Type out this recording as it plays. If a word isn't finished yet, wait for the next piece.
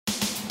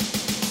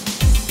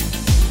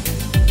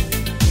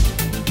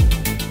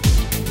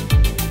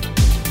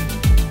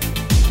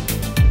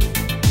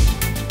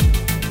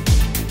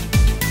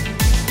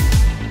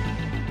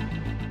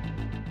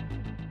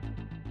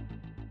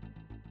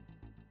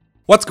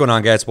What's going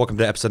on, guys? Welcome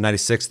to episode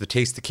 96 of the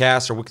Taste the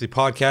Cast, our weekly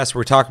podcast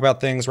where we talk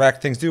about things,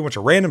 react things, do a bunch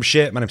of random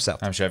shit. My name's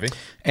Seth. I'm Chevy.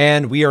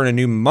 And we are in a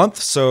new month,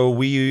 so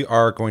we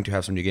are going to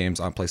have some new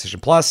games on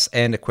PlayStation Plus.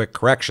 And a quick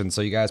correction.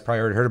 So you guys probably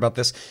already heard about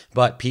this,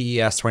 but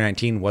PES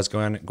 2019 was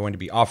going to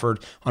be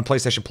offered on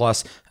PlayStation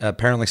Plus.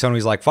 Apparently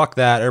Sony's like, fuck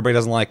that. Everybody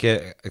doesn't like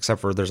it,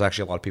 except for there's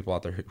actually a lot of people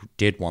out there who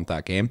did want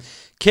that game.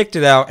 Kicked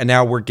it out, and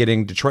now we're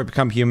getting Detroit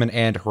Become Human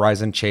and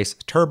Horizon Chase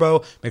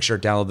Turbo. Make sure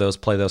to download those,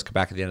 play those, come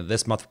back at the end of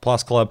this month for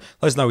Plus Club.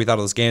 Let us know what we thought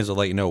of those games. We'll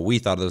let you know what we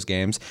thought of those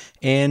games.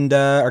 And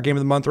our game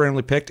of the month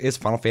randomly picked is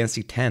Final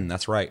Fantasy X.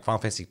 That's right. Final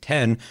Fantasy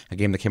X, a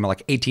game that came out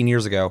like 18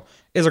 years ago,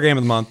 is our game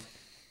of the month.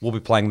 We'll be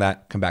playing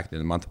that. Come back at the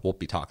end of the month. We'll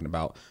be talking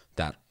about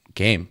that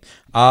game.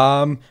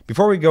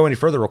 Before we go any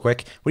further real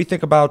quick, what do you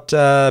think about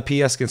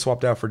PS getting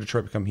swapped out for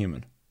Detroit Become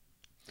Human?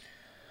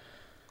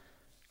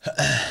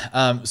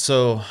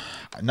 So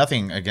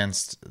nothing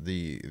against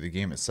the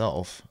game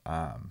itself,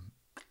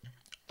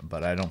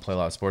 but I don't play a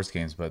lot of sports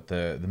games. But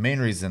the main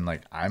reason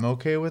like I'm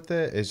okay with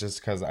it is just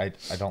because I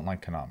don't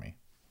like Konami.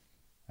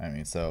 I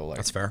mean, so like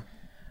That's fair.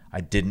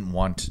 I didn't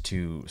want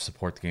to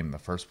support the game in the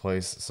first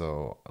place.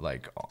 So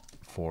like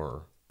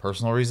for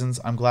personal reasons,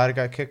 I'm glad it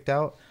got kicked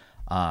out.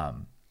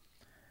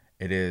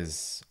 It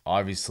is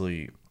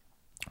obviously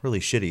really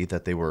shitty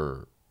that they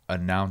were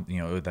announced,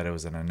 that it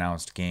was an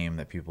announced game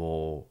that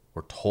people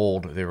were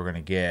told they were going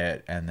to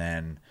get, and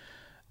then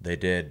they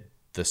did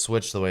the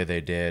switch the way they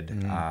did.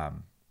 I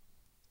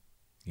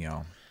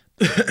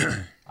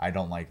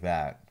don't like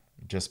that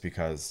just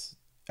because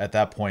at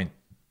that point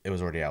it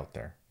was already out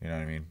there. You know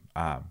what I mean?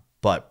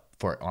 But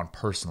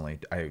personally,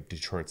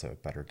 Detroit's a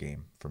better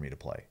game for me to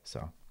play.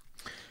 So.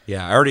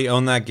 Yeah, I already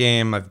own that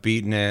game. I've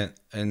beaten it,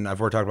 and I've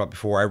already talked about it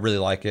before. I really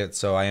like it,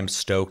 so I am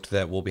stoked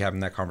that we'll be having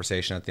that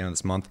conversation at the end of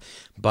this month.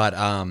 But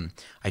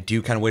I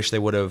do kind of wish they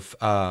would have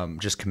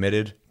just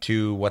committed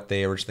to what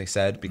they originally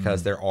said,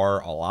 because there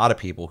are a lot of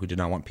people who did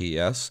not want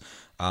PES.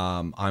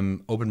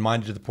 I'm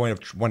open-minded to the point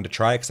of wanting to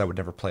try it because I would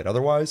never play it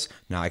otherwise.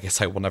 Now, I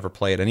guess I will never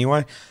play it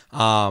anyway.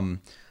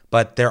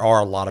 But there are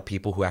a lot of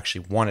people who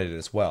actually wanted it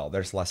as well.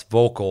 There's less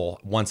vocal.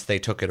 Once they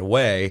took it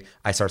away,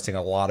 I start seeing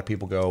a lot of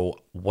people go,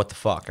 what the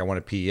fuck? I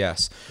wanted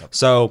PES. Yep.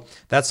 So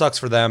that sucks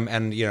for them.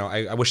 And,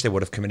 I wish they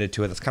would have committed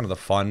to it. That's kind of the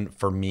fun,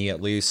 for me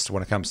at least,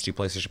 when it comes to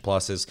PlayStation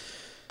Plus, is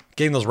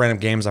getting those random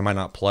games I might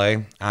not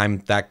play. I'm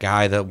that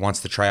guy that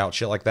wants to try out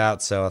shit like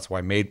that. So that's why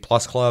I made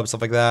Plus Club,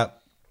 stuff like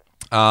that.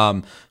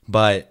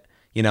 But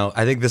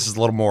I think this is a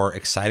little more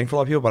exciting for a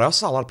lot of people, but I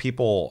also saw a lot of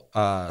people,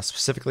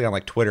 specifically on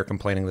like Twitter,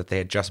 complaining that they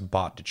had just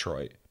bought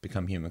Detroit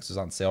Become Human because it was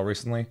on sale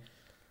recently.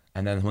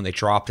 And then when they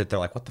dropped it, they're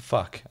like, what the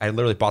fuck? I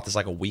literally bought this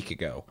like a week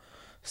ago.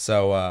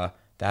 So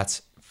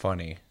that's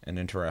funny and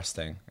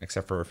interesting,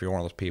 except for if you're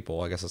one of those people,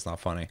 I guess it's not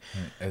funny.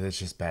 It's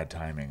just bad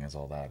timing is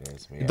all that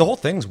is. The whole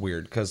thing's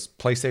weird because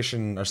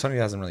PlayStation or Sony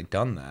hasn't really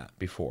done that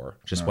before.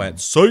 Just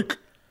went, psych!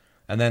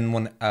 And then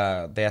when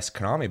they asked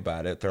Konami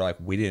about it, they're like,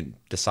 we didn't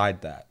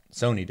decide that.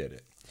 Sony did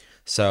it.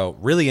 So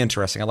really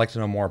interesting. I'd like to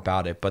know more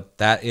about it, but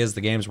that is the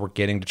games we're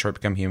getting: Detroit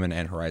Become Human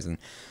and Horizon.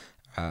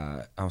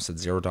 I almost said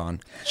Zero Dawn.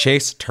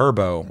 Chase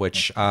Turbo,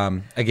 which,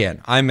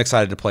 again, I'm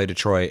excited to play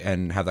Detroit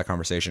and have that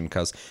conversation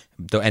because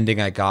the ending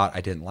I got,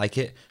 I didn't like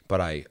it,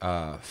 but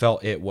I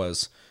felt it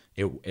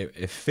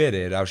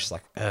fitted. I was just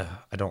like,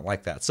 I don't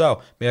like that.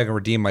 So maybe I can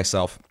redeem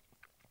myself.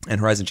 And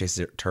Horizon Chase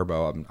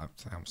Turbo, I'm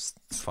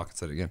fucking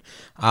said it again.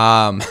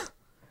 I'm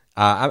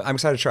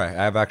excited to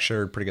try. I've actually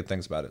heard pretty good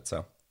things about it,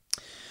 so.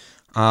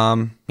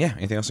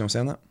 Anything else you want to say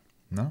on that?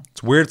 No.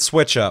 It's a weird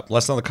switch up. Let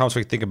us know in the comments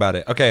what you think about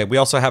it. Okay, we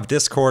also have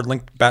Discord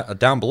linked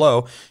down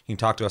below. You can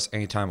talk to us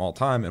anytime, all the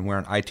time, and we're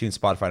on iTunes,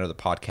 Spotify, and other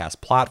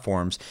podcast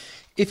platforms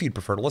if you'd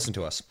prefer to listen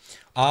to us.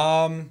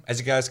 As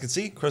you guys can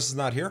see, Chris is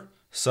not here,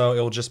 so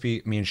it will just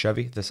be me and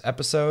Chevy this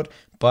episode,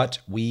 but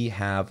we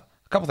have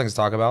a couple things to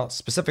talk about,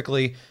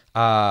 specifically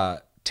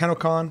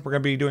TennoCon. We're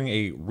going to be doing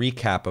a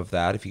recap of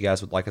that. If you guys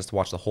would like us to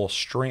watch the whole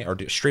stream or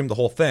stream the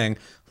whole thing,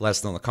 let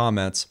us know in the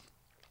comments.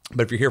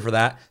 But if you're here for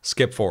that,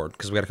 skip forward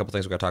because we got a couple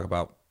things we got to talk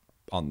about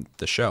on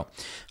the show.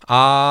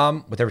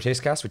 With every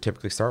Taste Cast, we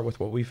typically start with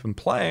what we've been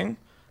playing.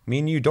 Me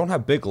and you don't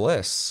have big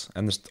lists,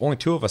 and there's only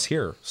two of us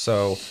here,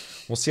 so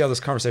we'll see how this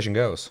conversation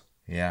goes.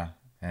 Yeah,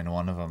 and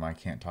one of them I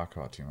can't talk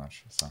about too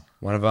much. So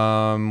one of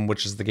them,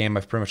 which is the game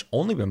I've pretty much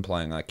only been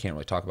playing, I can't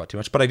really talk about too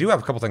much. But I do have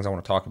a couple things I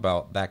want to talk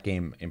about that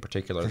game in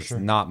particular. It's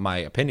not my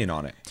opinion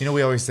on it.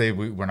 We always say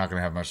we're not going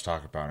to have much to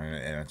talk about, and it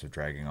ends up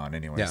dragging on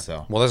anyway. Yeah.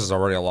 So well, this is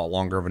already a lot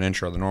longer of an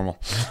intro than normal.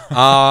 So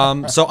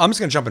I'm just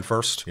going to jump in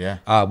first. Yeah.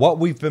 What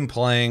we've been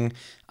playing.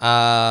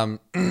 I'll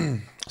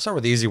start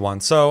with the easy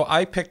one. So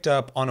I picked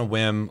up on a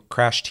whim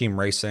Crash Team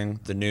Racing,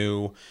 the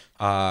new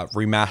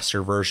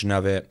remastered version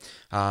of it.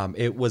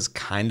 It was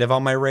kind of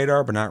on my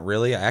radar, but not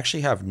really. I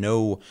actually have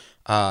no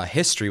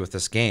history with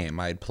this game.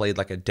 I had played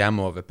like a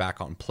demo of it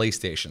back on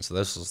PlayStation. So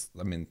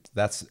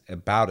that's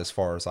about as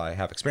far as I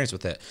have experience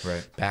with it.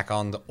 Right. Back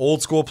on the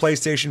old school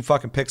PlayStation,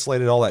 fucking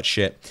pixelated, all that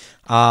shit.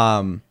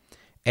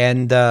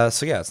 And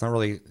so yeah, it's not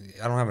really.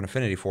 I don't have an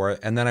affinity for it.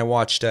 And then I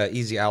watched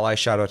Easy Ally.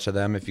 Shout out to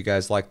them if you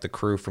guys like the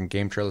crew from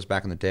Game Trailers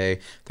back in the day.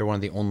 They're one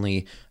of the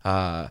only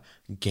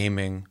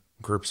gaming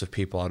groups of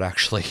people I'd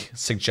actually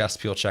suggest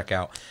people check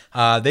out.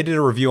 They did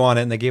a review on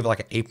it and they gave it like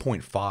an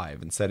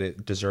 8.5 and said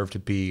it deserved to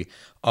be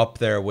up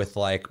there with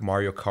like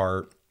Mario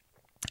Kart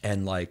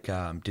and like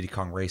Diddy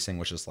Kong Racing,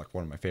 which is like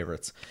one of my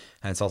favorites.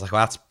 And so I was like,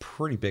 well, that's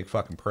pretty big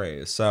fucking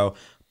praise. So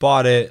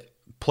bought it,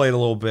 played a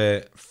little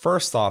bit.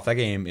 First off, that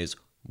game is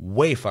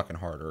way fucking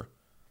harder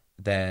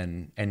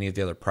than any of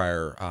the other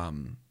prior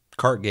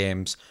kart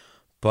games.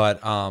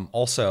 But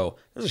also,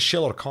 there's a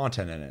shitload of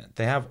content in it.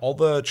 They have all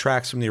the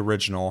tracks from the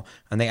original,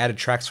 and they added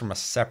tracks from a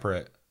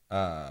separate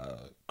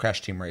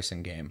Crash Team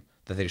Racing game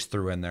that they just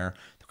threw in there.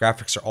 The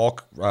graphics are all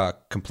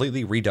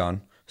completely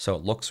redone, so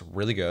it looks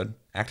really good.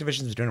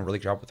 Activision's doing a really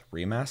good job with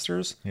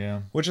remasters,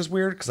 Yeah. which is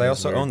weird because I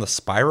also own the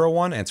Spyro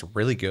one, and it's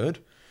really good.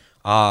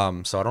 So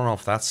I don't know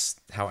if that's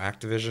how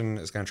Activision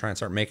is going to try and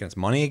start making its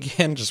money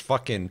again, just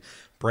fucking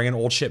bringing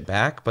old shit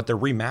back, but they're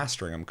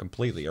remastering them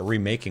completely or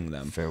remaking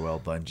them. Farewell,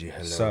 Bungie.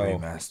 Hello, So-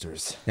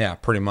 remasters. Yeah,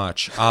 pretty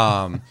much.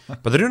 But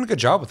they're doing a good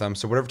job with them.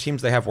 So whatever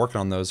teams they have working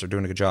on those are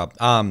doing a good job.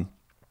 But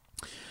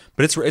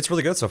it's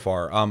really good so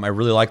far. I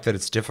really like that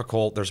it's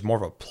difficult. There's more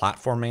of a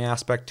platforming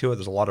aspect to it.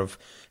 There's a lot of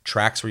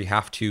tracks where you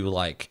have to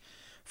like,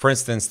 for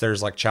instance,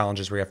 there's like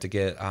challenges where you have to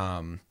get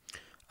find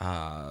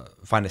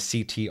a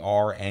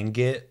CTR and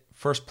get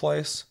first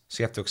place.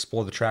 So you have to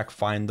explore the track,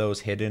 find those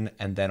hidden,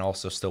 and then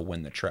also still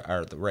win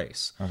the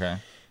race. Okay.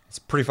 It's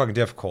pretty fucking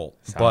difficult.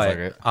 Sounds but like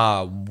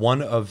it.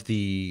 one of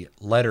the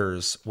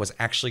letters was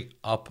actually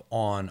up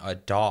on a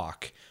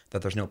dock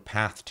that there's no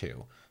path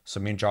to. So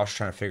me and Josh were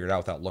trying to figure it out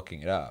without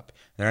looking it up.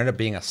 There ended up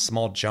being a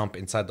small jump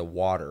inside the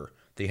water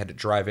that you had to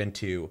drive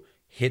into,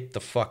 hit the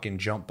fucking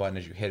jump button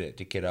as you hit it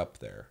to get up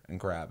there and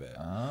grab it.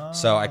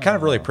 So I kind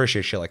of really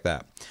appreciate shit like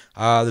that.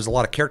 There's a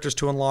lot of characters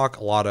to unlock,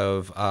 a lot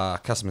of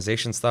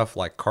customization stuff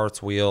like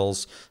carts,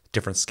 wheels,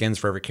 different skins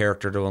for every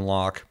character to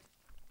unlock.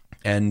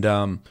 And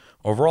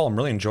overall, I'm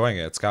really enjoying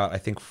it. It's got, I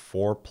think,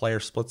 4-player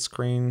split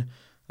screen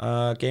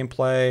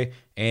gameplay,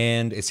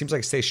 and it seems like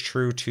it stays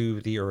true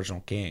to the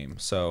original game.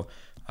 So,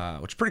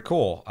 which is pretty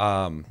cool.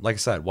 Like I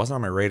said, wasn't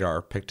on my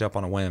radar, picked up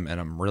on a whim, and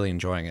I'm really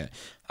enjoying it.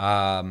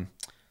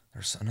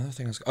 There's another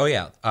thing. Oh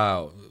yeah,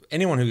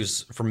 anyone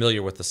who's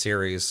familiar with the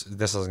series,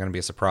 this isn't going to be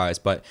a surprise,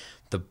 but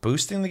the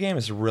boosting in the game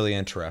is really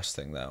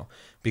interesting though,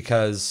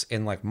 because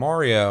in like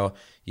Mario,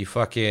 you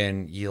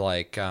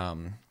like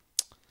when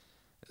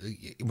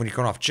you're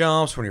going off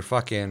jumps, when you're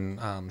fucking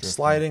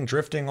sliding,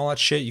 drifting, all that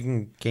shit, you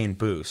can gain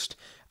boost.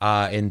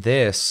 In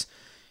this,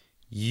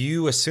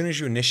 as soon as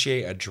you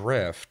initiate a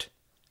drift,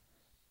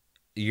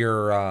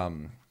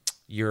 your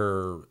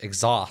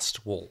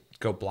exhaust will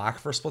go black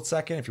for a split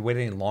second. If you wait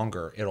any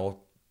longer,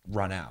 it'll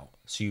run out.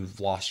 So you've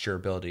lost your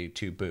ability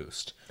to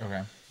boost.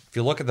 Okay. If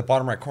you look at the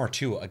bottom right corner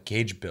too, a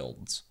gauge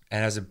builds.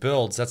 And as it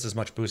builds, that's as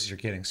much boost as you're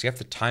getting. So you have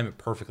to time it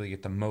perfectly to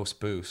get the most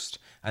boost.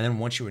 And then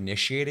once you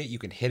initiate it, you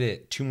can hit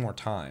it 2 more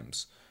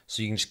times.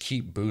 So you can just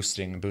keep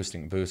boosting and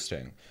boosting and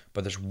boosting.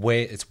 But it's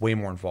way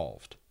more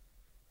involved.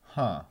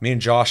 Huh. Me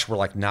and Josh were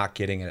like not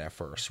getting it at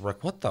first. We're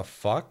like, what the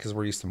fuck? Because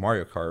we're used to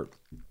Mario Kart.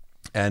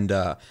 And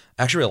I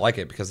actually really like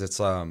it because it's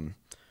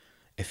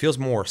it feels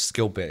more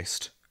skill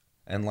based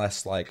and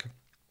less like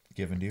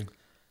Given to you.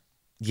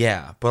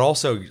 yeah, but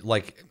also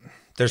like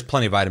there's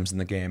plenty of items in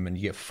the game and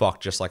you get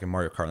fucked just like in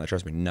Mario Kart, and that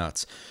drives me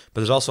nuts.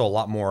 But there's also a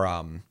lot more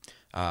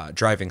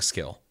driving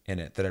skill in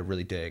it that I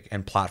really dig,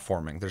 and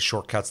platforming. There's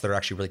shortcuts that are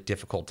actually really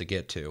difficult to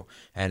get to,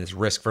 and it's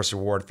risk versus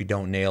reward. If you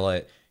don't nail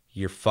it,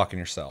 you're fucking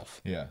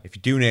yourself. Yeah. If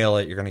you do nail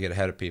it, you're going to get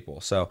ahead of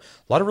people. So a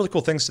lot of really cool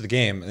things to the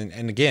game.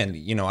 And again,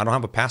 I don't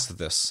have a past of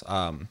this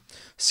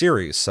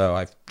series, so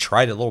I've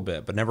tried it a little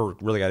bit, but never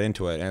really got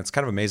into it. And it's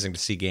kind of amazing to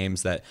see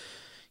games that,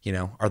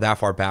 are that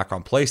far back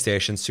on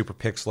PlayStation, super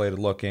pixelated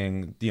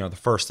looking, the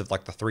first of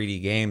like the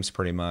 3D games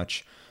pretty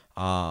much.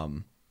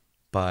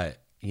 But,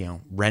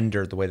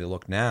 rendered the way they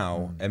look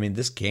now. I mean,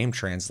 this game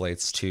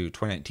translates to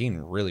 2019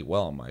 really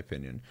well, in my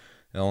opinion.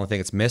 The only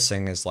thing it's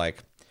missing is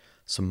like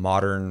some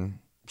modern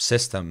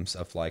systems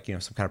of like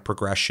some kind of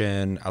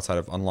progression outside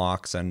of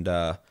unlocks and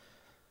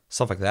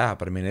stuff like that.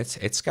 But I mean,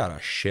 it's got a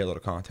shitload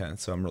of content,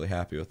 so I'm really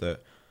happy with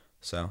it.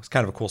 So it's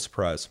kind of a cool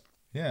surprise.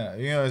 Yeah,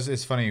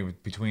 it's funny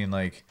between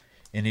like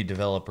indie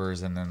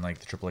developers and then like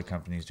the AAA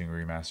companies doing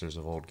remasters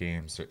of old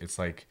games. It's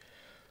like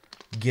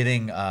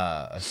getting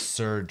a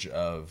surge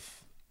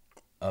of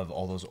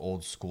all those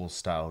old school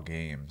style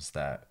games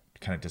that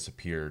kind of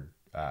disappeared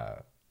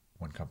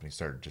when companies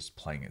started just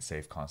playing it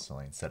safe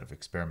constantly instead of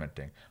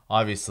experimenting.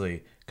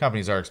 Obviously,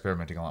 companies are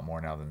experimenting a lot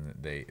more now than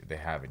they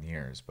have in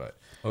years. But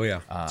Oh yeah,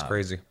 it's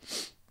crazy.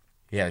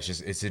 yeah,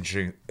 it's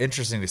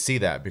interesting to see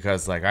that,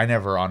 because like I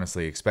never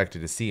honestly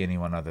expected to see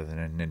anyone other than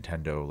a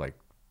Nintendo like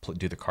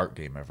do the kart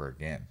game ever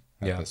again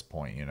at this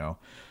point.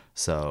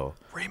 So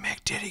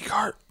Remake Diddy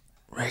Kart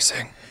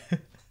Racing.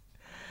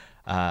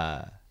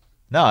 no,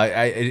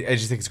 I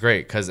just think it's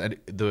great because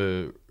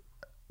the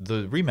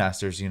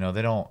remasters,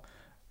 they don't.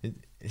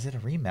 Is it a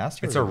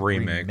remaster? It's or a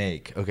remake.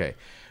 remake. Okay.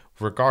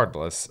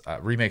 regardless,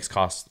 remakes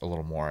cost a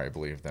little more, I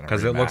believe, than a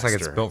Because it looks like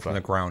it's remaster, built from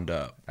the but- ground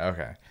up.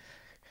 Okay.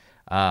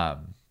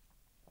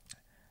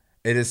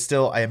 It is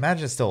still, I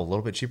imagine it's still a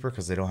little bit cheaper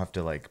because they don't have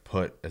to like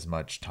put as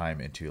much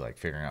time into like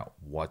figuring out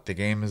what the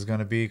game is going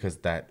to be because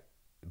that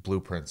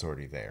blueprint's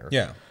already there.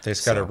 Yeah, they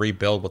just got to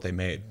rebuild what they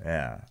made.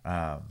 Yeah.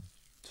 So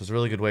it's a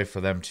really good way for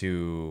them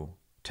to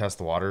test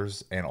the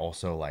waters and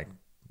also like,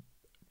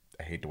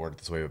 I hate to word it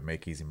this way, but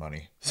make easy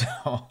money. So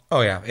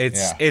Oh yeah,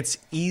 Yeah. it's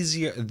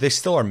easier. They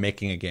still are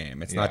making a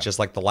game. It's Yeah. not just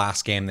like the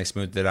last game they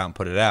smoothed it out and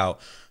put it out.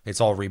 It's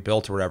all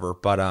rebuilt or whatever.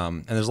 But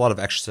and there's a lot of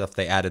extra stuff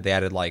they added. They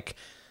added like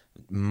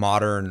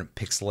modern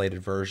pixelated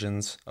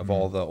versions of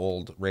all the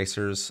old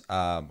racers,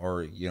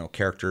 or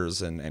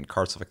characters and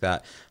cards stuff like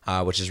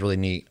that, which is really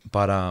neat.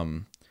 But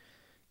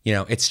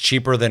it's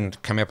cheaper than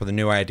coming up with a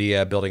new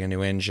idea, building a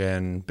new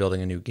engine,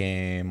 building a new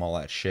game, all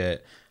that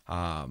shit.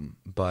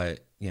 But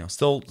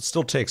still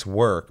takes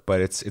work, but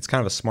it's kind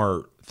of a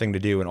smart thing to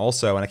do. And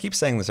also, and I keep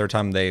saying this every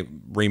time they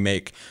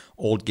remake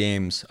old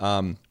games,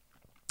 I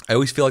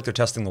always feel like they're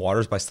testing the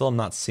waters, but I still am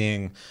not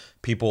seeing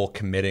people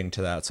committing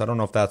to that. So I don't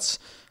know if that's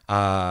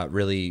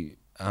really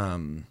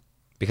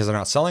because they're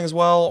not selling as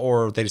well,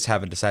 or they just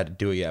haven't decided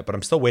to do it yet. But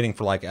I'm still waiting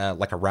for like a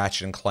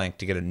Ratchet and Clank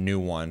to get a new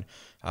one,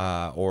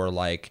 or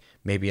like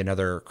maybe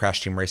another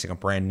Crash Team Racing, a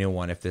brand new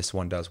one if this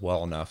one does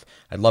well enough.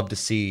 I'd love to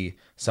see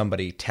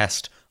somebody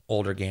test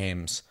older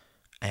games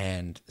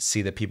and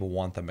see that people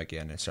want them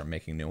again and start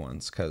making new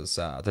ones, because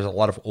there's a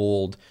lot of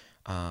old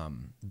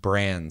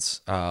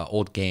brands,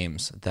 old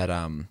games that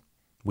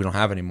we don't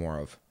have any more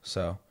of.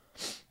 So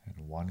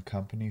and one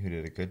company who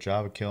did a good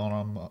job of killing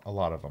them, a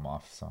lot of them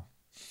off. So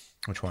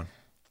which one?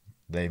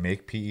 they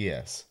make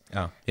PES.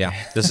 Oh, yeah,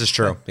 this is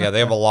true. Yeah, they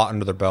have a lot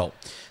under their belt.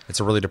 It's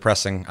a really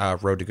depressing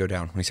road to go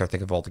down when you start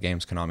thinking of all the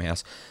games Konami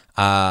has.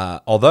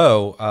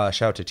 Although,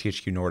 shout out to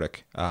THQ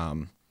Nordic,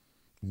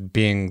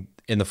 being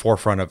in the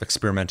forefront of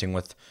experimenting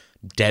with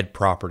dead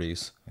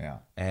properties, Yeah.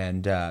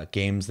 and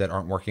games that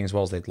aren't working as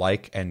well as they'd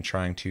like, and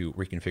trying to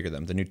reconfigure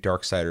them. The new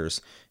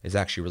Darksiders is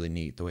actually really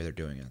neat the way they're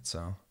doing it.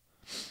 So,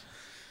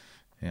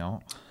 You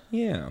know,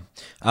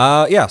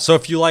 yeah. So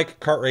if you like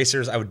kart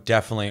racers, I would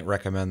definitely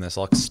recommend this.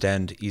 I'll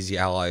extend Easy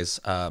Allies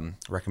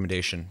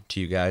recommendation to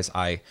you guys.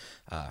 I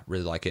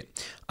really like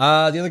it. The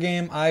other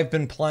game I've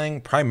been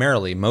playing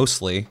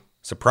mostly,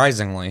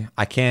 surprisingly,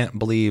 I can't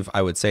believe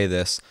I would say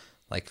this,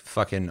 like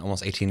fucking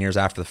almost 18 years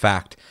after the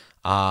fact.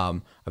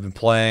 I've been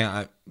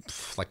playing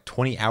like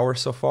 20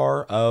 hours so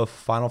far of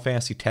Final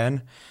Fantasy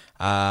X.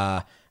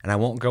 And I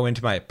won't go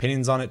into my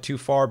opinions on it too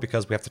far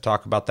because we have to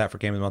talk about that for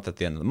Game of the Month at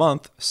the end of the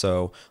month.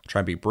 So I'll try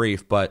and be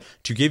brief. But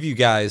to give you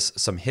guys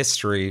some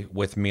history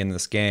with me in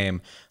this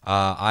game,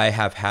 I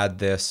have had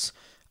this,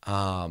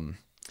 I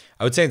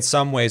would say in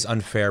some ways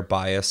unfair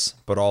bias,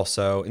 but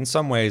also in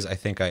some ways I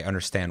think I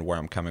understand where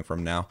I'm coming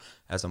from now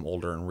as I'm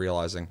older and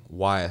realizing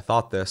why I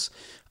thought this.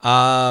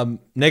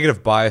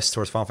 Negative bias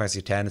towards Final Fantasy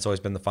X. It's always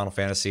been the Final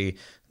Fantasy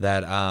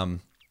that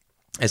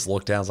it's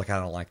looked at. I was like, I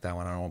don't like that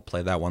one. I don't want to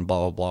play that one,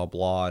 blah, blah, blah,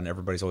 blah. And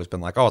everybody's always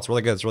been like, oh, it's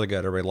really good. It's really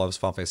good. Everybody loves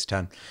Final Fantasy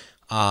X.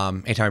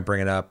 Anytime I bring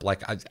it up,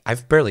 like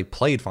I've barely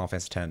played Final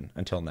Fantasy X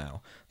until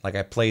now. Like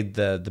I played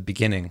the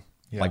beginning,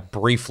 like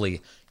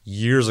briefly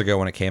years ago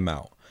when it came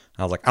out.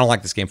 And I was like, I don't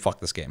like this game. Fuck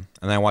this game.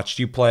 And then I watched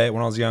you play it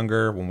when I was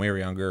younger, when we were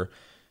younger.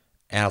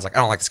 And I was like, I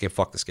don't like this game.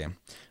 Fuck this game.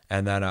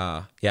 And then,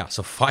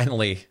 so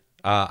finally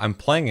I'm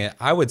playing it,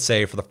 I would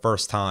say for the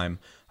first time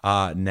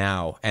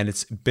now, and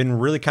it's been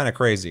really kind of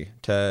crazy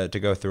to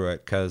go through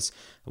it, because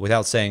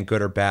without saying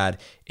good or bad,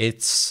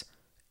 it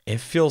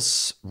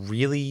feels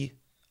really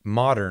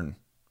modern,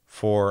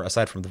 for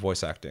aside from the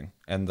voice acting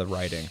and the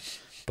writing.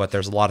 But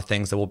there's a lot of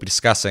things that we'll be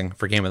discussing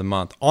for Game of the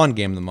Month on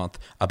Game of the Month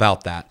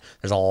about that.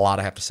 There's a lot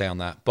I have to say on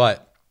that.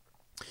 But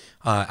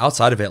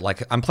outside of it,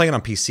 like I'm playing it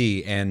on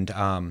PC,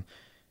 and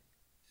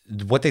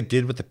what they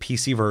did with the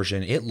PC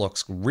version, it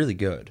looks really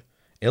good.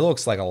 It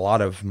looks like a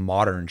lot of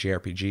modern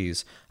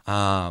JRPGs.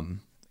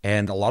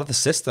 And a lot of the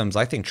systems,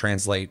 I think,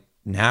 translate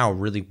now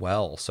really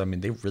well. So, I mean,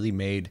 they really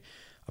made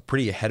a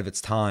pretty ahead of its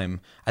time.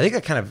 I think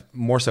that kind of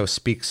more so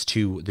speaks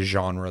to the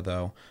genre,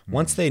 though.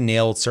 Once they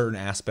nailed certain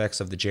aspects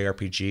of the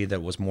JRPG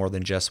that was more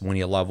than just when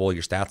you level,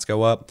 your stats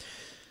go up,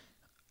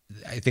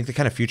 I think they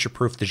kind of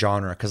future-proofed the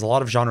genre, because a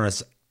lot of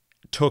genres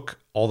took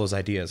all those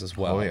ideas as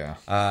well. Oh, yeah.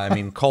 I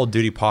mean, Call of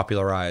Duty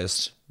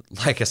popularized,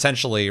 like,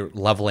 essentially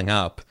leveling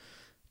up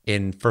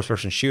in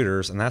first-person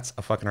shooters, and that's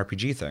a fucking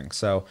RPG thing.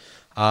 So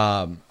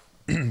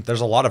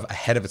there's a lot of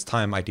ahead of its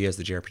time ideas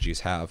that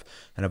JRPGs have,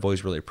 and I've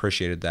always really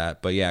appreciated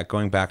that. But yeah,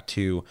 going back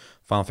to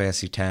Final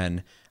Fantasy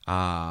X,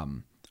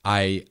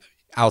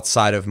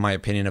 outside of my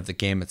opinion of the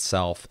game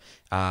itself,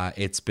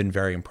 it's been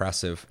very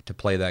impressive to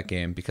play that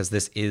game, because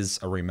this is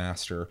a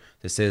remaster.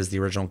 This is the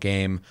original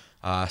game,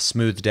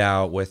 smoothed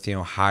out with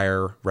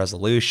higher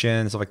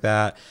resolution, stuff like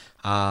that.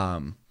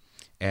 And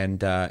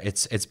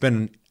it's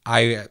been,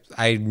 I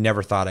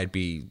never thought I'd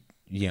be,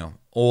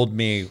 old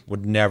me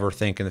would never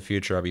think in the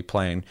future I'd be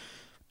playing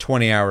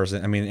 20 hours.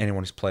 I mean,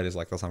 anyone who's played is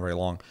like, that's not very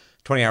long.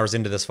 20 hours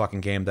into this fucking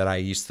game that I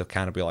used to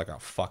kind of be like, oh,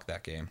 fuck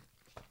that game.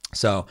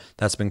 So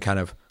that's been kind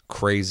of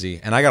crazy.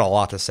 And I got a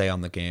lot to say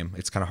on the game.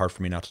 It's kind of hard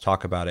for me not to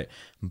talk about it.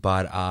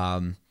 But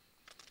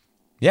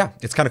yeah,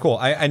 it's kind of cool.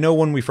 I know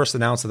when we first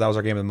announced that was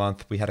our game of the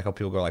month, we had a couple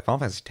people go like Final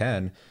Fantasy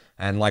X.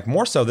 And like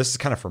more so, this is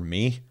kind of for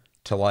me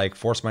to like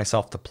force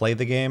myself to play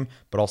the game.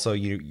 But also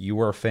you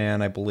were a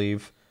fan, I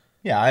believe.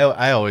 Yeah,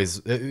 I always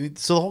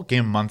so the whole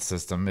game month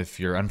system. If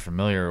you're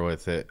unfamiliar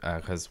with it,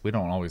 because we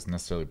don't always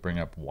necessarily bring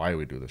up why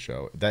we do the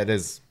show. That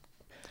is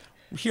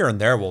Here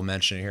and there we'll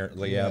mention it here.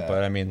 Yeah,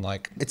 but I mean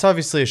like it's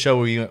obviously a show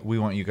we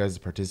want you guys to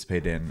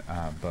participate in,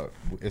 but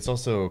it's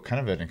also kind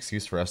of an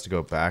excuse for us to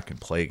go back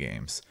and play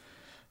games.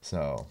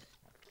 So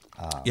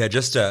yeah,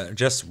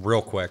 just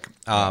real quick.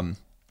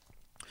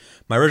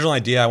 My original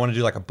idea, I want to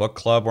do like a book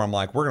club where I'm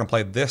like, we're gonna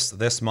play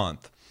this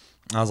month.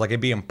 I was like,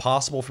 it'd be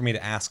impossible for me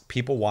to ask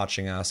people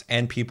watching us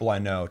and people I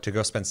know to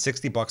go spend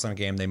 $60 on a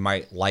game they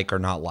might like or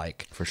not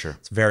like. For sure.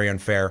 It's very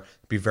unfair.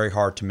 It'd be very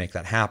hard to make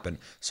that happen.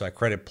 So I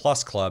created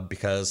Plus Club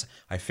because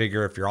I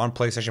figure if you're on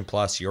PlayStation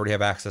Plus, you already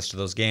have access to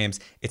those games.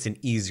 It's an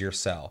easier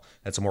sell.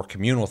 It's a more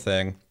communal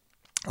thing.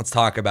 Let's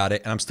talk about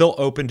it. And I'm still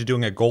open to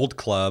doing a Gold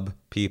Club,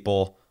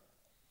 people,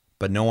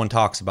 but no one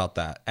talks about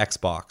that.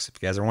 Xbox. If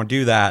you guys ever want to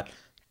do that,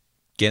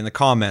 get in the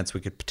comments.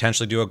 We could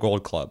potentially do a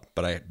Gold Club,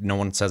 but no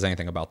one says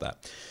anything about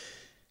that.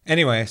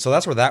 Anyway, so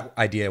that's where that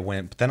idea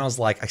went. But then I was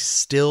like, I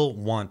still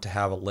want to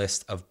have a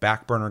list of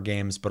back burner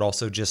games, but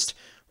also just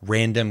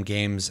random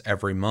games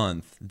every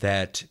month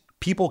that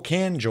people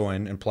can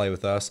join and play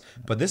with us.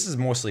 But this is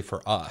mostly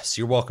for us.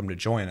 You're welcome to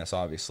join us,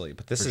 obviously.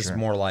 But this is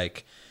more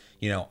like,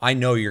 I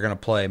know you're going to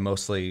play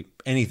mostly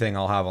anything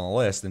I'll have on the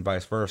list and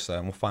vice versa.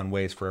 And we'll find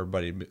ways for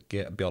everybody to be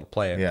able to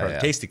play it. The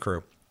Tasty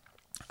Crew.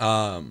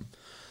 But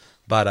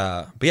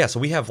yeah, so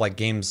we have like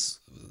games.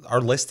 Our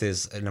list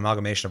is an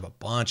amalgamation of a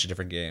bunch of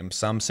different games,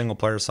 some single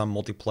player, some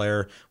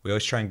multiplayer. We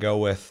always try and go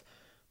with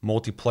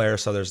multiplayer,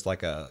 so there's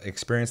like a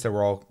experience that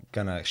we're all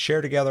gonna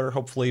share together,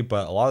 hopefully.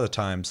 But a lot of the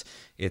times,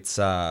 it's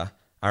or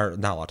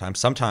not a lot of times.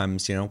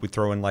 Sometimes we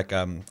throw in like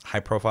a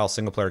high profile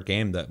single player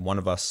game that one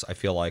of us I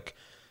feel like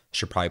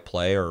should probably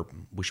play, or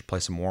we should play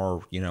some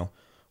more. Or,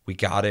 we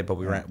got it, but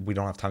we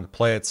don't have time to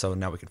play it, so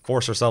now we can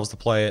force ourselves to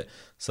play it.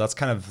 So that's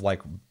kind of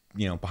like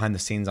behind the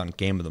scenes on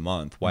Game of the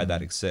Month, why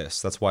that exists.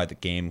 That's why the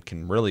game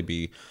can really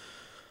be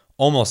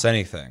almost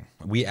anything.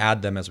 We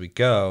add them as we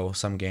go.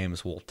 Some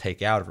games we'll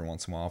take out every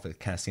once in a while if it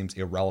kind of seems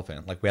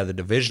irrelevant. Like we had the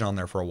Division on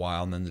there for a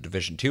while, and then the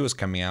Division 2 was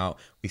coming out.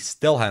 We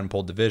still hadn't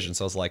pulled Division,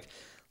 so I was like,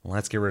 well,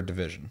 let's get rid of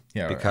Division.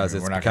 Yeah, because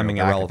it's becoming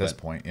irrelevant at this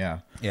point. Yeah.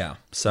 Yeah.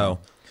 So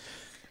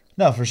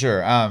no, for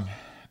sure. And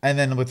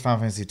then with Final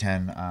Fantasy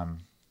X,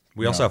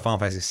 we also have Final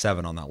Fantasy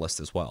 7 on that list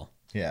as well.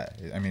 Yeah,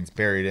 I mean it's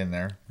buried in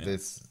there. Yeah.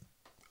 It's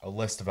a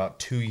list about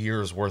 2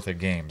 years worth of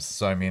games.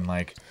 So I mean,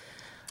 like,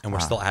 and we're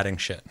still adding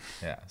shit.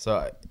 Yeah.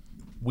 So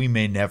we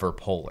may never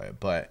pull it,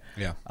 but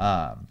yeah.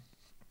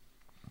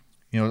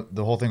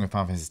 The whole thing with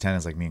Final Fantasy X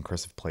is like me and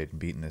Chris have played and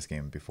beaten this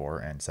game before,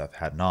 and Seth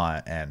had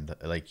not. And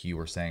like you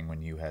were saying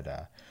when you had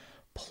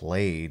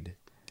played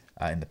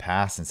in the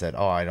past and said,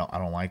 "Oh, I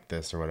don't like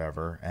this" or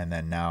whatever, and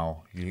then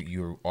now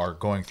you are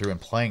going through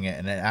and playing it,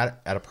 and then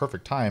at a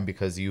perfect time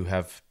because you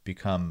have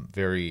become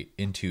very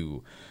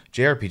into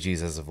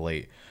JRPGs as of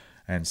late.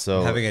 And so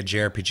I'm having a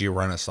JRPG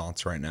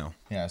renaissance right now.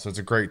 Yeah, so it's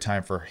a great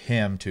time for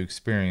him to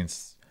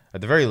experience,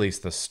 at the very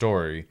least, the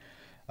story.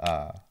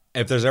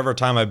 If there's ever a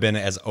time I've been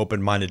as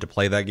open-minded to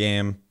play that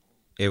game,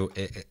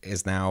 it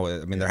is now.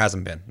 I mean, there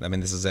hasn't been. I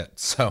mean, this is it.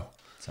 So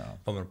if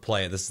I'm going to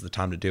play it, this is the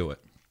time to do it.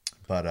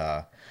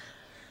 But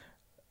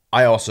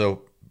I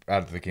also,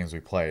 out of the games we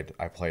played,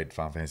 I played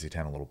Final Fantasy X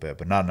a little bit,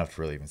 but not enough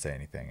to really even say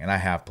anything. And I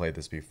have played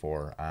this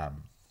before.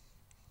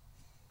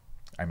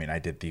 I mean, I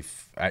did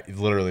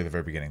literally the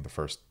very beginning, the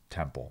first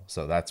temple.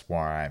 So that's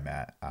where I'm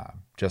at.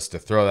 Just to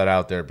throw that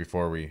out there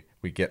before we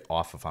get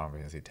off of Final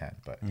Fantasy X.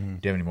 But do you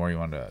have any more you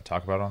want to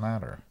talk about on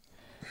that, or?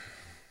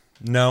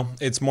 No,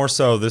 it's more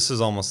so. This is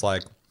almost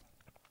like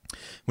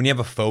when you have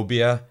a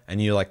phobia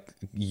and you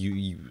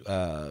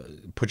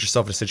put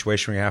yourself in a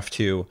situation where you have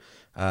to.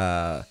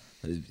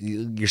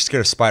 You're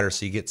scared of spiders,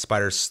 so you get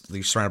spiders.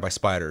 You're surrounded by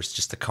spiders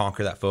just to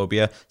conquer that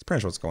phobia. It's pretty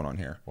much what's going on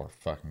here. Or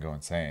fucking go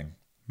insane.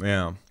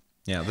 Yeah.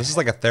 Yeah, this is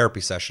like a therapy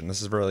session.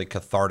 This is really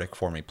cathartic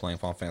for me playing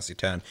Final Fantasy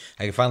X.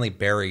 I can finally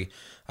bury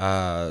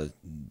the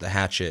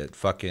hatchet,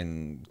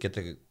 fucking get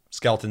the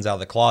skeletons out of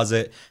the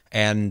closet,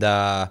 and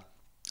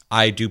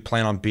I do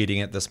plan on beating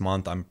it this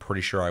month. I'm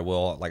pretty sure I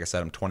will. Like I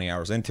said, I'm 20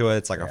 hours into it.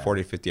 It's like a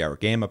 40, 50-hour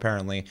game,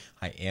 apparently.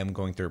 I am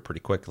going through it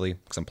pretty quickly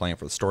because I'm playing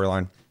for the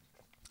storyline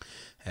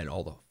and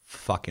all the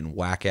fucking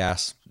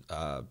whack-ass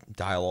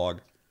dialogue.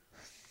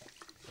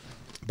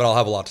 But I'll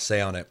have a lot to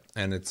say on it,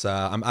 and it's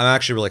I'm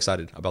actually really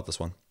excited about this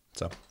one.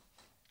 So,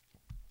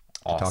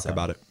 awesome. Talk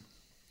about it.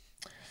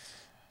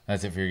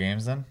 That's it for your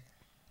games then?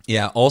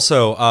 Yeah.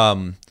 Also,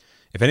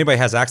 if anybody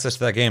has access to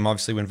that game,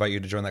 obviously we invite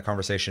you to join that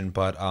conversation.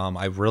 But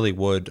I really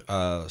would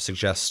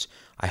suggest,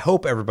 I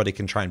hope everybody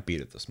can try and beat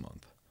it this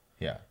month.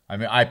 Yeah. I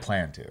mean, I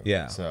plan to.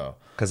 Yeah. So,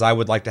 because I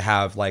would like to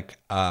have like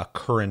a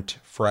current,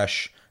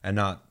 fresh, and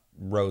not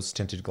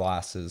rose-tinted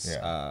glasses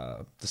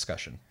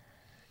discussion.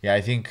 Yeah,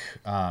 I think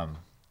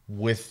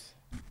with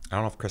I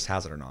don't know if Chris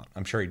has it or not.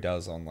 I'm sure he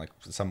does on like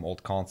some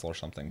old console or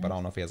something, but I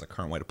don't know if he has a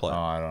current way to play.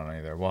 I don't know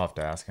either. We'll have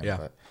to ask him. Yeah.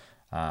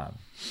 But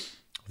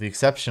with the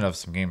exception of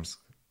some games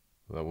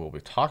that we'll be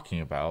talking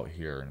about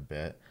here in a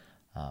bit,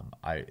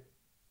 I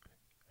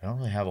don't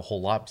really have a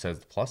whole lot besides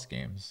the Plus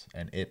games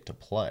and it to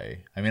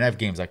play. I mean, I have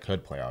games I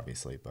could play,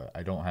 obviously, but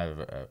I don't have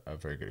a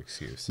very good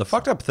excuse. The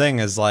fucked up thing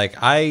is, like,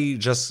 I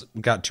just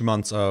got 2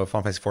 months of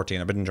Final Fantasy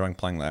 14. I've been enjoying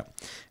playing that.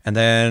 And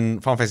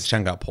then Final Fantasy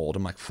 10 got pulled.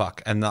 I'm like,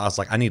 fuck. And I was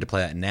like, I need to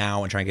play that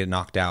now and try and get it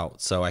knocked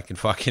out so I can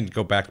fucking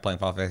go back to playing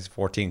Final Fantasy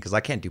 14 because I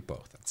can't do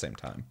both at the same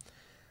time.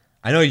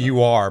 I know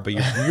you are, but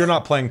you're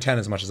not playing 10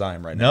 as much as I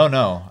am right now.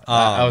 No.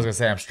 I was going to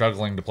say I'm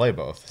struggling to play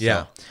both. So.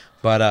 Yeah.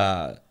 But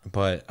I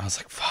was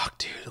like, fuck,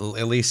 dude.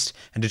 At least,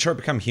 and Detroit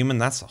Become Human,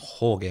 that's a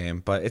whole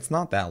game, but it's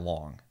not that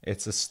long. I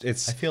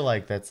feel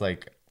like that's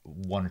like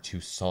 1 or 2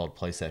 solid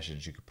play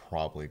sessions you could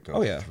probably go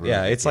through.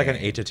 Yeah, it's like an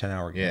 8 to 10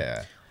 hour game.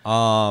 Yeah.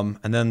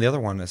 And then the other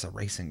one is a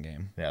racing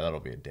game. Yeah, that'll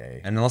be a day.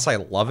 And unless I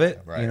love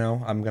it, Right. you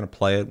know, I'm going to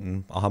play it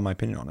and I'll have my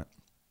opinion on it.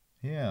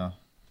 Yeah.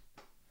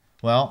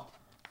 Well,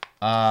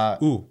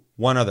 Ooh,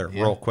 one other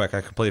real quick.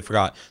 I completely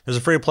forgot. There's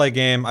a free to play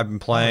game I've been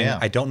playing. yeah.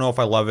 I don't know if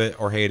I love it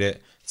or hate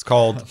it. It's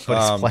called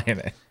but he's playing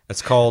it.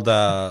 It's called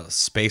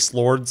Space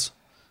Lords.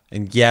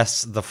 And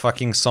yes, the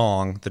fucking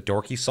song, the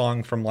dorky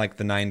song from like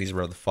the 90s,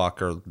 where the fuck,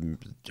 or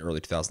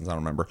early 2000s, I don't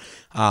remember,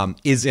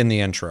 is in the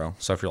intro.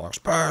 So if you're like,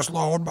 Space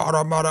Lord,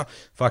 bada, bada,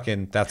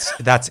 fucking,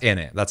 that's in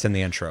it. That's in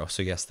the intro.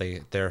 So yes,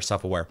 they're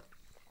self-aware.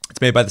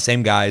 It's made by the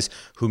same guys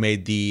who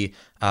made the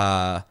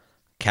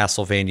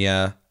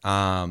Castlevania,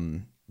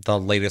 the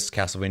latest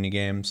Castlevania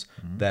games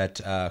that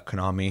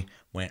Konami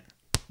went,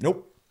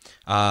 nope.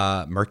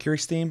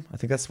 Mercury's Theme, I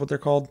think that's what they're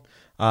called.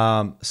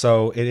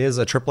 So it is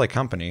a AAA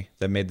company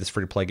that made this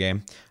free-to-play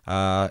game.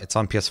 It's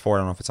on PS4. I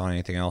don't know if it's on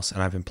anything else.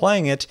 And I've been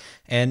playing it,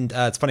 and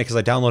it's funny because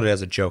I downloaded it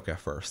as a joke at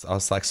first. I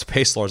was like,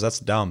 Space Lords, that's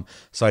dumb.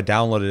 So I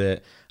downloaded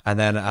it, and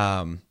then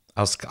I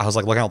was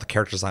like looking at all the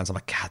character designs. I'm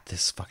like, God,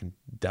 this is fucking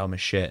dumb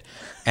as shit.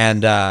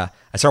 And I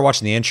started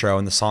watching the intro,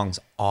 and the song's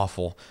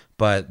awful,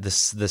 but the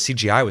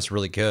CGI was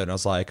really good. And I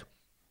was like,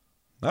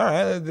 all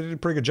right, they did a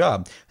pretty good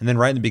job. And then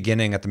right in the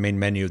beginning at the main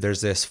menu, there's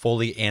this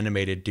fully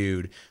animated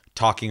dude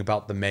talking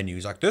about the menu.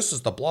 He's like, this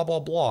is the blah, blah,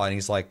 blah. And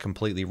he's like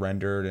completely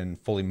rendered and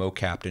fully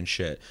mocapped and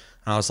shit.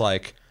 And I was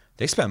like,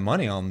 they spent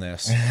money on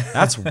this.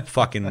 That's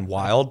fucking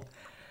wild.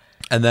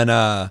 And then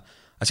I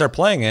started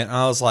playing it and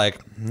I was like,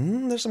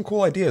 there's some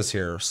cool ideas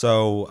here.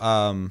 So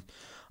I'm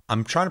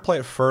trying to play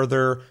it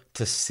further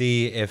to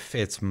see if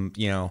it's,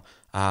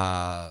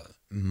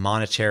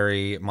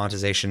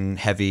 monetization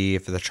heavy,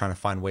 if they're trying to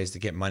find ways to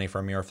get money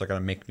from me, or if they're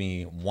going to make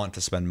me want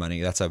to spend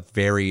money. That's a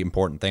very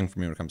important thing for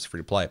me when it comes to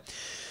free to play.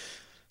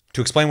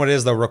 To explain what it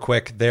is, though, real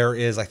quick, there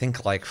is, I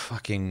think, like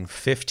fucking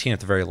 15 at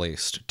the very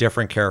least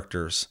different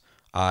characters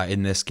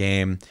in this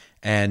game,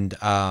 and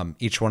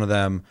each one of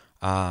them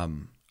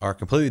are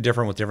completely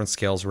different with different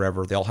skills,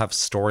 whatever. They all have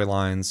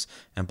storylines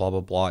and blah, blah,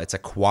 blah. It's a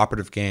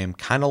cooperative game,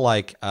 kind of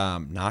like,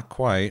 not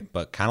quite,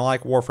 but kind of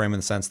like Warframe in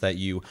the sense that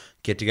you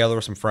get together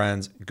with some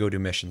friends, go do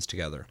missions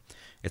together.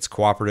 It's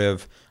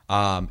cooperative.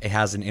 It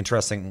has an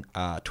interesting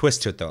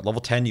twist to it, though. At level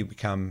 10, you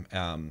become,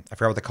 I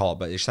forgot what they call it,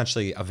 but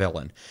essentially a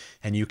villain.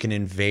 And you can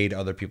invade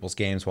other people's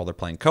games while they're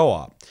playing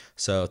co-op.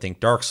 So think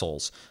Dark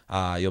Souls.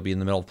 You'll be in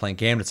the middle of playing a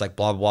game, and it's like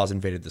blah, blah, blah's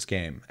invaded this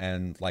game.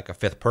 And like a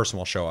fifth person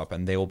will show up,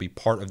 and they will be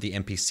part of the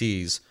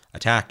NPCs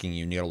attacking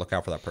you, and you got to look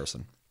out for that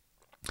person.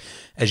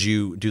 As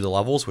you do the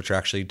levels, which are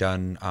actually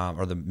done,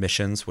 or the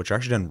missions, which are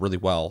actually done really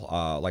well.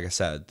 Like I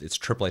said, it's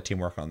AAA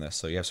teamwork on this,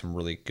 so you have some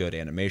really good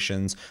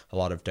animations, a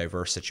lot of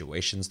diverse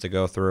situations to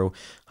go through.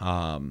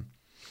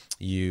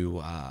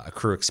 You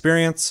accrue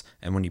experience,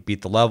 and when you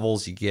beat the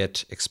levels, you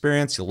get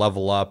experience. You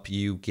level up.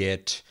 You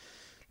get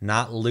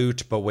not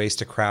loot, but ways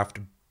to craft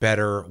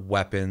better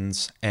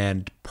weapons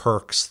and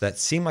perks that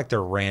seem like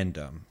they're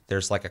random.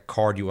 There's like a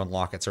card you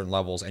unlock at certain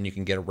levels, and you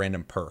can get a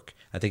random perk.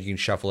 I think you can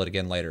shuffle it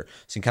again later.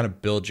 So you can kind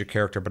of build your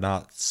character, but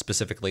not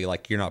specifically,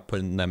 like you're not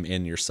putting them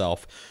in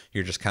yourself.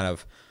 You're just kind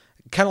of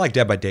like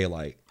Dead by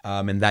Daylight.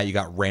 In that you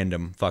got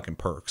random fucking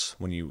perks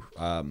when you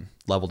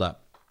leveled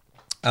up.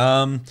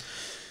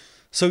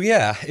 So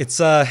yeah, it's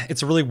a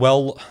really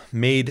well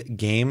made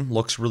game.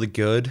 Looks really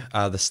good.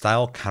 The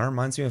style kind of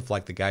reminds me of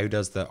like the guy who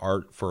does the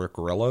art for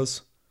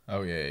Gorillas.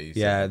 Oh yeah,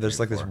 yeah. There's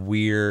like this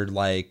weird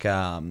like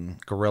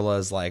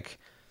Gorillas like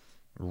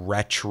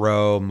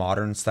retro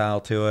modern style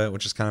to it,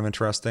 which is kind of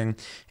interesting,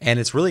 and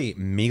it's really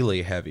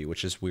melee heavy,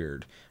 which is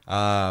weird.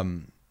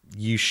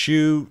 You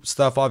shoot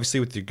stuff obviously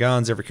with your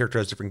guns. Every character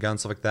has different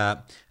guns, stuff like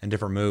that, and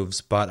different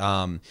moves, but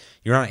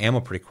you're out of ammo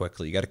pretty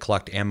quickly. You got to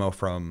collect ammo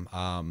from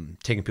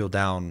taking people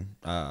down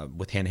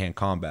with hand-to-hand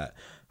combat,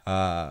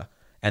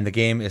 and the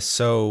game is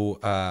so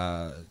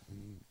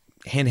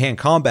hand-to-hand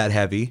combat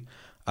heavy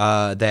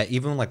that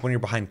even like when you're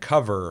behind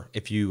cover,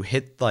 if you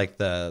hit like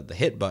the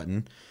hit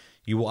button,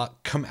 you will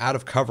come out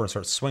of cover and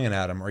start swinging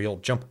at them, or you'll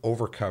jump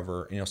over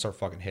cover and you'll start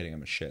fucking hitting them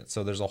and shit.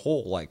 So there's a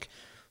whole like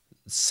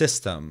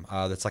system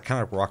that's like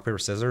kind of rock paper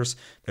scissors.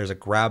 There's a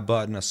grab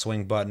button, a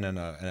swing button, and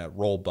a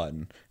roll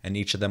button, and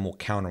each of them will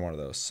counter one of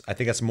those. I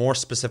think it's more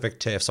specific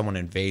to if someone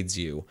invades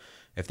you.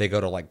 If they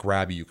go to like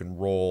grab you, you can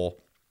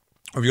roll.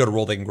 Or if you go to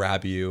roll, they can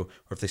grab you.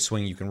 Or if they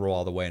swing, you can roll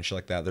all the way and shit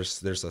like that.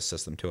 There's a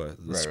system to it.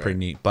 It's pretty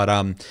neat. But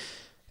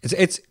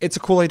it's a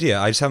cool idea.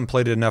 I just haven't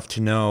played it enough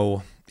to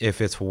know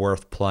if it's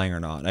worth playing or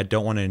not. And I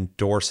don't want to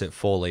endorse it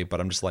fully, but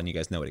I'm just letting you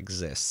guys know it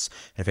exists.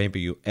 And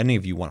if any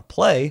of you want to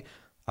play,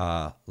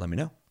 let me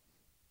know.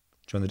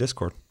 Join the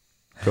Discord.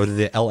 Go to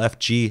the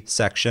LFG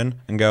section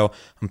and go,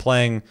 I'm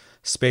playing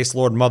Space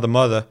Lord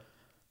Mother.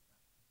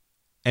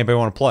 Anybody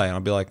want to play? And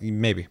I'll be like,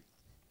 maybe.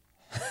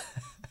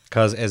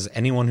 Because as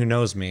anyone who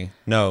knows me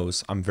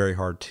knows, I'm very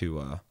hard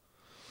to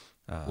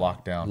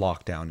lock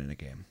down in a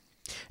game.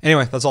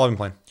 Anyway, that's all I've been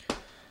playing.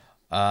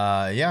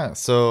 Yeah,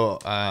 so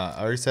I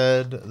already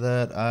said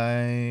that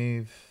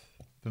I've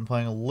been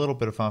playing a little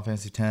bit of Final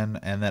Fantasy X,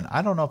 and then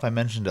I don't know if I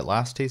mentioned it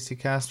last Tasty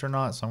Cast or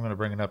not, so I'm going to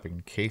bring it up in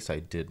case I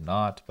did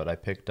not, but I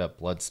picked up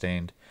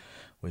Bloodstained,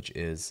 which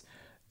is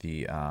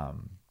the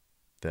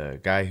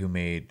guy who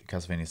made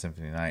Castlevania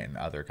Symphony of the Night and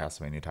other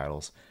Castlevania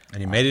titles.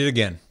 And he made it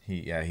again.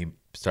 He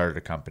started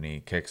a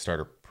company,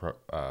 Kickstarter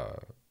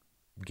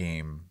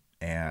game,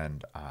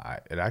 and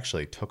it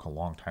actually took a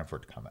long time for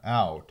it to come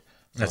out.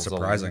 So That's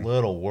surprising. I was a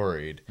little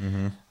worried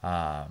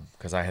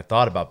because I had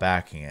thought about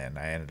backing it, and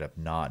I ended up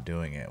not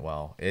doing it.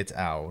 Well, it's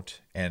out,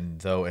 and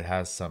though it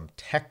has some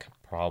tech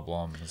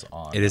problems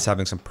on it is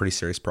having some pretty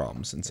serious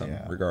problems in some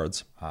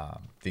regards.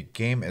 The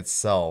game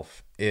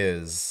itself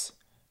is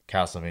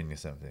Castlevania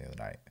Symphony of the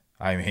Night.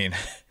 I mean,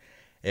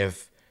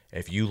 if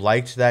you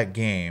liked that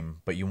game,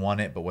 but you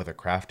want it, but with a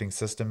crafting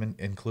system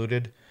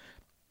included,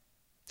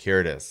 here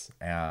it is.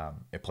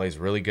 It plays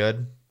really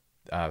good.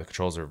 The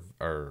controls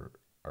are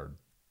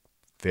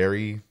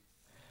very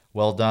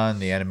well done.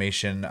 The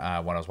animation, when I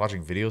was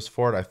watching videos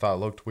for it, I thought it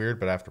looked weird,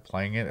 but after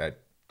playing it,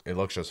 it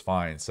looks just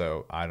fine.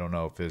 So I don't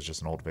know if it's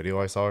just an old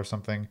video I saw or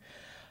something.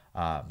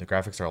 The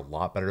graphics are a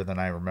lot better than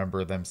I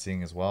remember them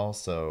seeing as well.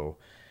 So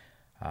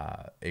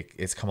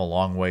it's come a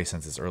long way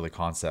since its early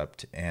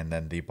concept. And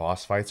then the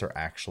boss fights are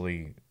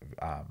actually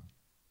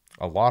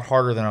a lot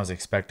harder than I was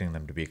expecting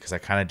them to be, because I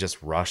kind of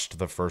just rushed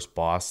the first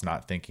boss,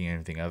 not thinking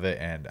anything of it,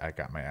 and I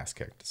got my ass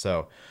kicked.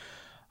 So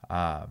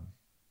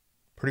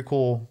pretty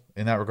cool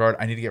in that regard.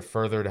 I need to get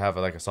further to have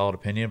like a solid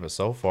opinion, but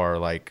so far,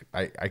 like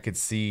I could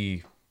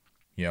see,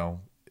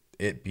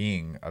 it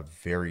being a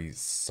very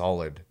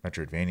solid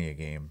Metroidvania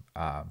game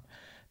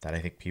that I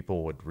think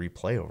people would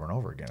replay over and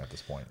over again at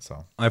this point.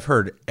 So I've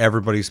heard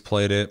everybody's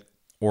played it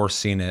or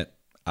seen it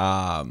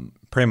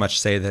pretty much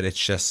say that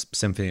it's just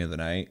Symphony of the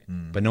Night,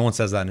 but no one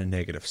says that in a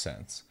negative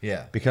sense.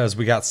 Yeah, because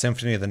we got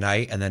Symphony of the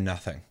Night and then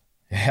nothing.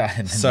 Yeah,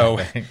 and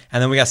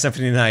then we got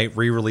Symphony of the Night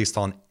re-released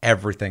on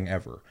everything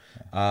ever.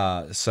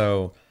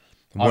 So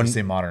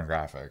obviously modern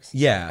graphics.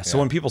 Yeah. So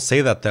when people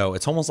say that, though,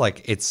 it's almost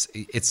like it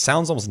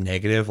sounds almost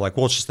negative. Like,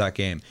 well, it's just that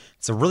game.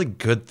 It's a really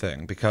good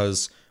thing,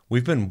 because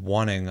we've been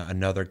wanting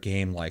another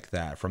game like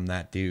that from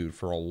that dude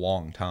for a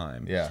long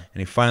time. Yeah. And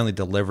he finally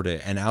delivered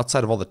it. And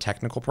outside of all the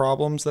technical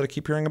problems that I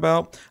keep hearing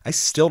about, I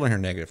still don't hear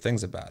negative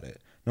things about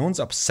it. No one's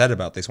upset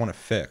about it. They just want it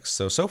fixed.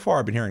 So far,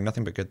 I've been hearing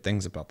nothing but good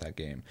things about that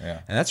game.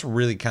 Yeah. And that's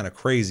really kind of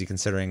crazy,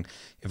 considering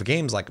if a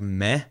game's like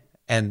meh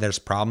and there's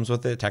problems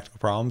with it, technical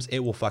problems, it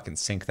will fucking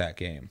sink that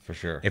game. For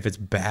sure. If it's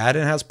bad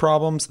and has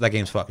problems, that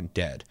game's fucking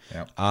dead.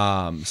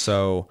 Yep.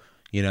 So,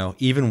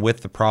 even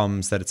with the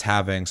problems that it's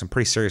having, some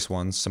pretty serious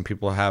ones, some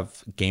people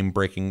have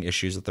game-breaking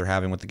issues that they're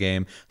having with the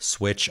game.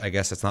 Switch, I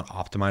guess it's not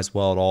optimized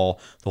well at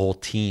all. The whole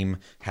team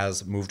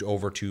has moved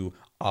over to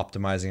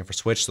optimizing it for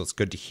Switch, so it's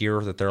good to hear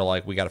that they're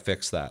like, we got to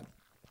fix that,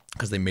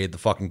 because they made the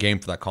fucking game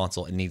for that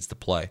console. It needs to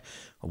play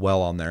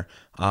well on there.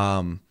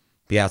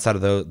 But yeah, outside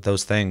of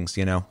those things,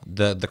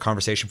 the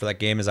conversation for that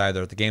game is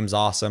either the game's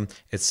awesome,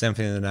 it's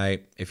Symphony of the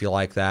Night, if you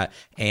like that,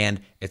 and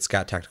it's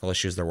got technical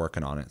issues, they're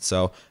working on it.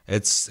 So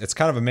it's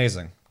kind of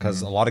amazing,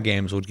 because a lot of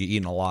games would get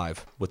eaten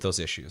alive with those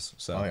issues.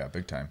 So oh yeah,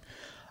 big time.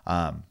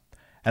 And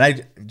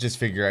I just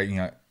figure out,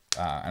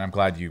 and I'm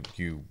glad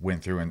you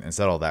went through and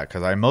said all that,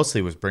 because I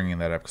mostly was bringing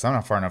that up because I'm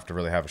not far enough to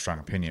really have a strong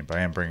opinion, but I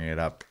am bringing it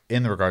up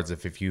in the regards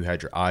of if you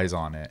had your eyes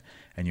on it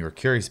and you were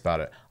curious about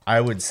it, I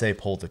would say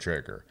pull the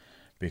trigger.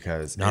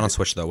 Because not on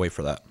Switch though. Wait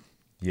for that.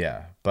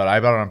 Yeah, but I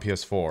bought it on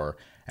PS4,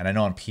 and I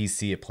know on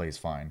PC it plays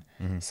fine.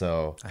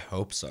 So I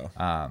hope so.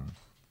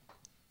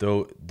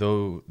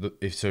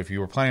 If you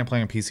were planning on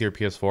playing on PC or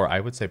PS4,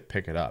 I would say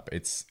pick it up.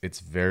 It's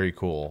very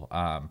cool.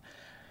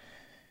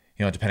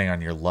 Depending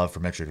on your love for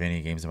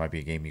Metroidvania games, it might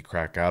be a game you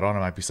crack out on. It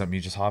might be something you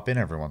just hop in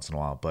every once in a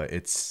while. But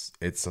it's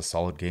a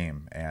solid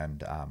game,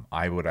 and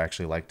I would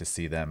actually like to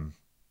see them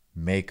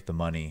make the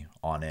money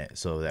on it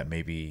so that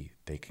maybe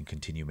they can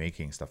continue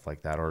making stuff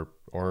like that,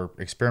 or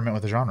experiment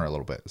with the genre a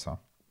little bit. So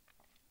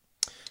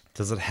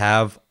does it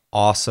have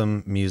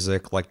awesome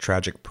music like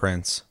Tragic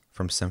Prince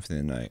from Symphony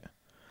of the Night?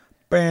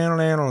 I don't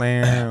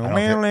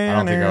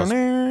think I was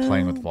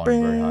playing with the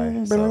volume very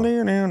high, so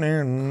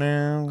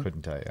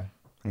couldn't tell you.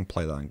 I can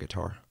play that on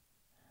guitar.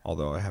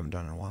 although I haven't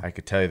done it in a while. I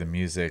could tell you the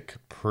music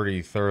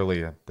pretty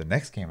thoroughly at the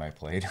next game I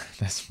played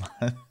this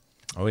month.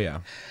 Oh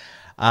yeah.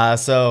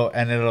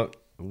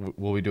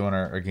 We'll be doing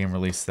our game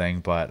release thing,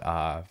 but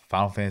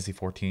Final Fantasy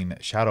XIV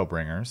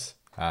Shadowbringers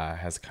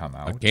has come A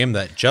out. game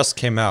that just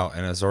came out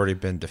and has already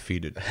been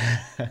defeated.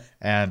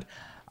 And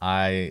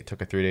I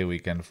took a 3-day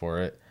weekend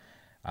for it.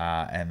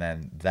 And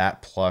then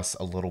that plus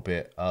a little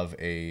bit of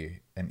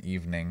an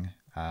evening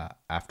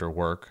after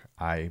work,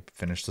 I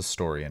finished the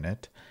story in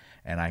it.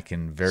 And I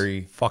can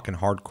Fucking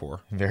hardcore.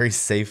 very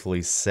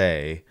safely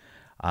say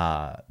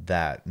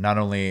that not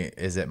only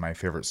is it my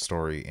favorite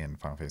story in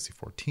Final Fantasy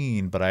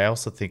XIV, but I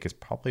also think it's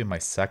probably my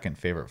second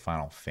favorite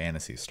Final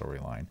Fantasy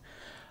storyline.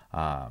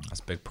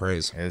 That's big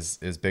praise.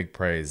 Is big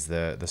praise.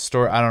 The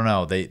story, I don't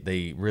know,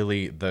 they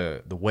really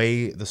the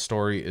way the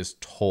story is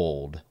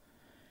told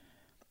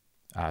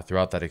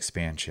throughout that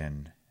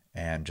expansion,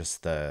 and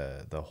just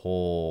the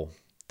whole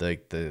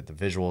the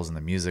visuals and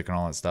the music and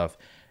all that stuff,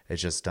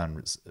 it's just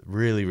done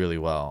really, really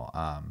well.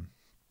 I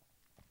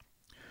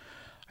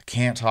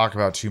can't talk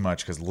about too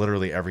much because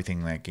literally everything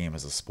in that game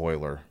is a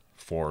spoiler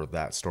for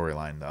that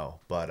storyline, though.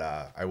 But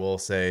I will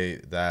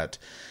say that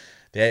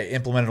they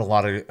implemented a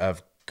lot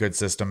of good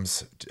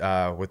systems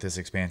with this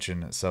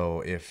expansion.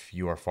 So if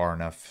you are far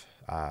enough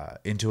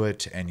into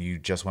it and you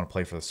just want to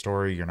play for the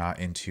story, you're not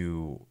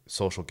into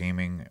social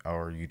gaming,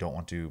 or you don't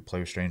want to play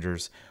with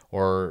strangers,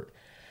 or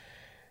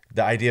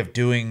the idea of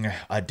doing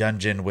a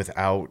dungeon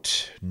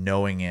without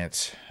knowing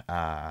it,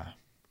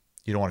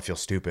 you don't want to feel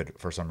stupid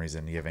for some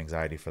reason, you have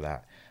anxiety for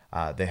that.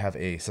 They have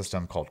a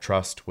system called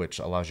Trust, which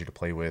allows you to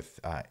play with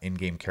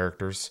in-game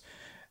characters,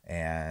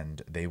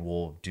 and they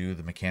will do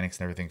the mechanics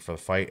and everything for the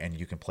fight, and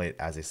you can play it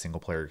as a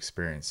single-player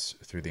experience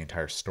through the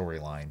entire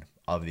storyline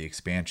of the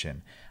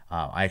expansion.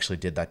 I actually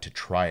did that to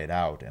try it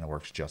out, and it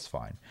works just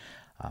fine.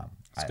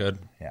 It's good.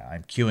 Yeah,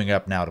 I'm queuing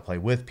up now to play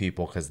with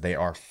people because they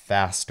are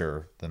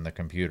faster than the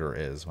computer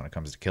is when it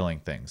comes to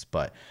killing things.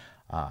 But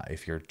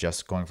if you're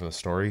just going for the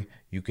story,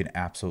 you can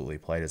absolutely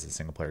play it as a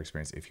single player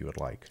experience if you would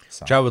like.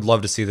 So, Which I would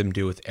love to see them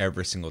do with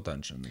every single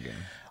dungeon in the game.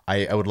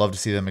 I would love to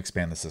see them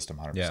expand the system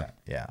 100%. Yeah.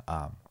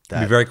 Yeah.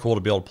 It'd be very cool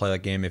to be able to play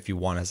that game if you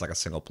want as like a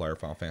single player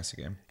Final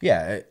Fantasy game.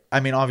 Yeah.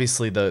 I mean,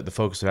 obviously the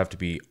focus would have to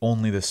be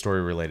only the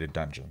story related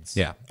dungeons.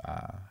 Yeah.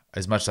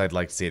 As much as I'd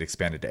like to see it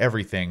expanded to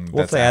everything,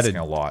 Well, that's if they asking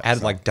a lot.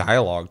 added so. like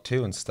dialogue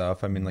too and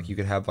stuff. I mean, like you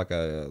could have like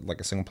a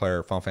single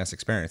player Final Fantasy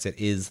experience. It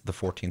is the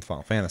 14th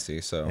Final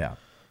Fantasy, so Yeah.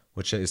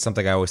 which is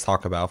something I always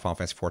talk about. Final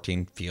Fantasy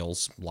 14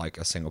 feels like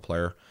a single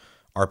player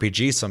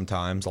RPG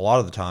sometimes, a lot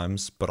of the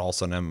times, but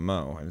also an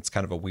MMO, and it's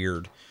kind of a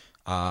weird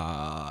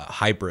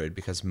hybrid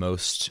because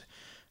most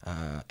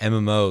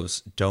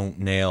MMOs don't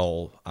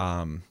nail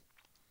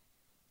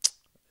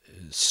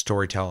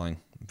storytelling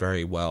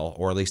very well,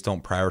 or at least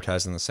don't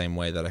prioritize in the same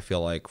way that I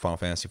feel like Final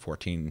Fantasy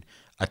 14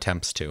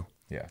 attempts to.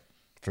 Yeah,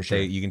 for sure.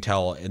 You can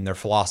tell in their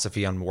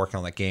philosophy on working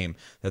on that game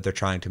that they're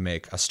trying to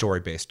make a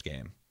story-based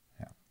game.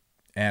 Yeah.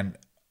 And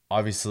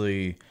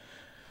obviously,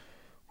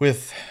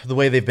 with the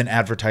way they've been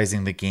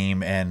advertising the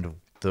game and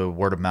the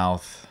word of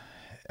mouth,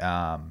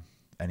 and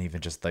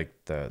even just like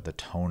the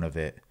tone of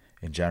it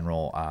in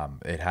general,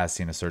 it has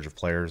seen a surge of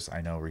players.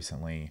 I know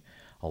recently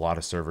a lot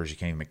of servers you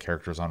can't even make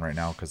characters on right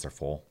now because they're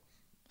full.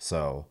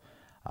 So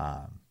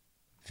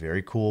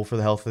very cool for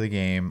the health of the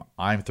game.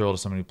 I'm thrilled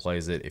as someone who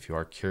plays it. If you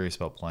are curious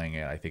about playing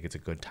it, I think it's a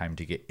good time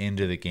to get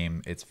into the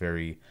game.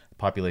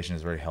 Population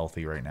is very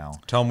healthy right now.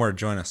 Tell them where to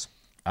join us.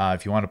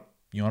 If you want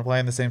to play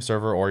in the same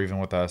server or even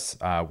with us,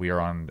 we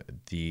are on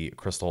the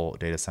Crystal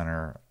Data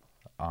Center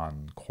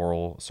on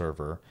Coral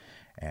server,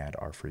 and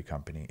our free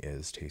company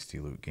is Tasty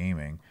Loot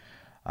Gaming.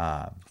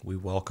 We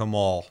welcome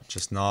all,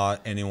 just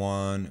not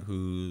anyone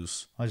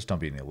who's. I just don't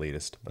be an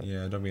elitist. But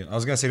Yeah, don't be. I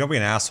was gonna say don't be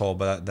an asshole,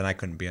 but then I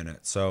couldn't be in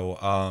it. So,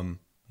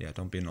 yeah,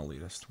 don't be an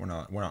elitist. We're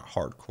not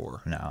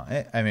hardcore. no,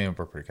 I mean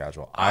we're pretty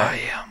casual.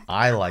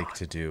 I like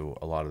to do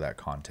a lot of that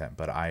content,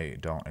 but I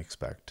don't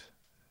expect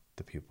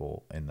the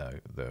people in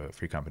the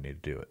free company to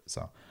do it.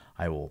 So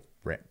I'll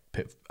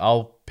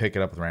pick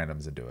it up with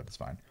randoms and do it. It's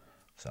fine.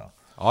 So.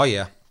 Oh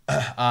yeah.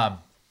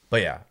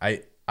 But yeah,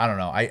 I don't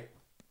know.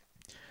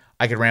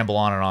 I could ramble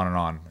on and on and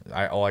on.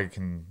 All I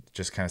can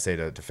just kind of say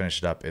to finish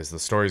it up is the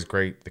story's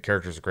great, the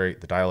characters are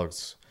great, the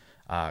dialogue's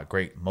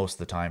great most of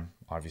the time.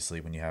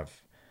 Obviously, when you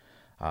have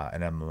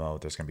an MMO,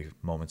 there's going to be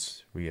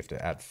moments where you have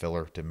to add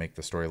filler to make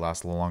the story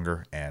last a little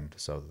longer, and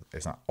so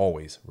it's not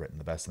always written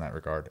the best in that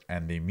regard.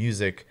 And the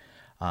music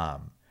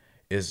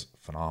is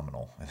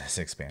phenomenal in this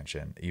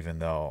expansion, even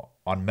though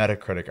on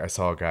Metacritic I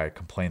saw a guy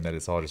complain that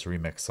it's all just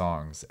remixed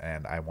songs,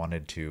 and I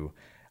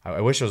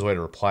wish there was a way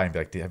to reply and be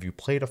like, have you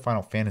played a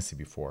Final Fantasy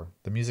before?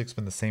 The music's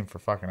been the same for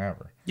fucking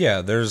ever.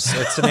 Yeah,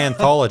 it's an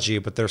anthology,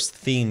 but there's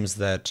themes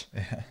that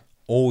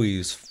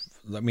always.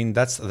 I mean,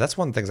 that's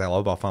one of the things I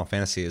love about Final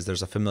Fantasy is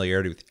there's a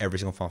familiarity with every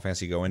single Final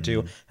Fantasy you go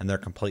into, and they're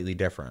completely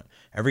different.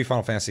 Every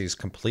Final Fantasy is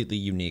completely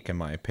unique, in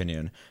my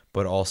opinion,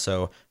 but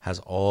also has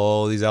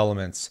all these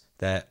elements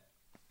that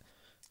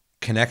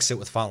connects it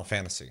with Final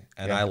Fantasy,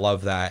 and I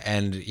love that.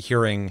 And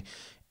hearing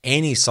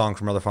any song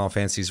from other Final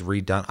Fantasies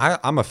redone.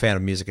 I'm a fan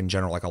of music in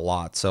general, like a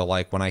lot. So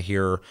like when I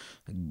hear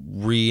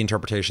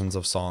reinterpretations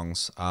of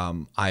songs,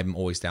 I'm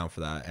always down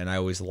for that. And I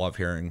always love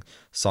hearing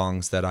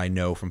songs that I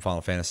know from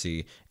Final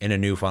Fantasy in a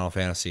new Final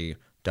Fantasy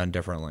done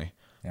differently.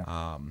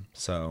 Yeah.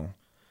 So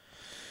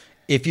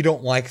if you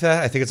don't like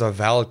that, I think it's a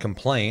valid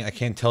complaint. I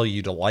can't tell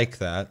you to like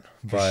that,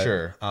 but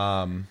sure.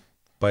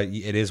 But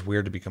it is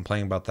weird to be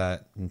complaining about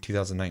that in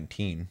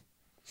 2019.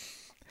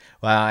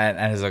 Well, and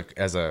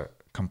as a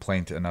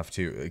complaint enough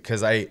too,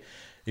 because at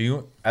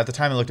the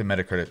time I looked at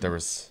Metacritic, there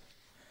was,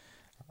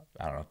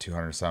 I don't know,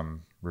 200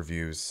 some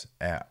reviews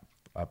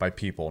by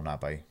people,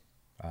 not by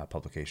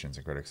publications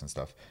and critics and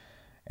stuff,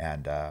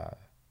 and there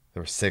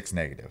were 6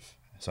 negative.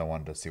 So I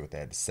wanted to see what they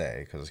had to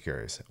say because I was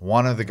curious.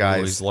 One of the guys,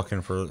 Always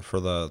looking for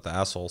the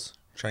assholes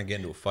trying to get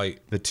into a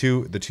fight. the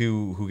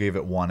two who gave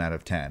it 1 out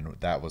of 10,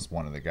 that was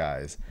one of the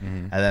guys,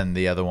 and then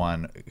the other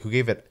one who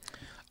gave it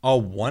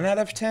 1 out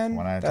of 10.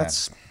 1 out of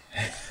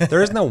 10.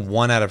 There is no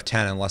 1 out of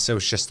 10 unless it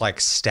was just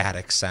like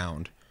static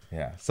sound.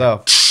 Yeah.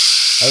 So,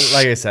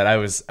 like I said, I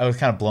was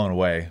kind of blown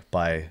away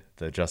by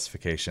the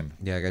justification.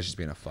 Yeah, that guy's just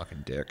being a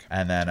fucking dick.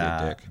 And then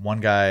dick. one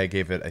guy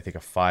gave it, I think, a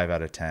 5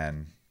 out of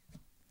 10.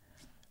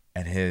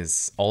 And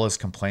all his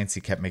complaints,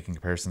 he kept making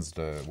comparisons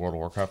to World of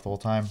Warcraft the whole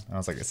time. And I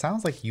was like, it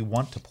sounds like you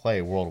want to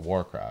play World of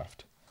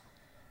Warcraft.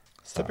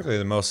 Typically,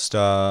 the most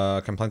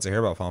complaints I hear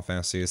about Final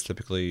Fantasy is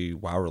typically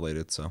WoW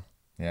related. So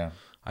Yeah,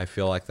 I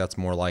feel like that's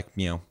more like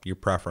your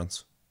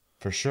preference.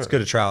 for sure. It's good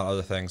to try out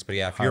other things, but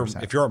yeah, if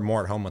 100%. you're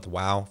more at home with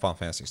WoW, Final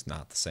Fantasy is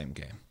not the same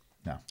game.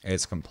 No.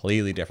 It's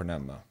completely different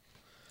MMO.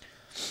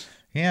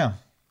 Yeah.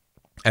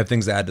 I have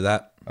things to add to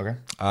that. Okay.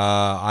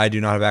 I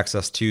do not have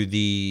access to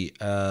the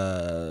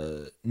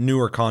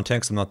newer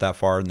content 'cause I'm not that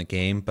far in the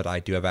game, but I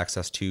do have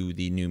access to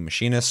the new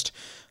Machinist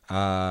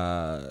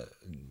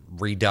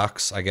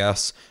Redux, I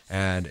guess,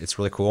 and it's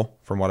really cool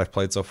from what I've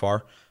played so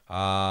far.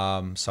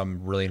 So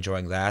I'm really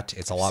enjoying that.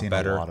 It's a lot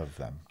better. A lot of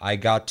them. I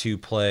got to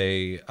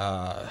play.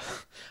 I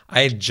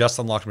had just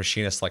unlocked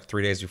Machinist like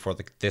 3 days before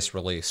this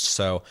released.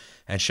 So,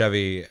 and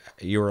Chevy,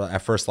 you were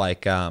at first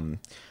like,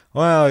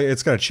 well,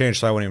 it's gonna change,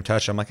 so I wouldn't even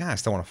touch it. I'm like, I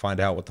still want to find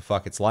out what the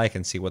fuck it's like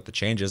and see what the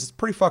change is. It's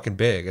pretty fucking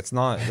big. It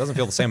doesn't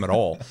feel the same at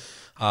all.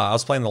 I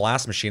was playing the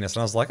last Machinist,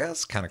 and I was like,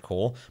 that's kind of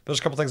cool. But there's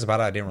a couple things about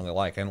it I didn't really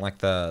like. I didn't like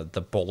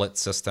the bullet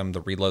system,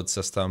 the reload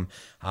system.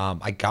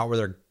 I got where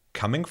they're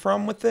coming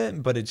from with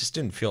it, but it just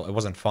it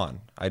wasn't fun.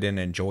 I didn't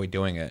enjoy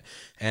doing it.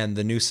 And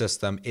the new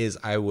system is,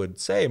 I would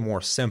say, more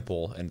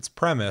simple in its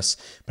premise,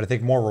 but I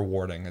think more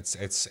rewarding. It's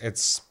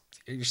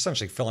you're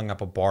essentially filling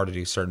up a bar to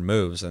do certain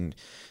moves, and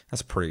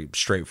that's pretty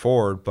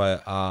straightforward,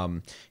 but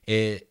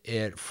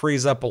it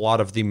frees up a lot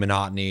of the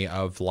monotony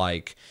of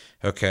like,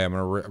 okay, I'm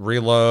gonna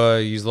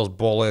reload, use those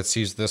bullets,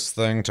 use this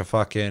thing to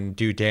fucking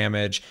do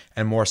damage,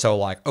 and more so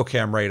like, okay,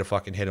 I'm ready to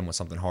fucking hit him with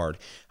something hard,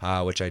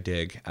 which I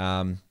dig.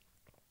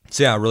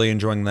 So yeah, really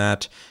enjoying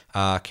that.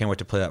 Can't wait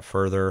to play that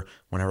further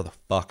whenever the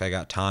fuck I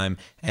got time.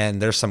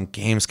 And there's some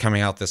games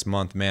coming out this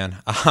month, man.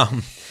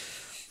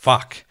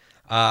 Fuck.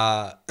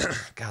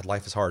 God,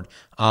 life is hard.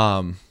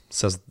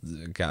 Says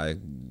the guy,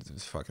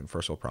 fucking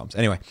first world problems.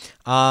 Anyway,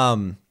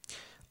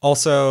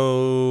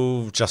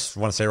 also just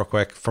want to say real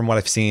quick, from what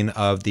I've seen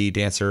of the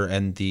Dancer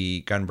and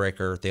the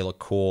Gunbreaker, they look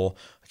cool.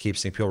 I keep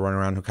seeing people running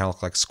around who kind of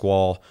look like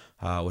Squall,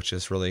 which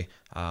is really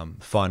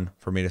fun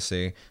for me to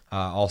see.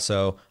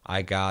 Also,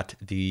 I got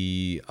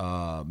the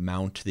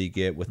mount that you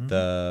get with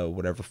the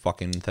whatever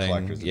fucking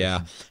thing.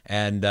 Yeah.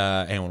 And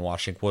anyone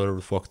watching, whatever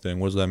the fuck thing,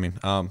 what does that mean?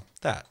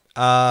 That.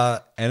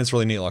 And it's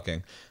really neat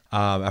looking.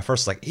 At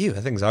first, like, ew,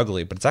 that thing's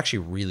ugly, but it's actually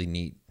really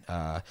neat.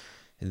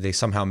 They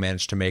somehow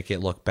managed to make it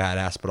look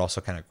badass, but also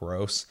kind of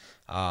gross.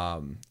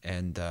 And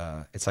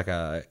it's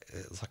kind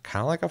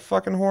of like a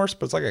fucking horse,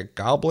 but it's like a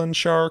goblin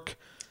shark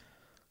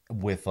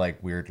with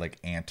like weird like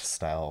ant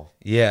style.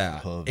 Yeah,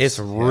 hooves. It's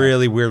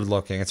really weird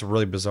looking. It's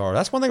really bizarre.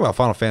 That's one thing about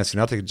Final Fantasy.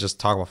 Not to just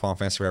talk about Final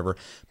Fantasy forever,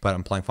 but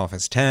I'm playing Final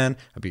Fantasy 10.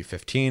 I beat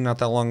 15 not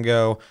that long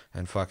ago,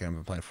 and fucking I've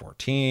been playing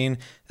 14.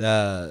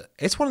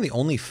 It's one of the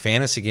only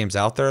fantasy games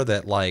out there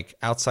that, like,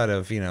 outside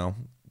of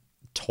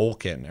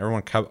Tolkien,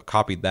 everyone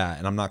copied that,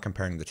 and I'm not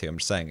comparing the two. I'm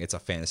just saying it's a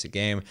fantasy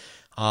game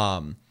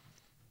that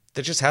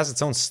just has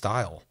its own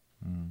style.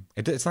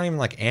 It's not even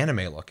like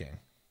anime looking.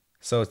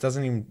 So it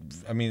doesn't even,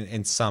 I mean,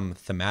 in some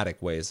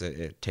thematic ways,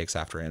 it takes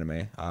after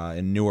anime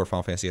in newer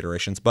Final Fantasy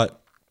iterations.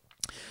 But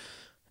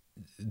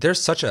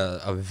there's such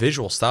a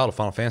visual style to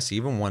Final Fantasy.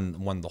 Even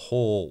when a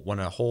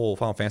whole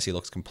Final Fantasy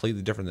looks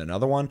completely different than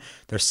another one,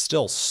 there's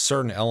still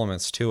certain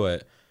elements to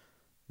it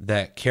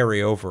that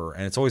carry over.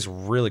 And it's always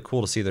really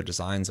cool to see their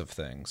designs of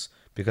things,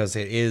 because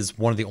it is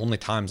one of the only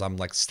times I'm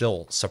like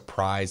still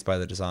surprised by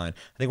the design.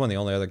 I think one of the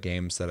only other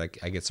games that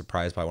I get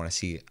surprised by when I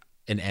see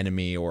an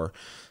enemy or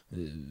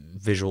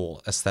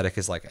visual aesthetic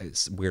is like,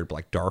 it's weird,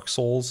 like Dark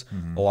Souls.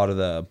 A lot of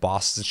the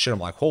bosses and shit,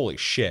 I'm like, holy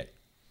shit.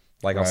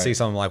 Like, I'll see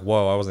something like,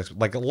 whoa, I wasn't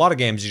like, a lot of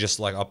games you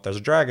just like, oh, there's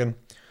a dragon,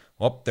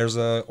 Oh, there's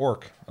a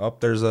orc. Oh,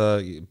 there's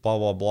a blah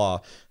blah blah.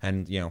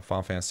 And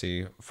Final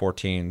Fantasy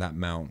 14, that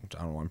mount.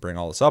 I don't want to bring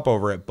all this up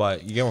over it,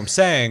 but you get what I'm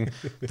saying.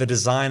 The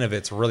design of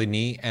it's really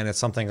neat, and it's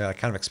something that I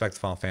kind of expect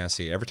Final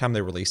Fantasy every time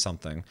they release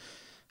something.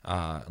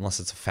 Unless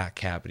it's a fat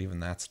cat, but even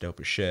that's dope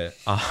as shit.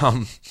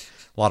 A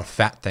lot of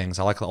fat things.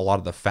 I like a lot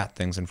of the fat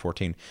things in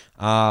 14.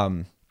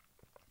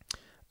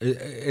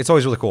 It's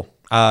always really cool.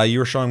 You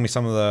were showing me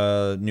some of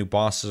the new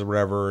bosses or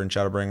whatever in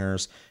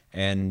Shadowbringers,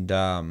 and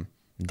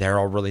they're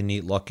all really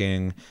neat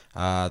looking.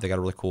 They got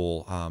a really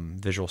cool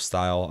visual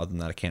style. Other than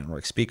that, I can't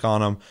really speak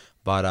on them.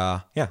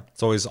 But yeah,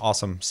 it's always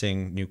awesome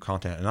seeing new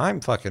content. And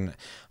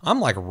I'm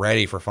like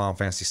ready for Final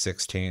Fantasy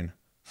 16.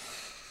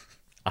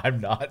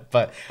 I'm not,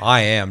 but I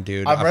am,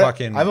 dude.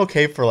 I'm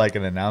okay for like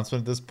an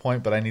announcement at this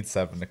point, but I need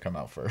 7 to come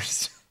out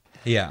first.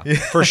 Yeah,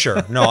 for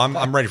sure. No,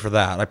 I'm ready for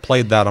that. I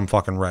played that. I'm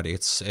fucking ready.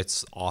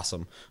 It's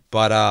awesome.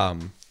 But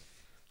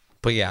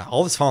yeah,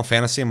 all this Final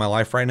Fantasy in my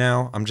life right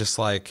now, I'm just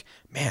like,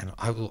 man,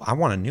 I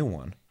want a new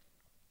one.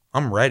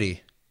 I'm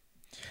ready.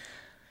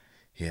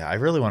 Yeah, I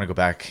really want to go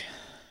back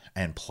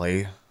and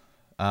play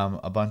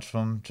a bunch of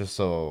them,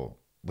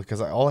 because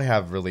all I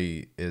have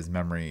really is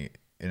memory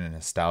in a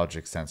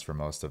nostalgic sense for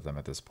most of them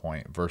at this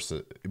point,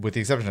 versus with the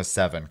exception of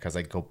 7, because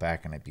I go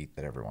back and I beat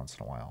that every once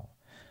in a while.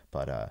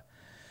 But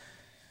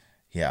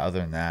yeah, other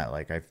than that,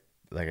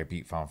 I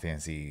beat Final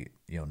Fantasy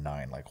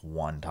 9 like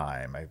one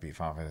time. I beat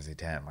Final Fantasy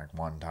 10 like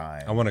one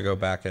time. I want to go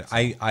back and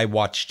I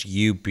watched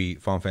you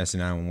beat Final Fantasy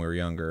 9 when we were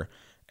younger,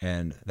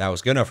 and that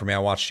was good enough for me. I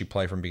watched you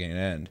play from beginning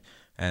to end,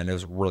 and it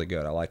was really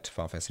good. I liked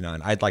Final Fantasy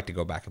 9. I'd like to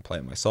go back and play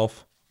it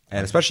myself.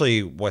 And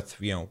especially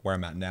with where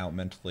I'm at now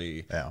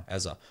mentally,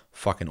 as a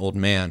fucking old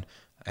man,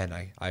 and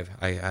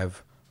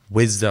I've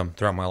wisdom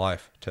throughout my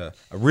life to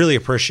really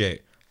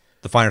appreciate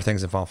the finer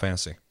things in Final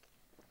Fantasy.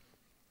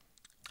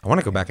 I want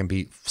to go back and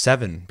beat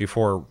 7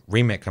 before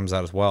remake comes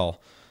out as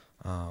well.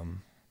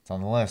 It's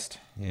on the list.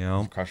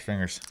 Cross your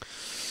fingers.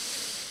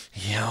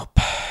 Yep.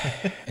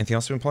 Anything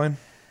else you've been playing?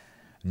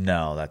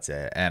 No, that's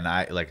it. And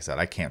like I said,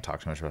 I can't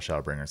talk too much about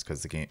Shadowbringers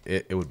because the game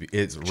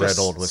it's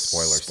riddled with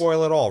spoilers.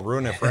 Spoil it all,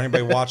 ruin it for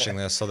anybody watching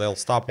this, so they'll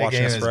stop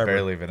watching this forever. The game is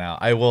barely even out.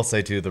 I will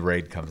say too, the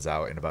raid comes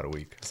out in about a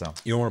week. So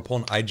you don't want to pull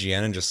an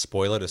IGN and just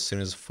spoil it as soon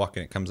as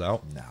fucking it comes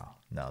out?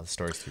 No, the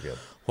story's too good.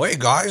 Hey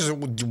guys,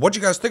 what'd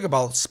you guys think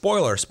about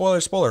spoiler?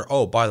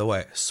 Oh, by the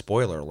way,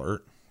 spoiler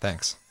alert.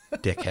 Thanks,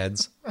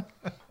 dickheads.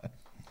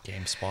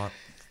 GameSpot.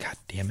 God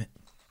damn it.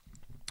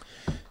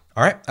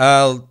 All right.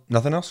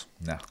 Nothing else?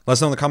 No. Let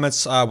us know in the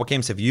comments what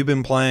games have you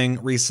been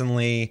playing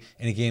recently?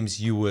 Any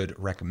games you would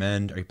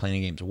recommend? Are you playing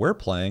any games we're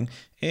playing?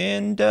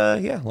 And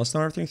yeah, let us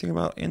know everything you think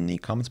about in the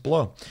comments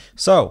below.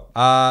 So,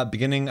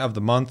 beginning of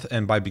the month,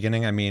 and by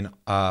beginning I mean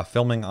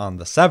filming on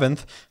the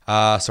 7th.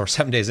 So we're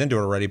 7 days into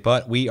it already,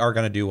 but we are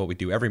going to do what we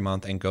do every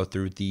month and go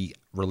through the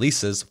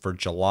releases for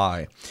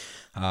July.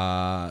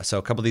 So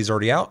a couple of these are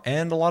already out,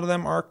 and a lot of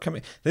them are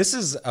coming. This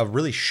is a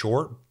really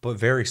short but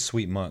very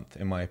sweet month,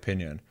 in my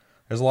opinion.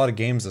 There's a lot of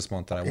games this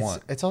month that I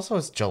want.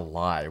 It's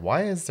July.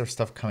 Why is there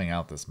stuff coming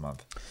out this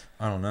month?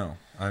 I don't know.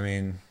 I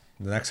mean,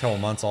 the next couple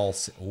of months,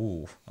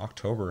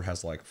 October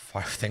has like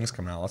 5 things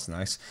coming out. That's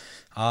nice.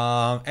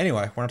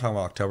 Anyway, we're not talking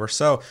about October.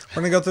 So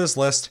we're going to go through this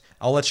list.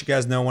 I'll let you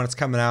guys know when it's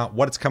coming out,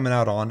 what it's coming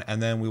out on,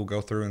 and then we will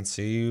go through and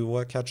see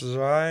what catches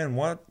our eye and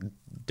what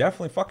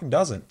definitely fucking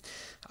doesn't.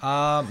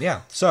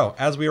 Yeah, so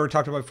as we already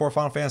talked about before,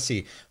 Final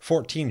Fantasy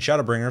 14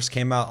 Shadowbringers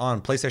came out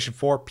on PlayStation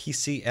 4,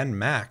 PC, and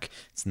Mac.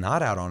 It's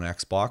not out on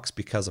Xbox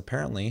because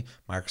apparently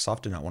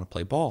Microsoft did not want to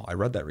play ball. I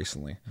read that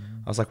recently.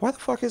 I was like, why the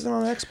fuck isn't it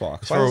on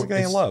Xbox? Why is it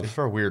getting love? It's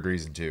for a weird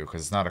reason too,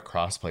 because it's not a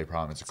cross-play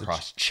problem. It's a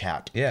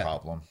cross-chat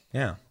problem.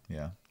 Yeah.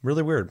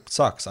 Really weird.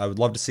 Sucks. I would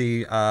love to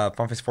see Final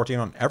Fantasy 14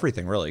 on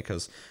everything, really,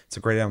 because it's a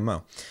great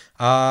MMO.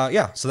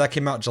 Yeah, so that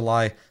came out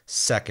July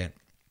 2nd.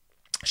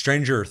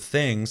 Stranger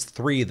Things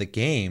 3, the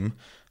game,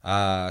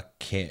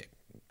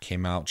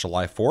 came out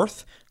July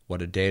 4th.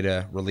 What a day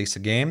to release a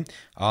game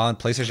on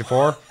PlayStation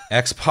 4,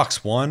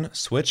 Xbox One,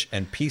 Switch,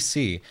 and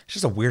PC. It's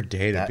just a weird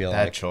day to be like.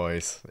 That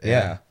choice.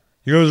 Yeah.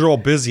 You guys are all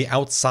busy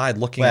outside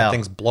looking at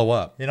things blow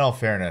up. In all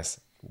fairness,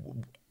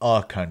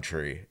 a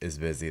country is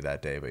busy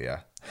that day, but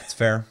yeah. It's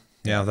fair.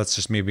 Yeah, that's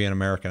just me being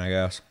American, I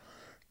guess.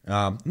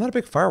 I'm not a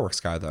big fireworks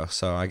guy, though,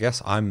 so I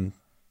guess I'm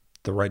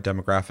the right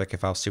demographic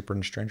if I was super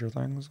into Stranger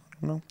Things.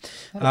 I don't know.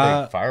 Not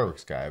a big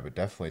fireworks guy, but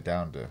definitely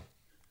down to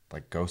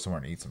like go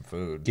somewhere and eat some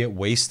food. Get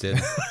wasted,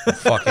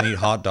 fucking eat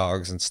hot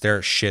dogs and stare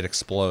at shit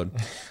explode.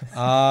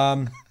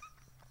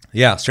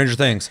 Yeah, Stranger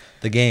Things,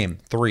 the game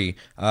 3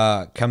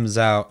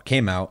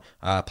 came out.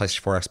 PlayStation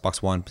 4,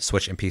 Xbox One,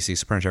 Switch, and PC.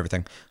 So pretty much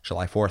everything.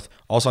 July 4th.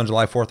 Also on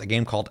July 4th, a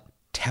game called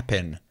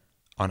Teppen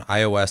on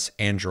iOS,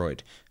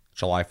 Android.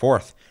 July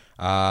 4th.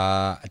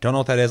 I don't know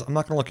what that is. I'm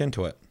not going to look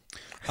into it.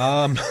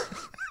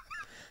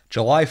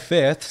 July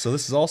 5th, so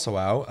this is also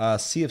out,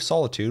 Sea of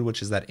Solitude,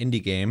 which is that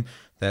indie game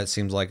that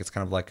seems like it's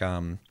kind of like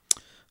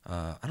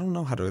I don't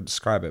know how to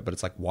describe it, but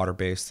it's like water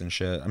based and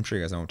shit. I'm sure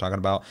you guys know what I'm talking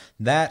about.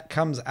 That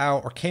comes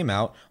out or came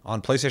out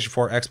on PlayStation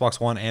 4, Xbox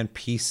One, and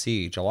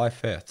PC July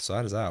 5th. So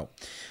that is out.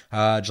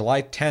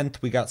 July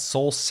 10th, we got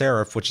Soul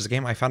Seraph, which is a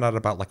game I found out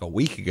about like a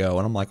week ago,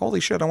 and I'm like, holy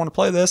shit, I want to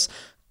play this.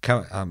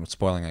 I'm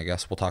spoiling, I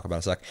guess. We'll talk about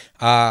it in a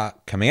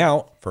sec. Coming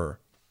out for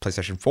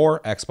PlayStation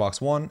 4,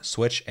 Xbox One,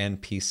 Switch, and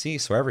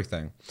PC, so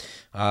everything.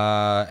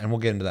 And we'll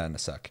get into that in a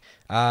sec.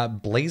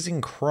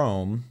 Blazing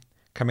Chrome,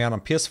 coming out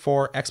on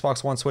PS4,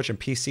 Xbox One, Switch, and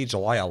PC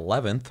July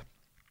 11th.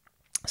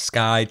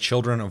 Sky,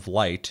 Children of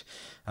Light,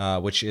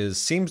 which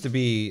seems to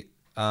be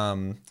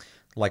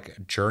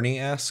like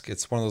Journey-esque.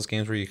 It's one of those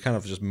games where you kind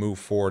of just move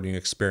forward and you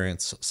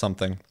experience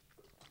something.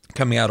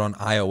 Coming out on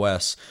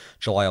iOS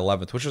July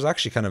 11th, which was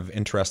actually kind of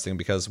interesting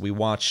because we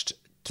watched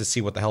to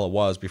see what the hell it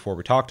was before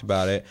we talked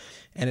about it.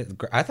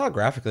 And I thought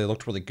graphically it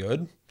looked really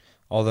good.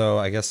 Although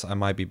I guess I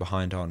might be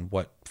behind on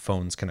what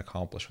phones can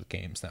accomplish with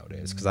games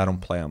nowadays because I don't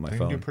play on my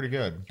phone. They do pretty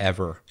good.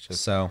 Ever.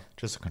 Just a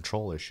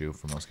control issue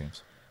for most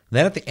games.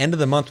 Then at the end of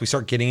the month, we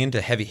start getting into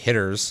heavy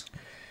hitters.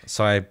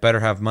 So I better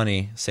have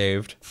money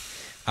saved.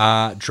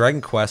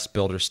 Dragon Quest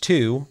Builders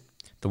 2,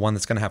 the one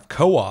that's going to have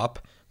co-op,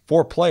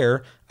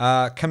 4-player,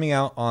 coming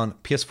out on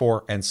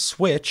PS4 and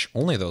Switch,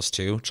 only those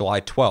two, July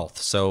 12th,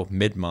 so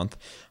mid-month.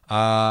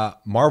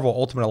 Marvel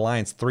Ultimate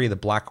Alliance 3, The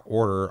Black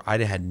Order. I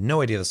had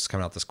no idea this was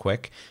coming out this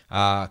quick.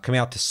 Coming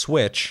out to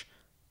Switch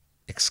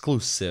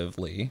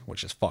exclusively,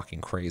 which is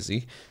fucking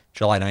crazy,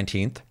 July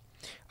 19th.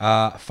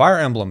 Fire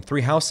Emblem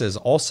 3 Houses,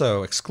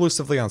 also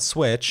exclusively on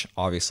Switch,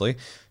 obviously,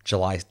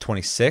 July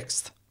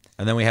 26th.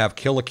 And then we have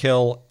Kill la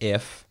Kill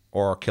If,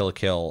 or Kill la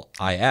Kill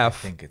IF. I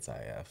think it's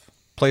IF.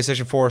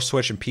 PlayStation 4,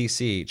 Switch, and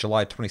PC,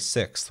 July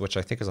 26th, which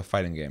I think is a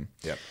fighting game.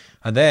 Yep.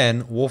 And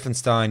then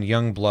Wolfenstein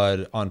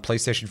Youngblood on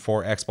PlayStation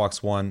 4,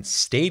 Xbox One,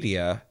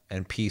 Stadia,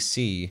 and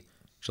PC,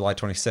 July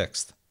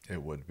 26th.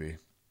 It would be.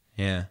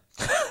 Yeah.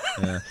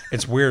 Yeah.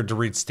 It's weird to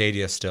read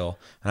Stadia still,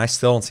 and I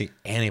still don't see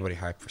anybody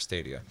hyped for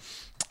Stadia.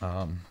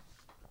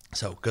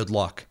 So good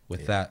luck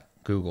with that,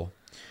 Google.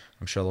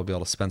 I'm sure they'll be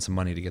able to spend some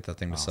money to get that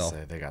thing to sell.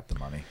 Say they got the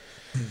money.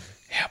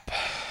 Yep.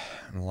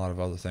 And a lot of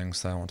other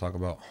things that I want to talk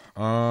about.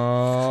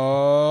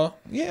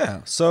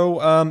 Yeah. So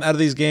out of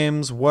these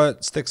games,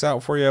 what sticks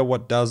out for you?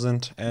 What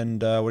doesn't?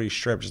 And what are you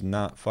straight up just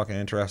not fucking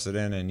interested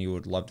in and you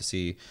would love to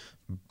see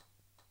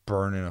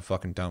burn in a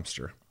fucking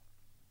dumpster?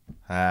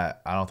 I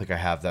don't think I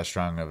have that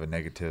strong of a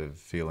negative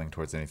feeling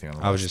towards anything on the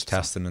list. I was just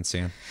testing and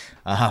seeing.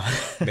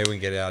 Maybe we can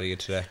get it out of you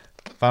today.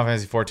 Final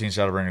Fantasy XIV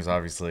Shadowbringers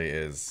obviously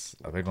is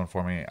a big one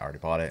for me. I already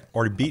bought it.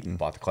 Already beaten.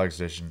 Bought the collector's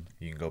edition.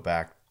 You can go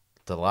back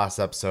to the last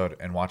episode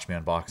and watch me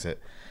unbox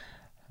it.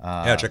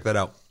 Yeah, check that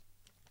out.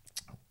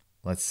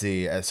 Let's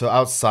see. So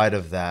outside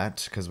of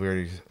that, because we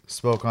already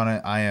spoke on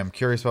it, I am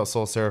curious about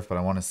Soul Seraph, but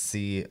I want to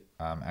see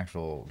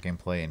actual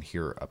gameplay and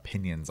hear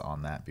opinions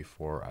on that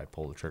before I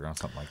pull the trigger on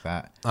something like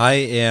that. I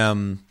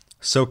am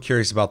so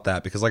curious about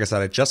that because, like I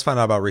said, I just found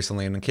out about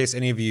recently. And in case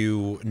any of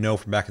you know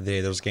from back in the day,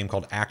 there was a game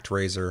called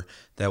ActRaiser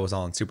that was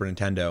on Super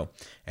Nintendo.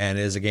 And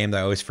it is a game that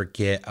I always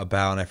forget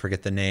about, and I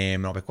forget the name.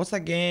 And I'll be like, what's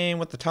that game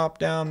with the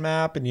top-down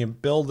map? And you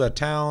build a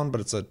town,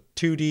 but it's a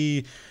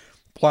 2D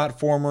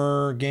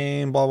platformer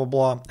game, blah, blah,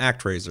 blah.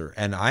 ActRaiser.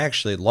 And I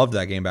actually loved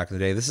that game back in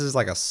the day. This is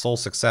like a spiritual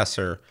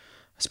successor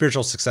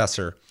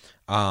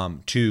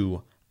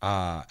to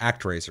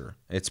ActRaiser.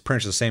 It's pretty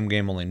much the same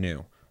game, only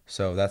new.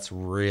 So that's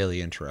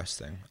really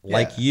interesting. Yeah.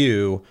 Like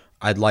you,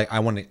 I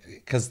want to,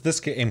 because this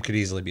game could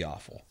easily be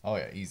awful. Oh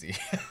yeah, easy.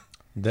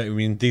 I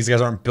mean, these guys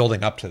aren't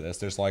building up to this.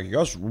 There's like, you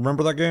guys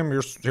remember that game?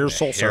 Here's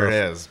Soul Seraph.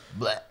 Here it is.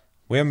 Blech.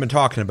 We haven't been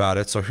talking about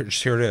it, so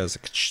here it is.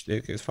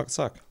 It fucking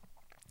suck.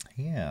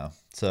 Yeah.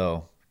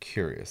 So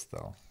curious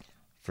though,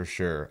 for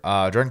sure.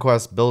 Dragon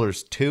Quest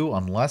Builders 2,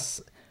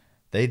 unless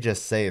they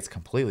just say it's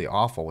completely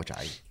awful, which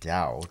I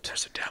doubt.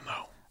 There's a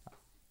demo.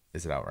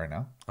 Is it out right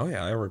now? Oh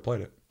yeah, I already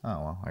played it. Oh,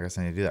 well, I guess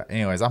I need to do that.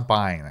 Anyways, I'm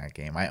buying that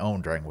game. I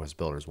own Dragon Quest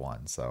Builders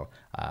 1, so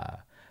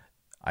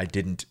I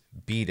didn't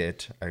beat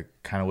it. I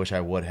kind of wish I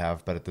would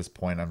have, but at this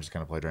point, I'm just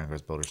going to play Dragon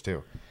Quest Builders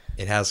 2.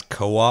 It has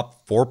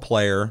co-op,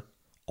 4-player.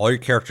 All your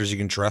characters, you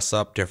can dress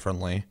up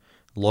differently,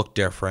 look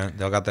different.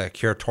 They'll got that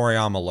Akira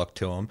Toriyama look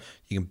to them.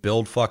 You can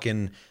build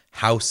fucking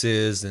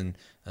houses and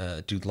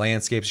do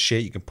landscapes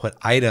shit. You can put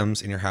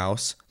items in your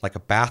house, like a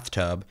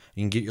bathtub.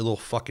 You can get your little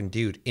fucking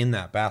dude in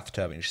that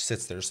bathtub, and he just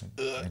sits there.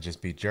 And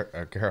just be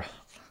Geralt.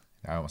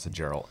 I almost said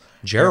Gerald.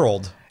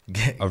 Gerald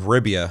of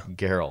Ribia.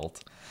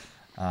 Geralt.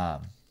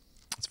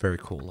 It's very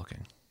cool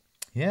looking.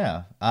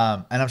 Yeah.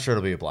 And I'm sure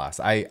it'll be a blast.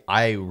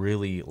 I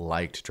really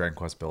liked Dragon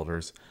Quest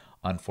Builders.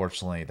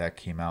 Unfortunately, that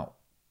came out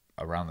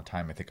around the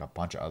time I think a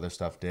bunch of other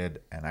stuff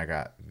did, and I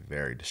got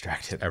very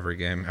distracted. Every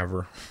game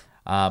ever.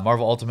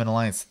 Marvel Ultimate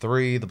Alliance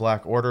 3, The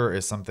Black Order,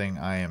 is something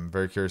I am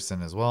very curious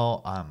in as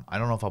well. I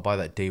don't know if I'll buy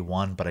that day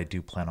one, but I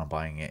do plan on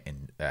buying it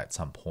at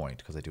some point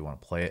because I do want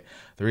to play it.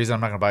 The reason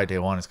I'm not going to buy it day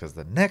one is because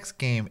the next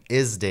game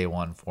is day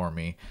one for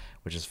me,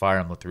 which is Fire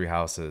Emblem Three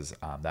Houses.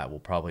 That will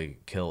probably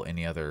kill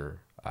any other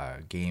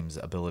game's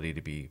ability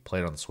to be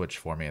played on the Switch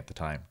for me at the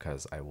time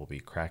because I will be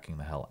cracking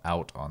the hell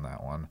out on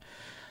that one.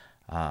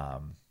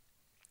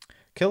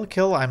 Kill la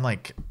Kill, I'm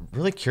like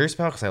really curious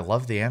about because I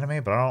love the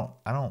anime, but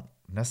I don't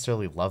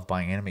necessarily love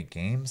buying anime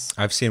games.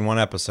 I've seen one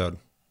episode.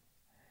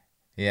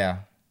 Yeah,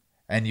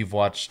 and you've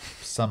watched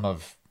some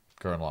of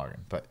Gurren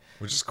Lagann, but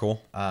Which is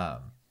cool. I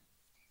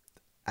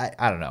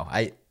don't know.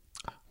 I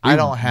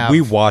don't have.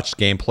 We watched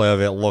gameplay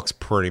of it. It looks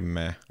pretty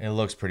meh. It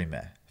looks pretty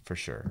meh for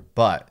sure,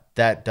 but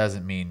that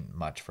doesn't mean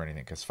much for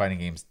anything because fighting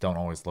games don't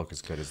always look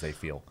as good as they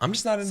feel. I'm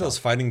just not into those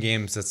fighting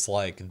games that's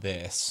like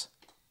this,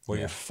 where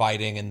you're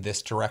fighting in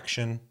this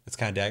direction. It's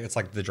kind of it's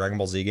like the Dragon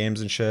Ball Z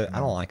games and shit. I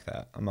don't like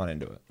that. I'm not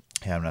into it.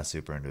 Yeah, I'm not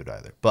super into it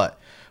either, but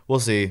we'll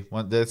see.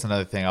 That's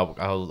another thing.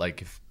 I'll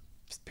like if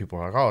people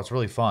are like, "Oh, it's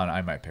really fun,"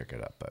 I might pick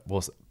it up, but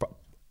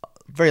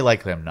very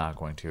likely I'm not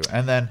going to.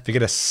 And then If you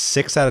get a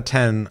 6 out of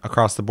 10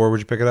 across the board,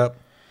 would you pick it up?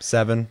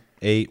 7,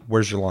 8?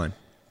 Where's your line?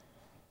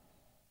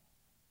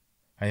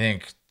 I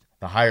think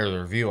the higher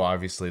the review,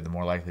 obviously, the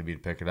more likely to be to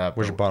pick it up.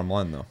 Where's your bottom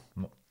line though?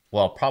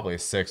 Well, probably a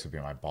 6 would be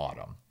my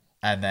bottom,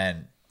 and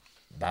then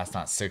that's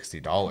not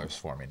 $60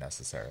 for me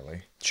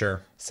necessarily.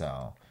 Sure.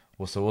 So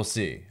we'll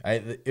see.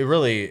 It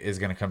really is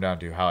going to come down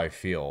to how I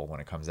feel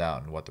when it comes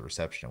out and what the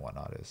reception and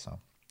whatnot is. So,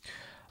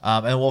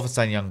 and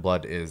Wolfenstein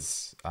Youngblood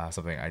is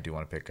something I do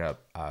want to pick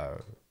up.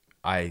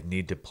 I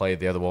need to play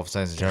the other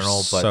Wolfensteins in general,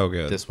 but so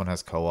good. This one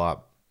has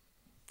co-op,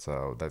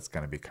 so that's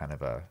going to be kind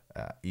of a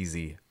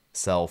easy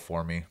sell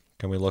for me.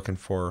 Can we looking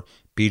for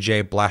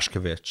BJ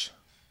Blazkowicz?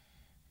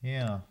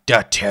 Yeah,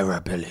 Da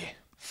terribly.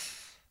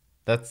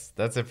 that's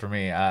it for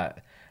me.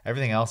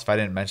 Everything else, if I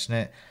didn't mention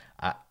it,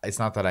 it's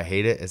not that I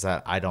hate it; it's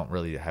that I don't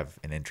really have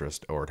an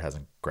interest or it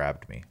hasn't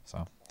grabbed me.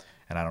 So,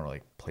 and I don't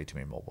really play too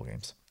many mobile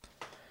games.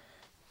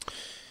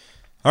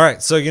 All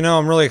right, so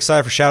I'm really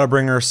excited for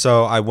Shadowbringer,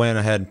 so I went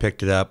ahead and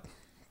picked it up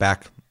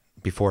back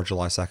before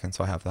July 2nd,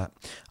 so I have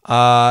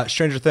that.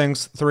 Stranger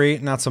Things 3,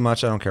 not so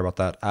much. I don't care about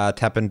that.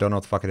 Teppen, don't know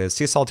what the fuck it is.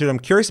 Sea Solitude, I'm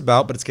curious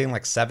about, but it's getting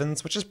like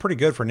 7s, which is pretty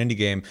good for an indie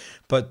game.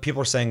 But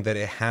people are saying that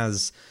it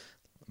has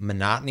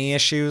monotony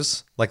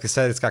issues. Like they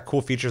said, it's got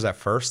cool features at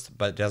first,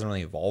 but it doesn't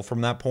really evolve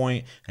from that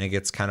point, and it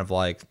gets kind of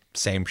like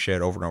same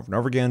shit over and over and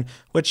over again,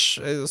 which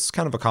is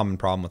kind of a common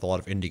problem with a lot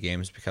of indie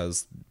games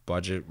because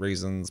budget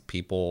reasons,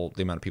 the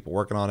amount of people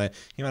working on it,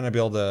 you might not be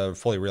able to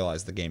fully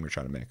realize the game you're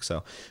trying to make.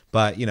 So,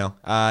 but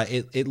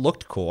it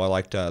looked cool. I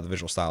liked the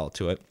visual style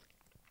to it.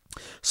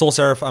 Soul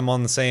Seraph, I'm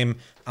on the same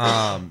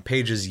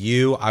page as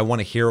you. I want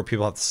to hear what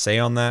people have to say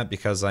on that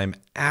because I'm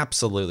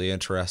absolutely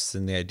interested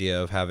in the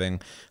idea of having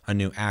a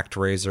new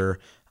ActRaiser.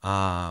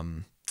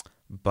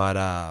 But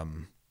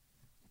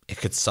it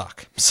could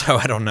suck. So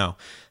I don't know.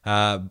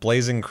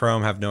 Blazing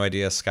Chrome, have no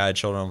idea. Sky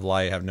Children of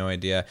Light, have no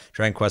idea.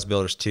 Dragon Quest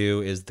Builders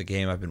 2 is the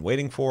game I've been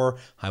waiting for.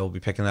 I will be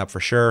picking that up for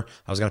sure.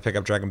 I was going to pick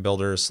up Dragon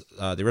Builders,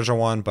 the original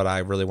one, but I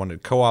really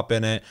wanted co-op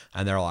in it.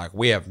 And they're like,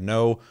 we have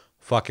no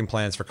fucking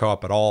plans for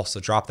co-op at all,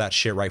 so drop that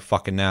shit right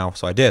fucking now.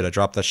 So I did. I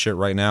dropped that shit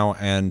right now,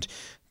 and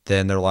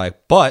then they're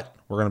like, but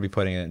we're going to be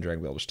putting it in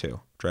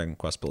Dragon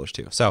Quest Builders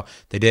 2. So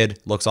they did.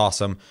 Looks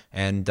awesome.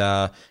 And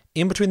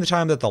in between the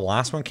time that the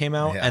last one came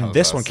out and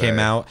this one came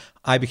out,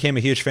 I became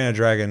a huge fan of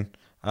Dragon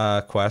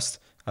Quest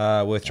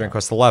with Dragon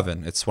Quest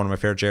 11. It's one of my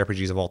favorite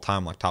JRPGs of all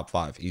time, like top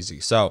 5, easy.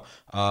 So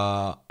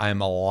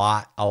I'm a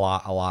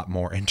lot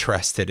more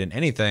interested in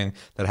anything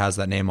that has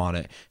that name on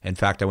it. In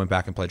fact, I went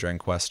back and played Dragon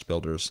Quest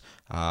Builders,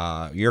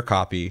 your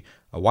copy,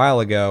 a while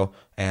ago,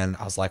 and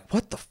I was like,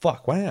 what the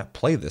fuck? Why didn't I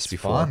play this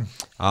before?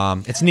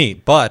 It's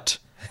neat, but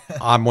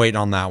I'm waiting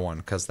on that one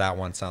because that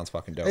one sounds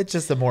fucking dope. It's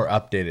just a more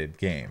updated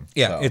game.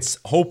 Yeah, so. It's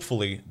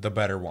hopefully the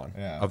better one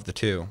of the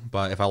two.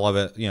 But if I love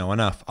it,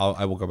 enough,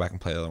 I will go back and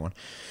play the other one.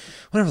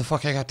 Whenever the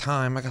fuck I got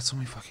time, I got so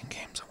many fucking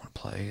games I want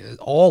to play.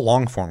 All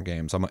long form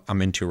games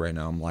I'm into right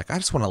now. I'm like, I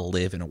just want to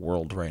live in a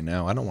world right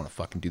now. I don't want to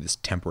fucking do this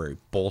temporary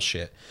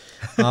bullshit.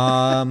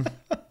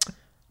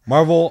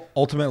 Marvel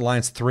Ultimate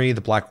Alliance 3, The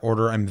Black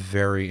Order. I'm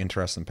very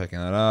interested in picking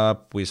that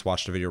up. We just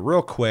watched a video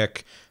real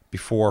quick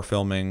before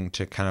filming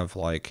to kind of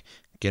like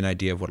get an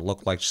idea of what it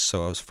looked like just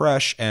so it was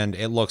fresh, and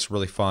it looks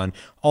really fun.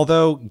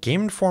 Although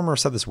Game Informer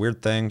said this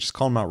weird thing, just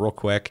calling them out real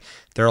quick.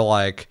 They're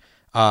like,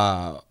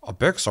 a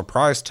big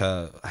surprise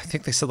to, I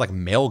think they said like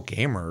male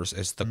gamers,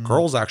 is the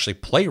girls actually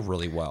play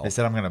really well. They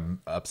said I'm going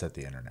to upset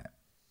the internet.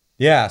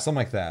 Yeah, something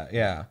like that,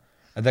 yeah.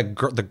 And the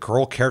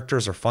girl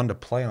characters are fun to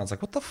play, and I was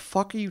like, what the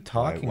fuck are you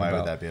talking about? Why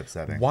would that be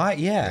upsetting? Why?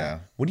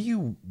 Yeah. What are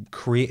you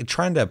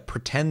trying to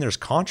pretend there's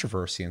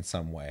controversy in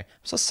some way? I'm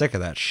so sick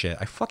of that shit.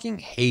 I fucking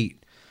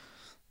hate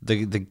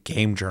the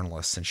game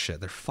journalists and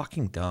shit. They're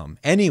fucking dumb.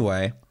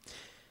 Anyway,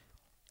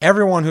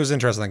 everyone who's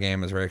interested in the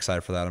game is very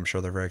excited for that. I'm sure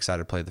they're very excited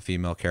to play the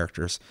female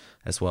characters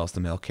as well as the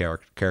male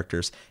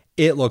characters.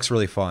 It looks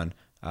really fun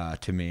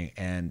to me.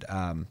 And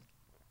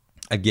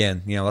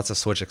again, that's a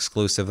Switch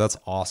exclusive. That's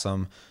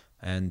awesome.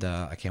 And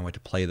I can't wait to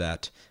play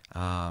that.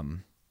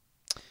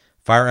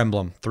 Fire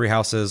Emblem, 3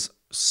 Houses.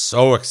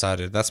 So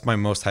excited. That's my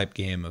most hyped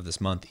game of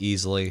this month,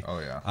 easily. Oh,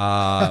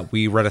 yeah.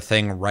 We read a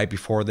thing right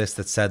before this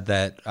that said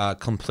that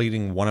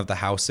completing one of the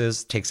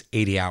houses takes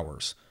 80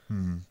 hours.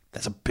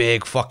 That's a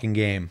big fucking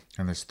game.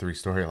 And there's 3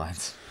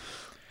 storylines.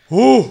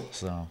 Ooh.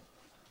 So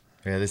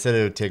Yeah, they said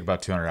it would take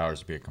about 200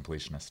 hours to be a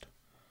completionist.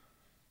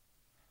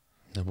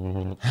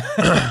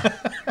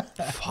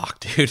 Fuck,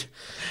 dude.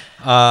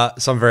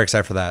 So I'm very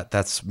excited for that.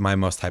 That's my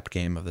most hyped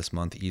game of this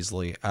month,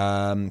 easily.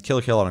 Kill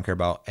la Kill, I don't care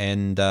about.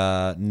 And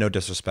no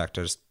disrespect,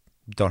 I just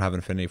don't have an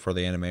affinity for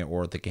the anime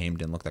or the game.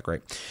 Didn't look that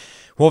great.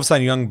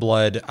 Wolfenstein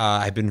Youngblood,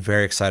 I've been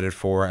very excited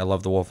for. I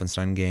love the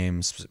Wolfenstein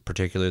games,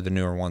 particularly the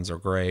newer ones are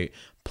great.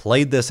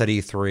 Played this at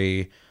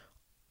E3.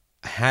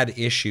 Had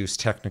issues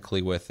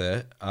technically with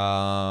it,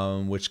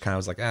 which kind of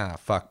was like,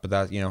 fuck, but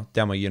that,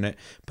 demo unit.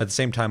 But at the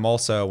same time,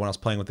 also, when I was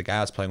playing with the guy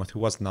I was playing with, who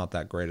was not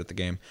that great at the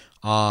game,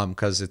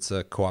 because it's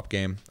a co-op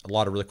game, a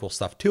lot of really cool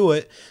stuff to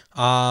it.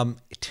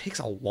 It takes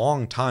a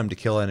long time to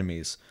kill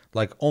enemies,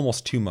 like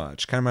almost too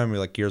much. Kind of reminded me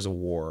of like Gears of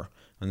War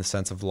in the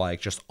sense of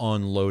like just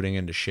unloading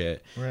into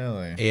shit.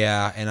 Really?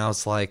 Yeah, and I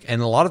was like,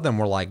 and a lot of them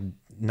were like,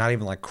 not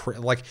even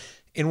like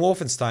in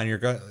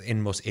Wolfenstein,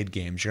 in most id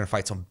games, you're gonna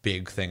fight some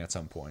big thing at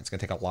some point. It's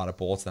gonna take a lot of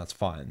bullets, and that's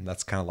fine.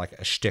 That's kind of like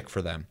a shtick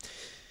for them.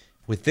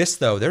 With this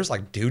though, there's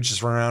like dudes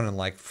just running around in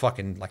like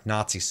fucking like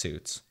Nazi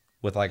suits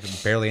with like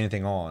barely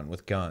anything on,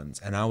 with guns,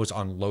 and I was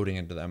unloading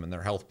into them, and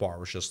their health bar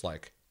was just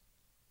like,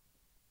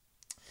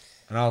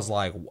 and I was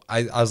like,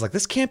 I was like,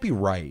 this can't be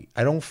right.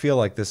 I don't feel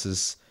like this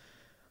is.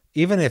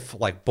 Even if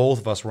like both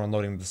of us were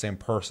unloading the same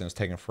person, it was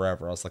taking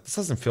forever. I was like, this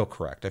doesn't feel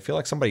correct. I feel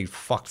like somebody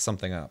fucked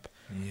something up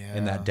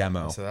in that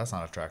demo. So that's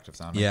not attractive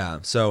sounding. Yeah,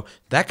 so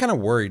that kind of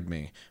worried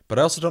me. But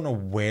I also don't know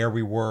where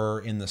we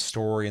were in the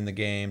story in the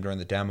game during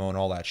the demo and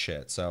all that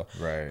shit. So,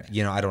 right.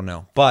 I don't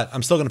know. But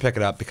I'm still going to pick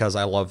it up because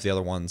I love the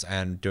other ones,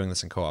 and doing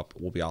this in co-op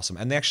will be awesome.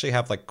 And they actually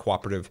have like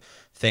cooperative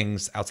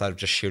things outside of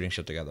just shooting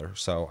shit together.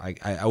 So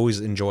I always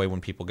enjoy when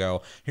people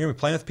go, here, we're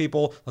playing with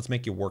people, let's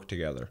make you work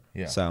together.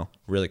 Yeah. So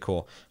really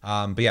cool.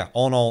 But yeah,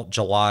 all in all,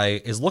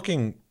 July is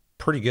looking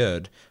pretty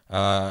good.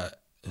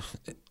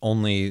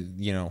 Only,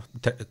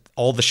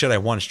 all the shit I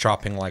want is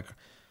dropping like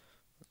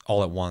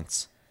all at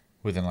once.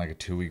 Within like a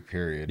 2-week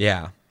period.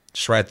 Yeah.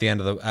 Just right at the end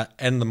of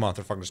the month.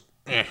 They're fucking just,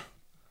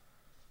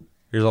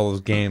 here's all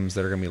those games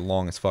that are going to be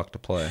long as fuck to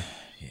play.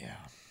 Yeah.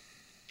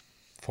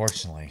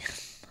 Fortunately,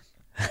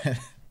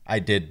 I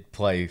did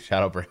play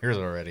Shadowbringers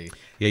already.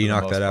 Yeah, you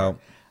knocked that out.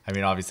 I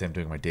mean, obviously, I'm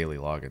doing my daily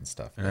login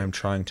stuff. And I'm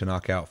trying to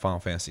knock out Final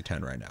Fantasy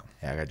X right now.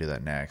 Yeah, I got to do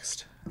that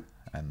next.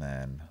 And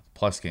then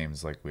Plus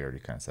games, like we already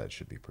kind of said,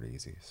 should be pretty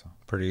easy. So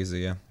pretty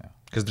easy, yeah.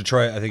 Because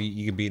Detroit, I think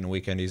you can beat in a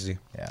weekend easy.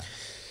 Yeah.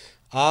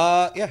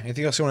 Yeah.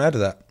 Anything else you want to add to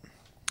that?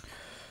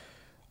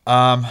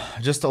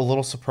 Just a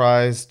little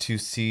surprised to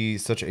see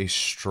such a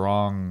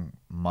strong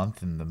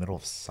month in the middle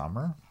of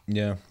summer.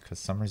 Yeah, because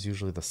summer's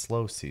usually the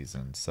slow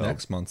season. So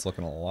next month's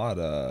looking a lot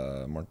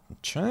more.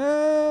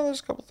 There's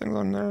a couple things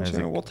on there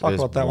too. We'll talk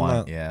about that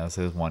one. Yeah,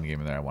 so there's one game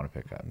in there I want to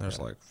pick up. There's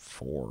like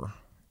 4.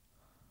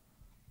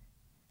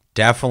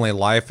 Definitely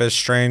Life is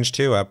Strange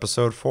 2,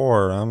 episode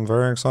 4. I'm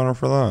very excited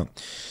for that.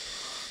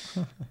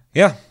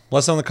 Yeah. Let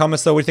us know in the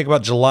comments, though, what you think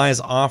about July's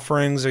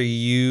offerings. Are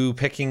you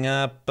picking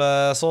up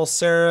Soul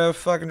Seraph,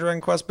 fucking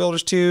Dragon Quest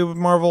Builders 2,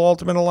 Marvel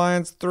Ultimate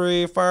Alliance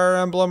 3, Fire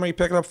Emblem? Are you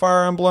picking up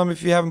Fire Emblem?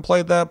 If you haven't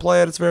played that,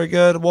 play it. It's very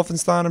good.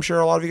 Wolfenstein, I'm sure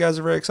a lot of you guys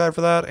are very excited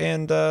for that.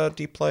 And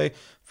Deep Play,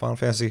 Final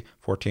Fantasy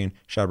 14,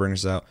 Shadowbringers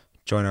is out.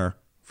 Join our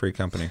free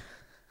company.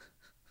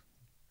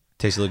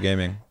 Tasty Loot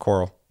Gaming,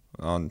 Coral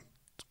on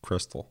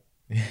Crystal.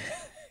 Yeah.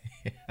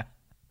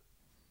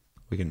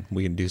 We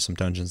can do some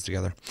dungeons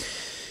together.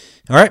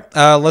 All right.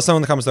 Let us know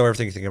in the comments, though,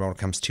 everything you think about when it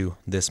comes to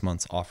this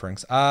month's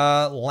offerings.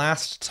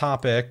 Last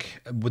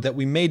topic that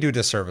we may do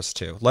disservice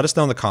to. Let us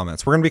know in the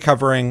comments. We're going to be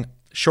covering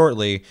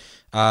shortly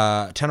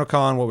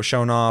TennoCon, what was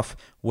shown off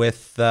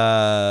with it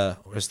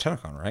was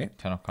TennoCon, right?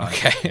 TennoCon.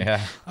 Okay.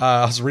 Yeah.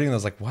 I was reading. I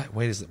was like, what?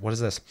 Wait, what is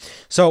this?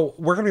 So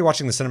we're going to be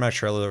watching the cinematic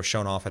trailer that was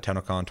shown off at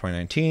TennoCon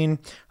 2019.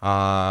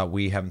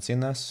 We haven't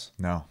seen this.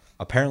 No.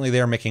 Apparently, they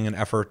are making an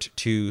effort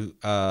to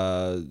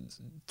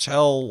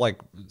tell like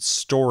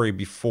story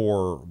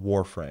before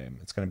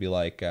Warframe. It's going to be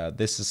like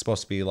this is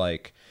supposed to be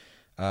like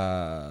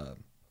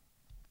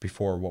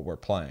before what we're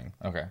playing.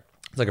 Okay.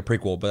 It's like a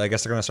prequel, but I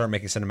guess they're going to start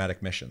making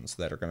cinematic missions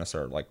that are going to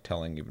start like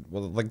telling you.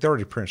 Well, like they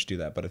already pretty much do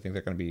that, but I think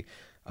they're going to be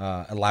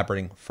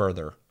elaborating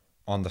further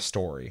on the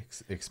story,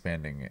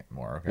 expanding it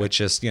more, okay. Which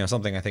is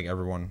something I think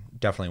everyone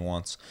definitely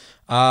wants.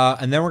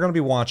 And then we're going to be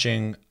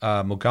watching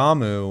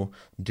Mugamu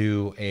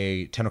do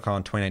a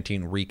TennoCon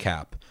 2019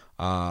 recap.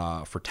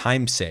 For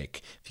time's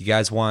sake, if you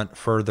guys want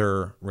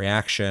further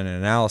reaction and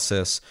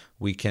analysis,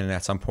 we can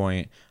at some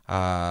point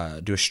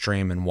do a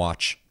stream and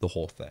watch the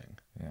whole thing.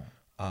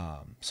 Yeah.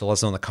 So let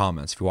us know in the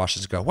comments. If you watch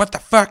this and go, what the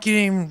fuck? You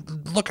didn't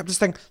even look up this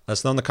thing? Let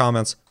us know in the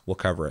comments. We'll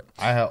cover it.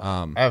 I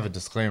have a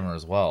disclaimer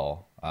as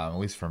well. At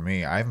least for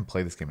me, I haven't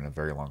played this game in a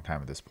very long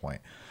time at this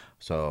point.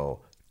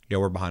 So yeah,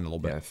 we're behind a little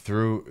bit. Yeah,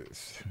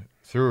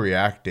 through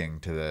reacting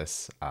to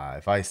this,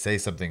 if I say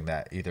something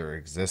that either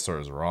exists or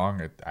is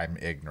wrong, I'm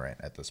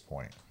ignorant at this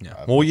point.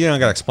 Yeah. Well, you don't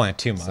got to explain it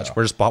too much.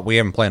 So. We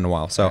haven't played in a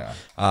while, so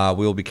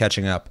we will be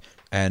catching up,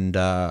 and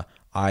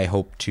I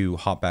hope to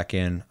hop back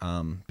in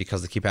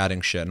because they keep adding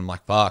shit. And I'm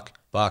like,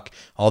 fuck.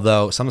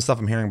 Although some of the stuff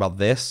I'm hearing about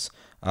this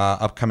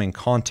upcoming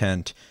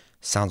content,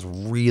 sounds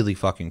really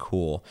fucking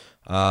cool.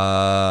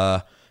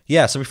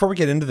 Yeah, so before we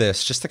get into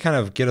this, just to kind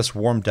of get us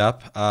warmed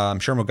up, I'm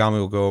sure Mogami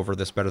will go over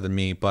this better than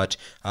me, but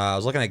I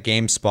was looking at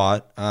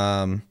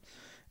GameSpot,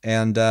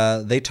 and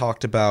they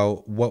talked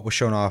about what was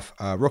shown off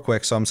real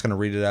quick, so I'm just going to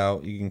read it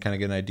out. You can kind of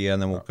get an idea,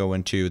 and then we'll go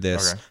into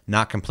this,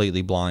 not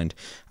completely blind.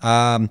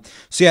 So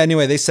yeah,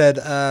 anyway, they said,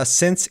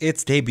 since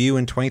its debut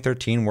in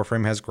 2013,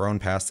 Warframe has grown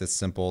past its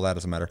simple, that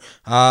doesn't matter.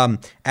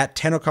 At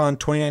TennoCon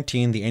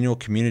 2019, the annual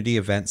community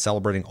event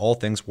celebrating all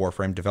things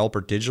Warframe,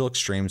 developer Digital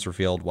Extremes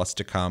revealed what's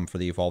to come for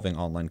the evolving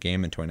online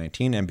game in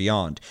 2019 and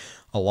beyond.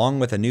 Along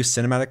with a new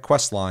cinematic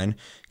quest line,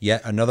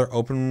 yet another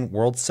open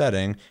world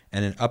setting,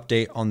 and an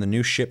update on the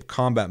new ship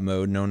combat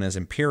mode known as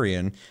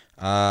Empyrean,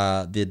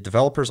 the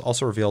developers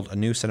also revealed a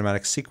new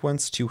cinematic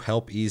sequence to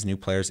help ease new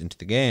players into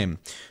the game.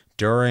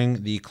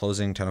 During the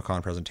closing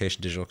TennoCon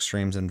presentation, Digital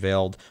Extremes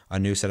unveiled a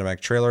new cinematic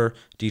trailer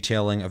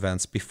detailing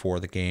events before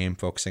the game,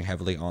 focusing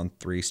heavily on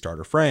 3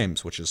 starter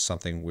frames, which is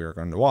something we're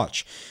going to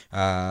watch.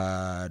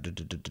 Where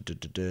did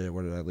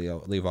I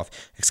leave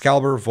off?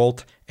 Excalibur,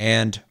 Volt,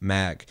 and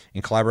Mag.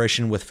 In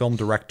collaboration with film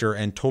director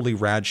and totally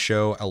rad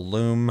show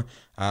alum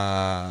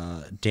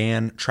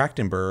Dan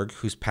Trachtenberg,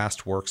 whose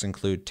past works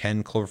include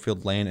 10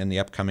 Cloverfield Lane and the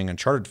upcoming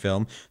Uncharted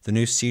film, the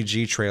new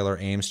CG trailer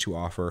aims to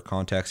offer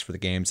context for the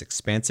game's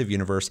expansive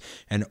universe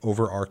and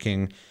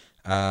overarching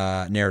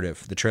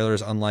narrative. The trailer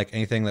is unlike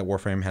anything that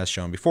Warframe has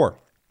shown before.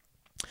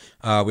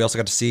 We also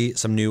got to see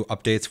some new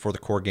updates for the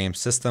core game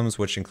systems,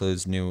 which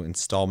includes new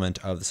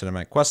installment of the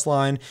cinematic quest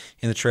line.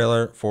 In the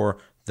trailer for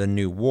the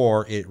new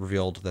war, it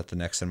revealed that the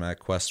next cinematic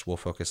quest will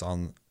focus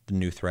on the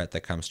new threat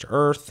that comes to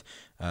Earth.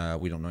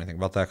 We don't know anything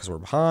about that because we're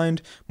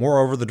behind.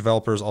 Moreover, the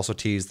developers also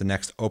teased the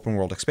next open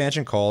world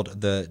expansion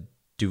called the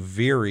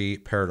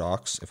Duviri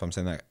Paradox. If I'm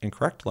saying that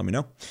incorrect, let me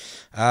know.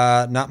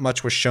 Not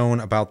much was shown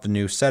about the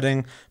new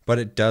setting, but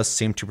it does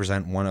seem to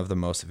present one of the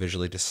most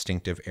visually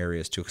distinctive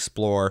areas to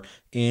explore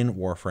in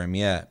Warframe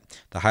yet.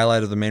 The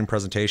highlight of the main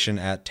presentation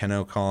at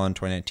TennoCon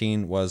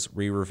 2019 was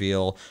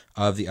re-reveal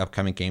of the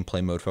upcoming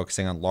gameplay mode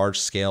focusing on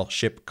large-scale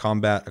ship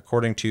combat.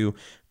 According to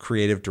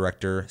creative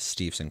director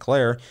Steve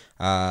Sinclair,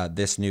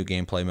 this new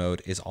gameplay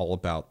mode is all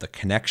about the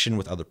connection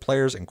with other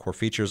players and core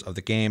features of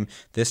the game.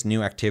 This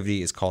new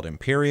activity is called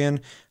Empyrean,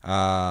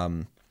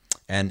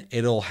 and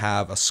it'll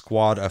have a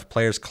squad of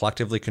players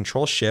collectively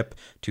control ship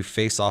to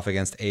face off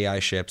against AI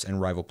ships and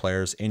rival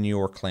players. In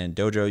your clan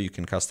dojo, you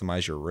can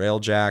customize your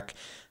railjack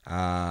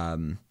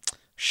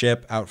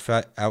ship,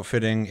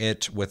 outfitting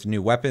it with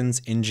new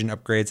weapons, engine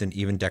upgrades, and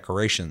even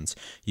decorations.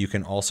 You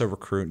can also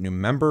recruit new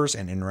members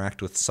and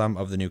interact with some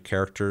of the new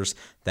characters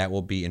that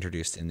will be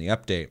introduced in the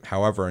update.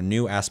 However, a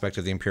new aspect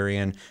of the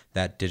Empyrean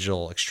that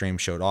Digital Extreme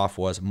showed off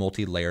was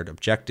multi-layered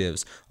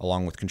objectives.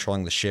 Along with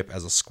controlling the ship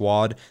as a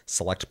squad,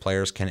 select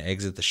players can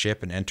exit the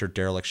ship and enter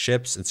derelict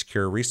ships and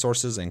secure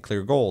resources and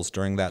clear goals.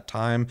 During that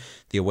time,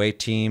 the away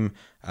team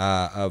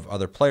of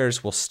other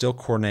players will still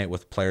coordinate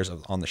with players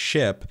on the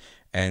ship,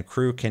 and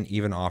crew can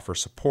even offer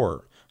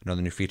support.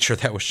 Another new feature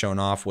that was shown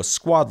off was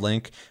Squad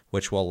Link,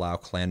 which will allow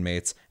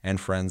clanmates and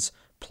friends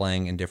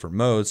playing in different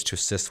modes to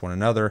assist one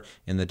another.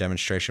 In the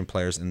demonstration,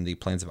 players in the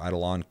Plains of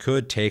Eidolon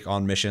could take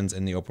on missions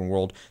in the open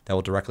world that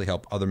will directly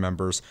help other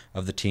members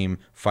of the team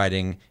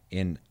fighting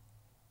it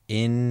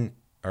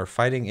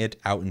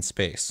out in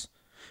space.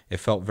 It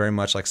felt very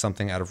much like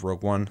something out of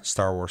Rogue One,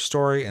 Star Wars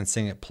story, and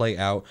seeing it play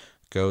out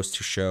goes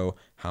to show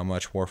how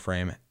much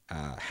Warframe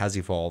has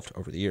evolved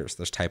over the years.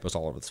 There's typos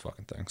all over this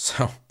fucking thing,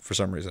 so for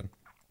some reason.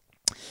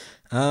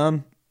 Yeah,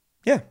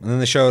 and then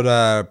they showed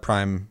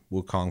Prime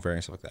Wukong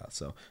variants, stuff like that,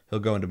 so he'll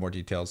go into more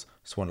details.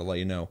 Just wanted to let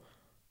you know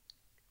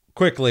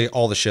quickly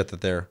all the shit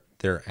that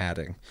they're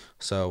adding.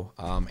 So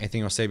anything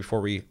you want to say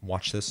before we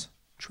watch this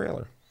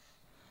trailer?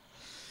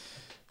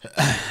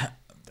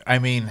 I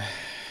mean,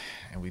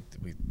 and we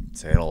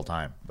say it all the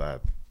time,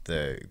 but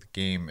the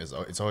game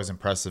it's always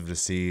impressive to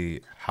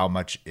see how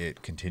much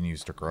it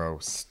continues to grow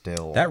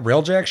still. That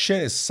railjack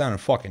shit is sounding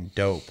fucking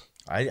dope.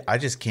 I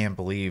just can't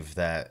believe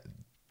that,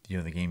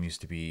 the game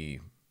used to be,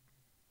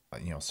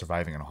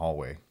 surviving in a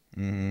hallway,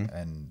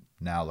 and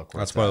now look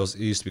where that's what it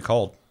used to be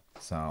called.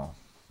 So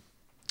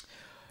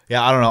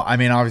yeah, I don't know. I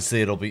mean,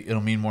 obviously it'll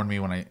mean more to me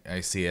when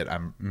I see it. I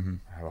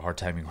have a hard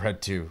time being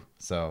Red too.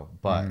 So,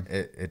 but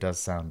it does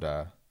sound.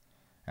 I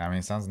mean,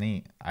 it sounds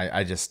neat.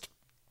 I'd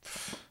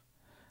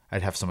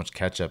have so much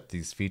catch up.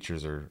 These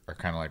features are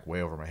kind of like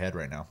way over my head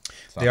right now.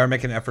 So. They are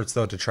making efforts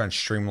though to try and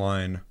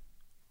streamline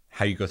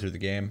how you go through the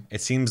game.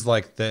 It seems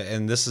like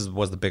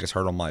was the biggest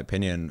hurdle in my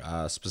opinion,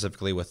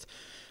 specifically with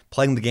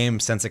playing the game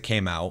since it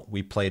came out.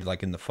 We played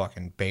like in the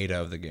fucking beta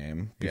of the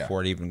game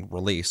before it even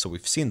released, so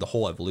we've seen the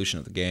whole evolution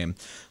of the game.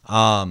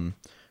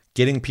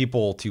 Getting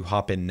people to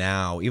hop in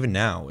now, even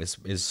now,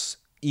 is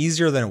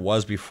easier than it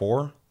was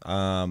before,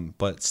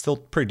 but still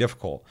pretty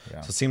difficult.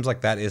 Yeah. So it seems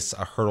like that is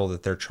a hurdle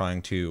that they're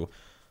trying to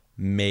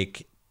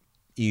make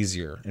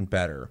easier and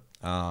better,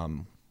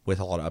 with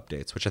a lot of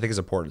updates, which I think is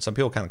important. Some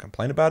people kind of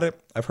complain about it.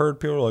 I've heard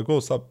people are like, "Oh,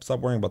 stop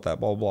worrying about that."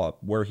 Blah blah blah.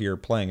 We're here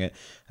playing it,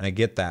 and I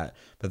get that.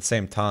 But at the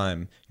same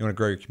time, you want to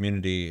grow your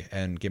community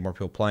and get more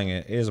people playing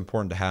it. It is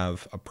important to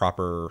have a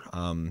proper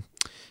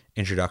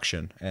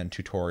introduction and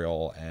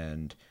tutorial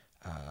and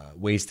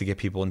ways to get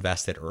people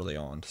invested early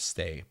on to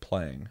stay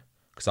playing.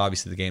 Because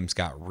obviously the game's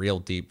got real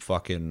deep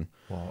fucking.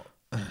 Well,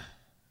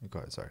 go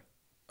ahead. Sorry.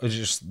 It's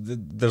just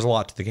there's a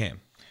lot to the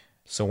game.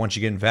 So once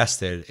you get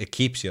invested, it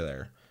keeps you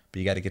there. But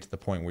you got to get to the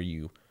point where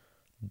you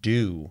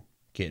do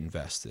get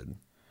invested.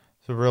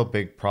 It's a real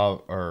big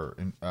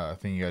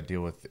thing you got to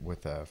deal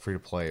with free to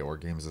play or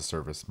games as a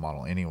service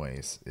model.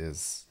 Anyways,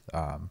 is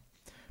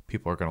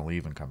people are going to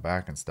leave and come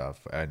back and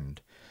stuff,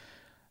 and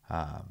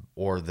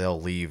or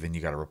they'll leave and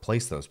you got to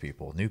replace those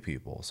people, new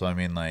people. So I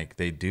mean, like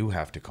they do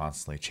have to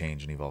constantly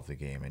change and evolve the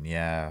game. And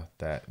yeah,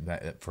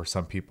 that for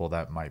some people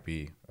that might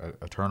be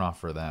a turnoff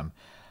for them.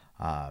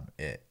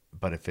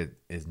 But if it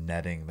is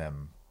netting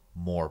them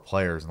more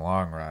players in the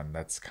long run,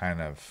 that's kind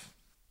of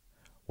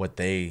what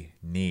they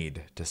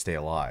need to stay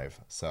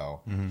alive. So,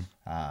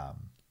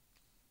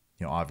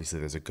 obviously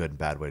there's a good and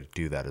bad way to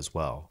do that as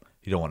well.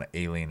 You don't want to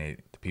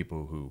alienate the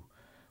people who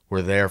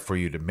were there for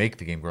you to make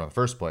the game grow in the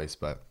first place,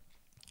 but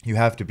you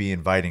have to be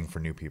inviting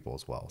for new people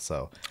as well.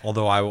 So,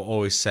 although I will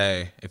always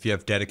say, if you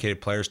have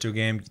dedicated players to a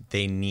game,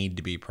 they need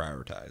to be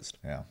prioritized.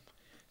 Yeah.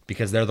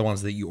 Because they're the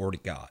ones that you already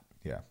got.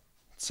 Yeah.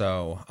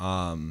 So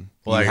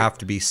you have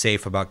to be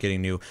safe about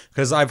getting new.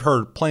 Because I've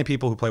heard plenty of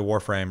people who play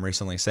Warframe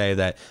recently say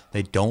that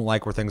they don't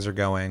like where things are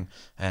going.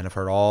 And I've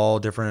heard all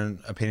different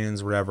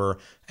opinions, whatever.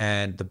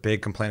 And the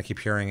big complaint I keep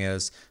hearing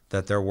is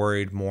that they're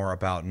worried more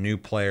about new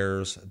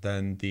players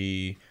than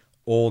the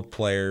old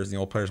players. The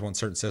old players want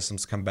certain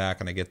systems to come back,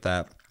 and I get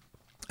that.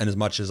 And as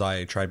much as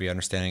I try to be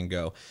understanding and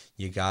go,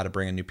 you got to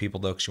bring in new people,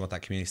 though, because you want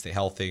that community to stay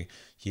healthy.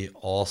 You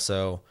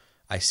also...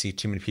 I see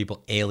too many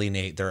people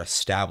alienate their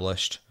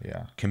established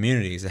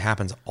communities. It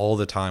happens all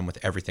the time with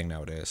everything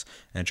nowadays.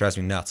 And it drives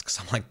me nuts because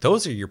I'm like,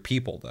 those are your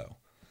people, though.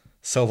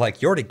 So,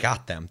 like, you already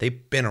got them.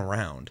 They've been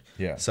around.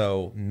 Yeah.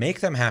 So make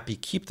them happy,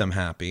 keep them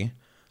happy,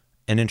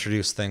 and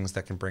introduce things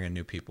that can bring in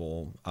new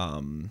people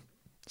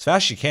as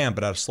fast as you can,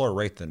 but at a slower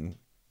rate than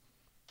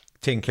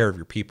taking care of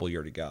your people you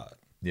already got.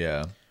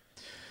 Yeah.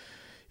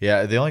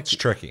 Yeah. It's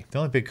tricky. The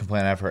only big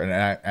complaint I've heard,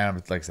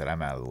 and like I said,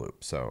 I'm out of the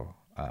loop. So,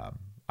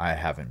 I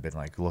haven't been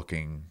like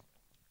looking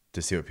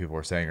to see what people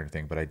were saying or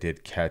anything, but I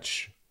did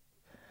catch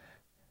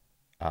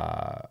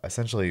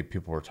essentially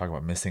people were talking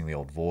about missing the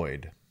old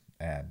Void,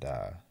 and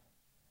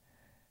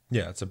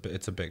yeah, it's a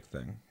big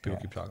thing. People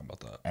keep talking about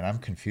that. And I'm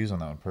confused on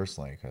that one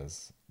personally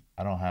because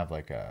I don't have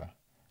like a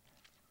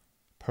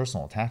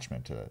personal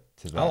attachment to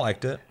that. I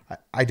liked it.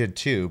 I did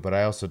too, but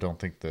I also don't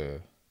think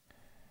the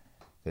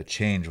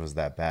change was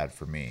that bad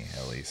for me,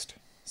 at least.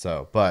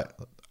 So, but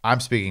I'm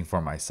speaking for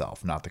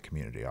myself, not the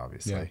community,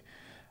 obviously. Yeah.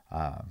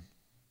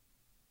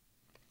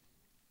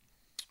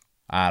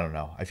 I don't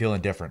know. I feel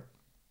indifferent,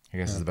 I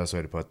guess is the best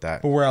way to put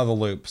that. But we're out of the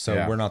loop, so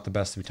we're not the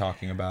best to be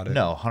talking about it.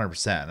 No,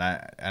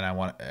 100%.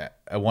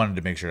 I wanted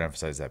to make sure to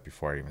emphasize that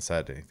before I even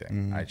said anything.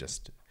 Mm-hmm. I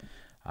just,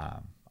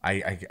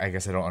 I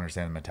guess I don't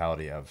understand the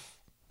mentality of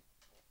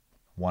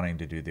wanting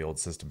to do the old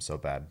system so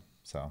bad.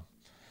 So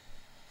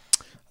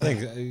I think,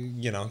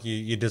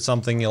 you did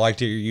something, you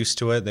liked it, you're used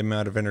to it. They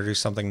might have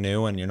introduced something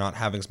new and you're not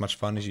having as much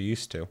fun as you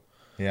used to.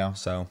 Yeah.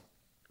 So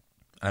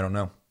I don't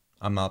know.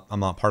 I'm not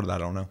part of that. I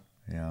don't know.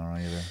 Yeah, I don't know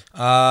either.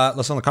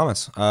 Listen in the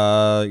comments,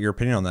 your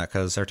opinion on that,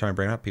 because every time I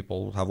bring it up,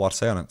 people have a lot to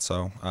say on it.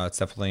 So it's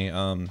definitely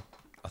a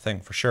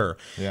thing for sure.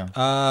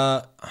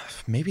 Yeah.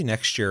 Maybe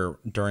next year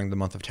during the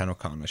month of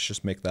TennoCon, let's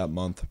just make that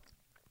month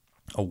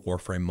a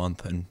Warframe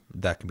month, and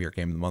that can be our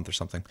game of the month or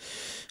something.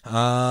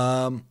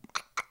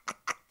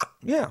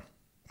 Yeah.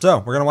 So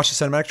we're gonna watch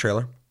the cinematic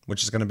trailer,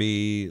 which is gonna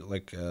be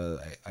like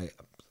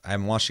I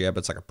haven't watched it yet, but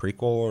it's like a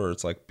prequel, or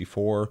it's like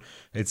before.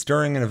 It's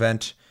during an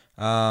event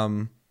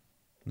that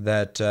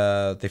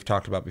they've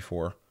talked about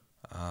before,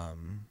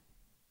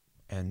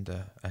 and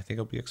I think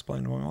it'll be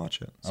explained when we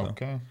watch it. So,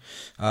 okay.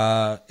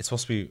 It's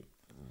supposed to be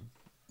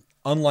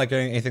unlike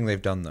anything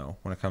they've done, though,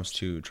 when it comes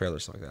to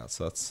trailers like that.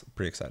 So that's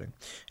pretty exciting.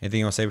 Anything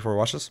you want to say before we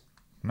watch this?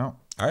 No.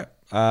 All right.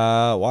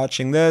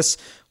 Watching this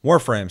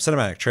Warframe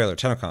cinematic trailer,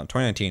 TennoCon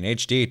 2019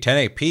 HD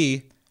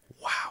 1080p.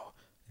 Wow.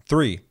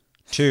 3,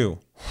 2,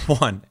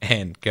 1,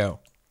 and go.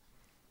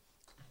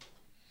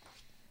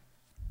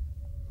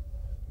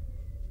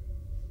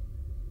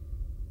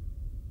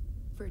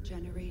 For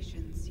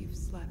generations you've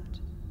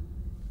slept.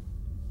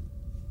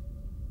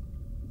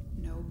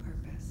 No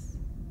purpose.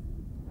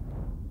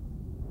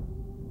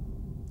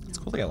 It's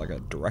cool they got like a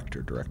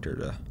director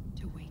to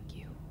wake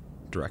you.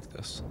 direct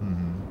this.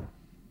 Mm-hmm.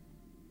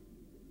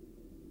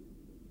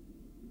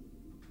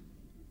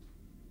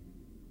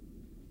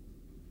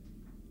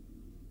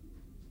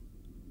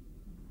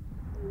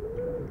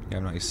 Yeah,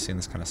 I'm not used to seeing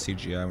this kind of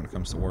CGI when it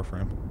comes to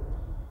Warframe.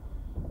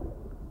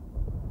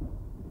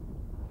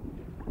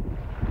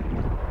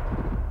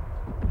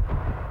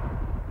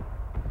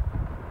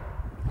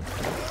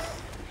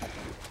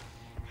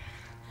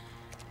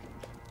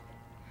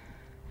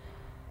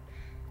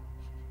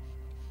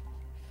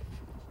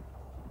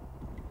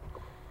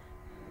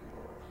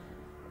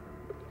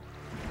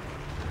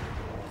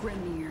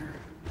 Grineer.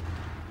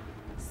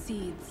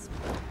 Seeds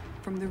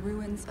from the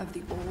ruins of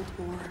the old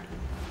war,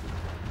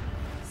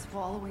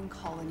 swallowing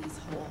colonies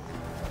whole.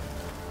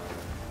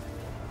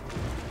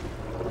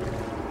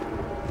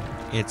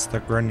 It's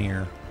the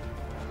Grineer.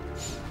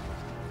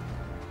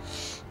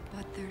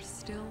 But there's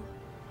still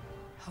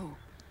hope.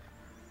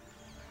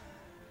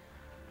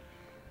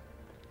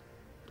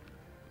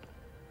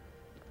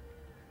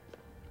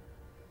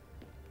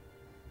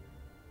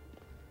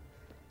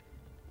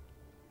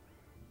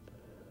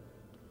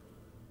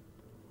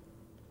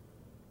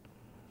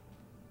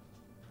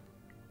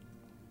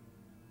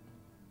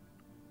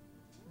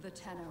 The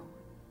Tenno.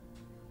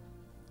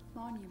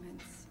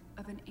 Monuments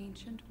of an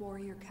ancient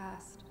warrior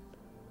caste.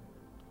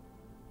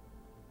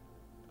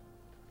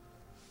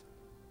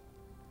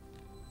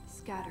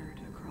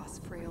 Scattered across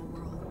frail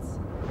worlds.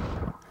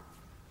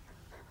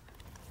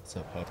 What's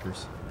up,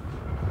 puppers?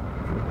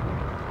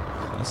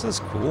 This is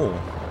cool.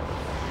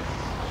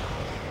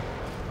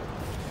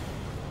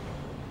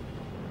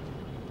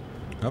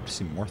 I hope to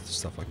see more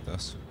stuff like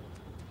this.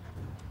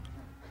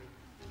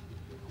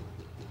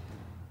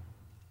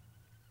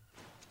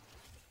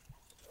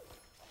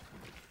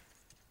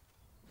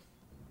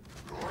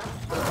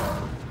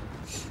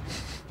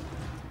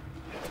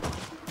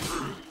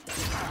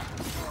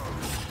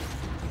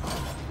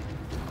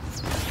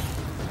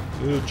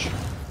 Huge.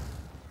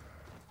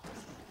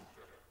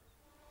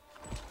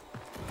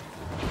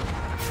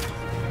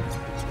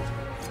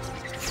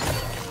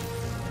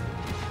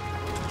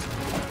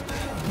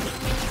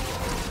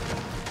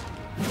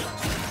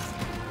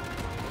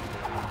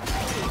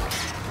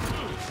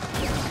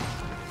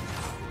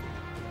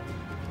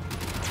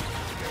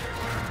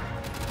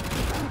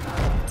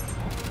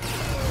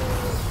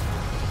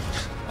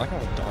 I like how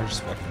it dodges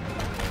fucking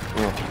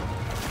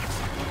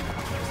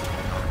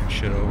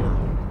shit over.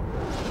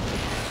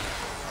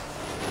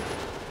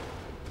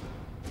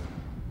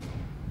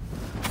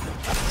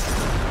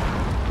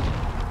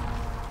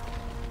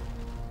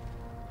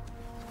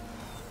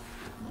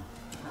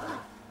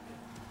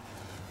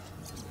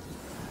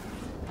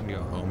 Yo,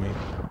 homie.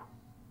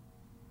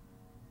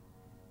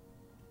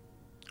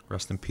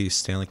 Rest in peace,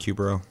 Stanley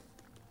Kubrick.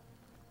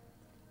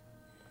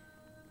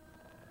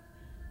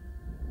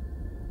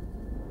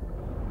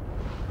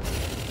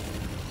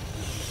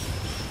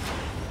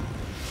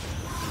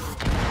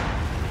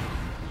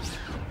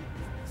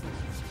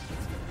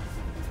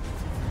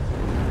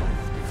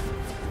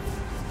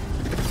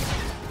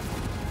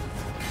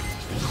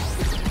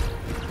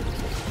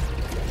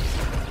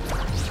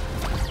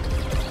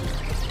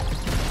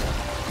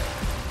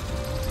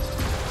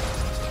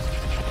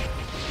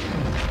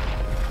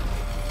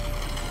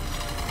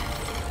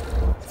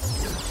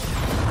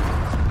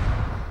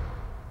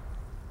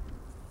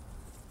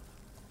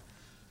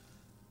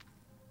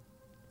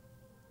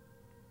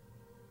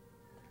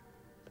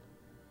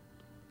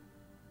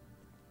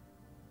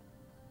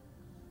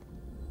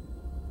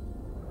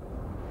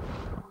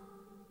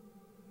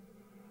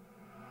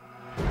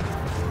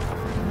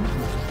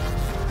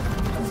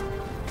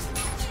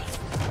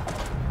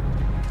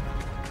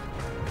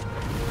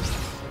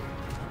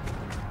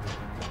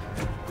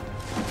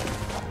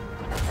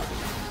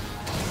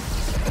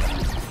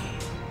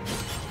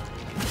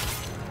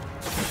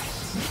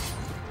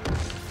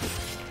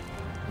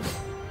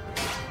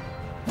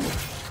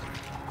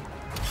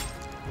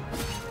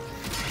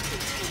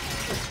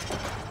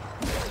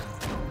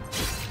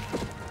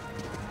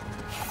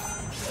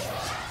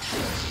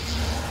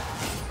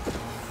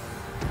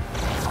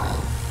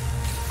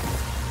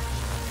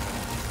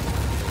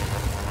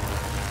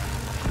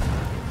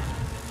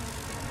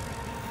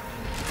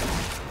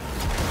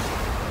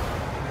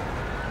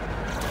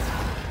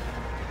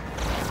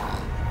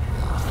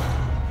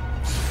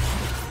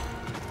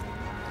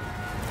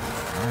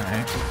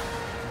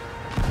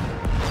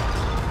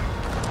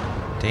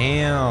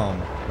 Damn,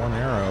 one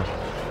arrow.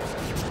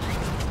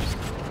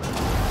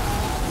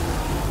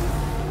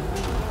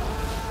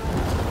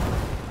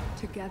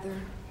 Together,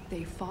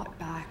 they fought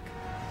back.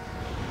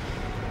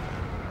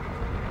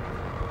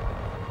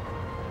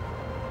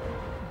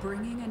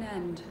 Bringing an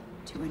end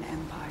to an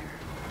empire.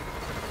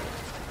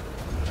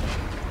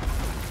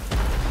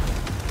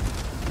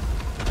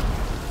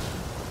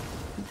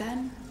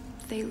 Then,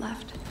 they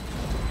left.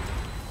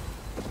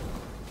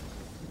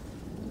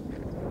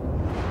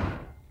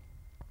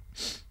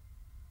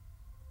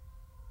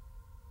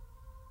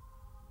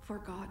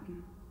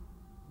 Forgotten.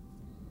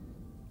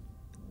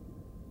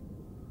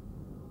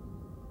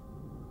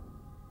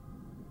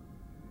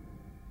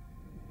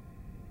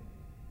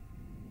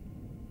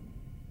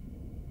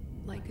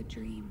 Like a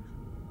dream.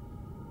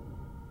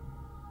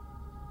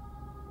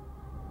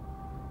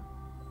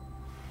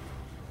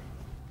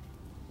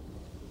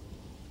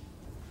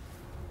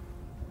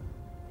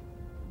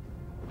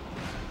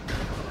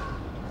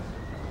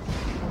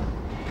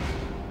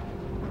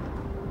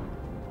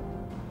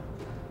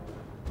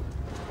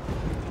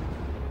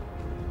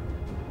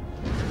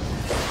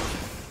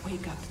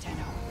 Wake up,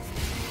 Tenno.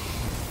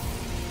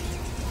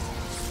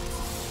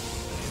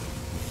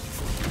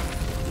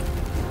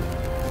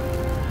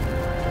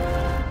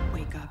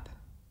 Wake up.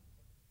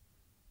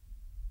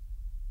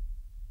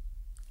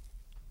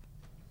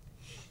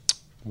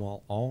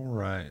 Well, all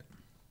right.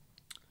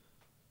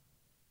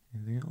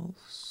 Anything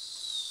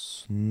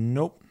else?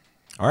 Nope.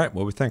 All right.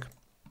 What do we think?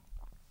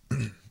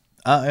 It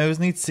was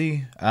neat to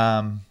see.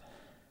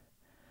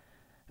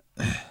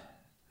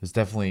 There's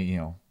definitely,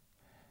 a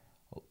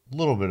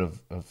little bit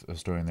of a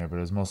story in there, but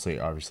it was mostly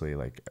obviously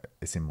like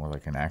it seemed more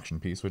like an action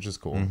piece, which is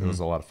cool. It was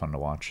a lot of fun to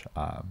watch.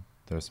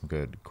 There was some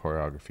good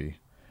choreography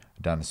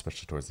done,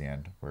 especially towards the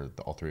end where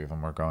all three of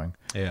them were going.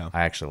 Yeah.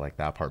 I actually like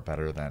that part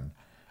better than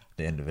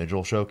the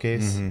individual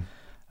showcase.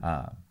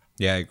 Yeah,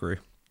 I agree.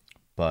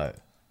 But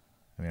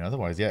I mean,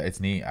 otherwise, yeah, it's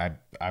neat. I'm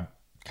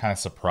kind of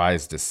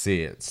surprised to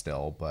see it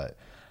still, but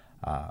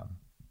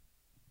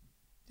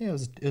yeah,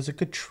 it was a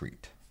good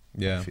treat.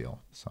 Yeah. I feel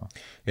so.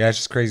 Yeah, it's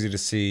just crazy to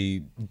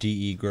see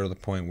DE grow to the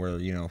point where,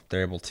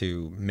 they're able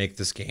to make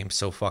this game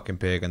so fucking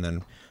big and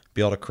then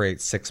be able to create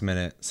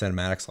 6-minute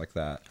cinematics like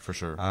that. For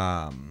sure.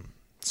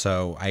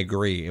 So I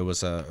agree. It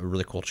was a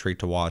really cool treat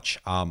to watch.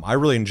 I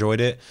really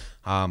enjoyed it.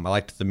 I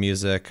liked the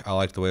music. I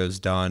liked the way it was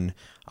done.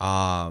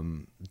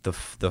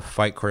 The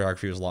fight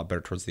choreography was a lot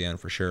better towards the end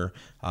for sure.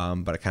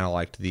 But I kind of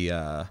liked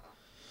kind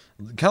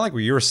of like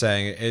what you were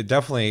saying. It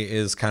definitely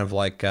is kind of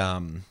like,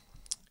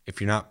 if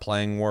you're not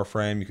playing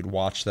Warframe, you could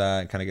watch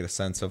that and kind of get a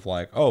sense of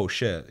like, oh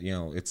shit,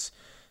 it's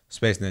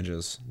space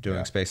ninjas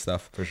doing space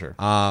stuff For sure.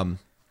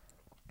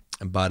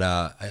 But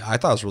I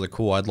thought it was really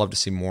cool. I'd love to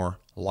see more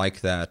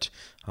like that.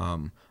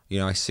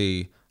 I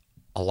see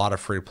a lot of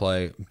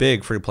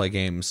big free to play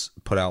games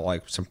put out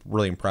like some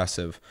really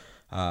impressive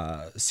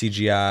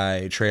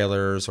CGI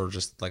trailers or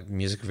just like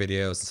music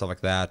videos and stuff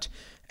like that.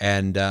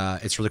 And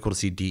it's really cool to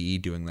see DE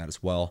doing that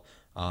as well,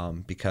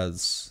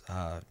 because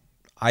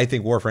I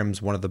think Warframe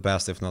is one of the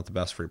best, if not the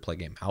best, free to play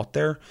game out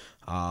there.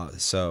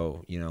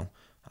 So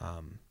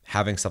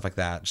having stuff like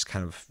that just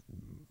kind of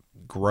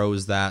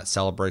grows that,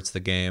 celebrates the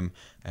game,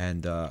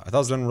 and I thought it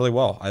was done really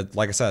well.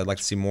 Like I said, I'd like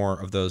to see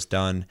more of those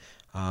done,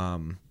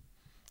 and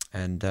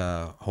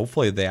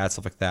hopefully they add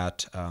stuff like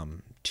that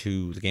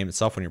to the game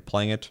itself when you're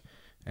playing it,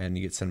 and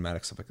you get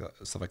cinematic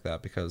stuff like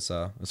that because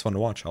it's fun to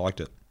watch. I liked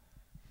it.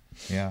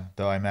 Yeah,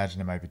 though I imagine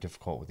it might be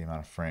difficult with the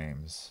amount of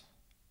frames,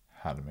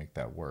 how to make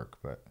that work,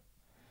 but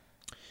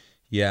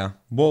Yeah,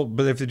 well,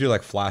 but if they do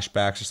like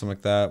flashbacks or something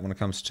like that when it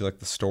comes to like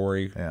the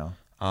story, yeah.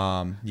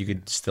 you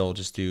could still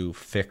just do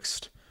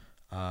fixed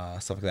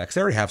stuff like that because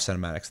they already have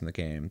cinematics in the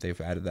game. They've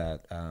added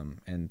that,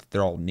 and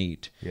they're all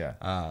neat. Yeah.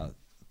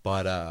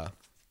 But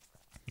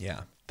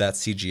yeah, that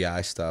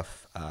CGI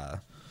stuff,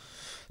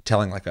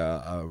 telling like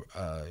a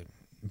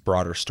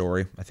broader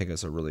story, I think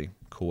is a really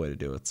cool way to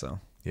do it. So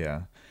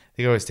Yeah.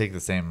 They always take the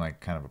same like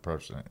kind of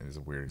approach. Is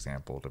a weird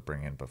example to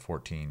bring in, but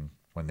 14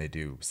 when they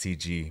do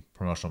CG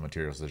promotional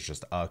materials, there's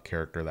just a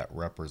character that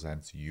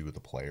represents you, the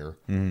player,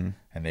 and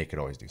they could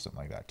always do something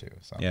like that too.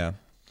 So yeah,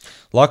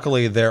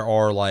 luckily there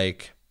are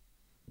like,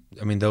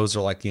 I mean, those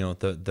are like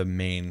the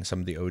main, some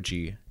of the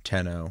OG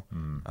Tenno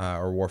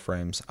or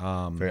Warframes.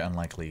 very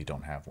unlikely you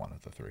don't have one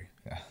of the three.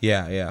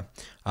 Yeah, yeah.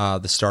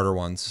 The starter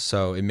ones.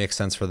 So it makes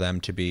sense for them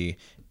to be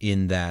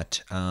in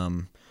that.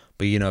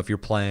 But if you're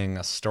playing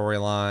a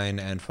storyline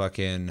and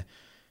fucking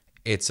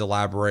it's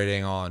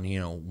elaborating on,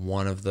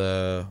 one of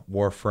the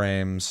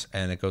Warframes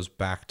and it goes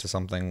back to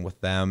something with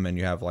them and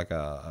you have like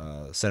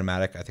a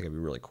cinematic, I think it'd be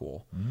really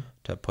cool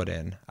to put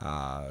in,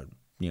 or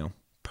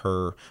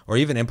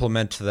even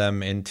implement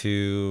them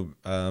into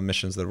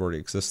missions that have already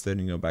existed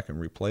and go back and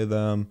replay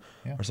them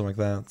or something like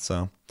that.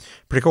 So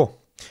pretty cool.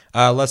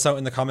 Let us know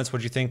in the comments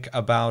what you think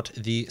about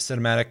the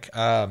cinematic.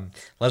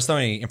 Let us know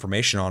any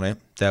information on it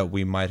that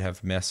we might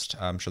have missed.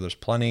 I'm sure there's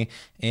plenty.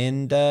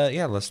 And let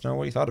us know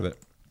what you thought of it.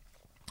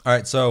 All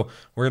right, so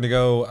we're going to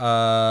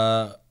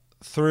go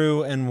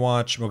through and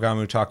watch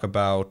Mogamu talk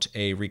about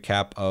a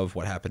recap of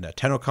what happened at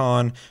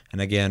TennoCon. And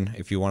again,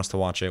 if you want us to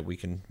watch it, we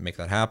can make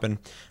that happen.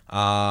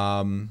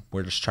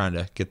 We're just trying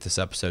to get this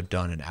episode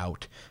done and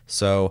out.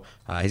 So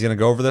he's going to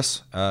go over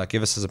this,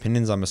 give us his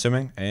opinions, I'm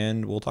assuming,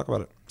 and we'll talk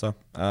about it. So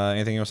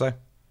anything you want to say?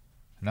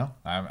 No,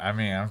 I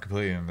mean, I'm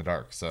completely in the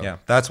dark. So Yeah,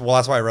 that's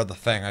why I read the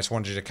thing. I just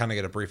wanted you to kind of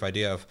get a brief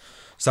idea of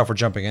stuff we're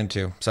jumping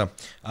into. So,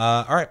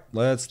 all right,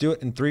 let's do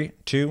it in 3,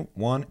 2,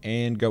 1,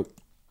 and go.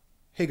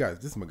 Hey guys,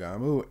 this is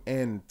Mogamu,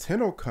 and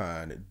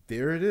TennoCon,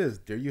 there it is.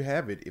 There you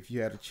have it. If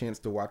you had a chance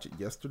to watch it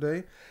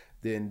yesterday,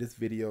 then this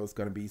video is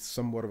going to be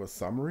somewhat of a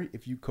summary.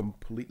 If you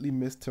completely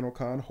missed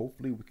TennoCon,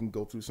 hopefully we can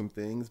go through some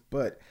things.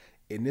 But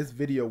in this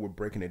video, we're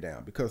breaking it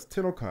down because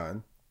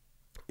TennoCon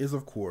is,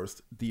 of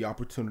course, the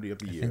opportunity of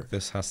the year think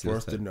this has to for do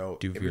us with to the know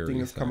Duviri everything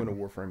is coming to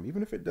thing. Warframe,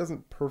 even if it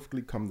doesn't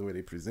perfectly come the way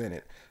they present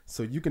it.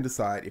 So you can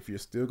decide if you're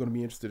still going to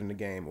be interested in the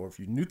game, or if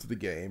you're new to the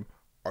game,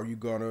 are you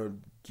going to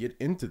get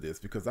into this?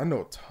 Because I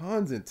know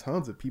tons and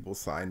tons of people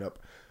sign up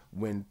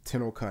when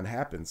TennoCon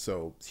happens.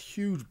 So it's a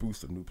huge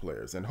boost of new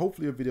players. And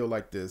hopefully a video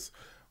like this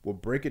will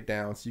break it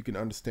down so you can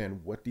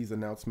understand what these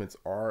announcements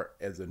are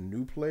as a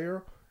new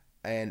player.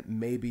 And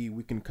maybe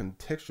we can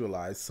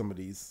contextualize some of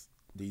these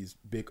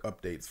big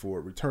updates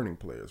for returning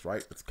players,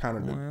 right? It's kind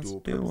of the dual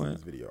purpose of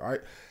this video. All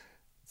right.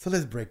 So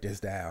let's break this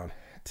down.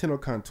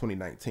 TennoCon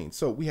 2019.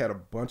 So we had a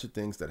bunch of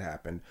things that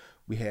happened.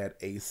 We had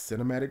a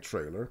cinematic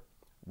trailer.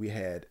 We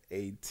had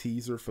a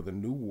teaser for the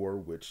new war,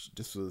 which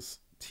this was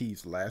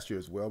teased last year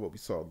as well, but we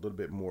saw a little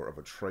bit more of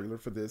a trailer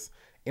for this.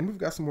 And we've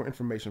got some more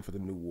information for the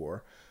new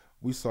war.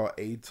 We saw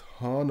a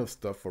ton of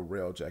stuff for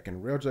Railjack,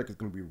 and Railjack is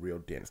going to be real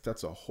dense.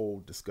 That's a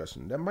whole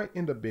discussion. That might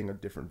end up being a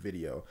different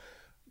video.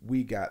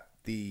 We got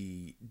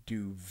the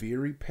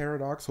Duviri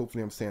Paradox.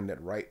 Hopefully I'm saying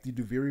that right. The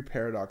Duviri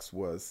Paradox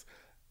was,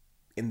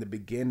 in the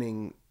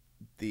beginning,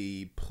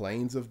 the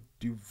Plains of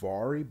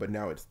Duvari, but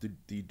now it's the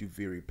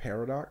Duviri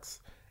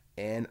Paradox.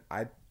 And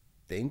I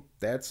think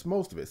that's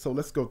most of it. So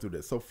let's go through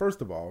this. So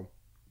first of all,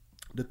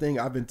 the thing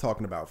I've been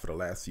talking about for the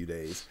last few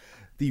days,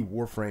 the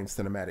Warframe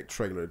cinematic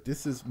trailer.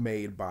 This is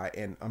made by,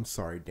 and I'm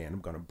sorry, Dan,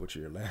 I'm going to butcher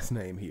your last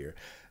name here,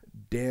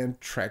 Dan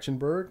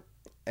Trachtenberg.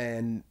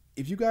 And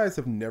if you guys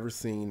have never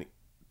seen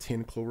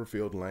 10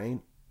 Cloverfield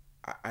Lane,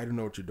 I don't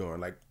know what you're doing.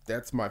 Like,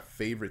 that's my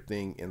favorite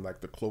thing in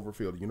like the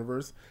Cloverfield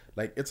universe.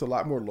 Like, it's a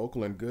lot more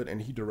local and good,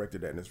 and he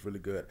directed that, and it's really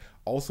good.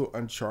 Also,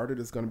 Uncharted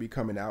is going to be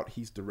coming out.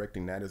 He's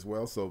directing that as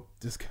well. So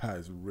this guy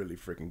is really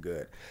freaking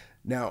good.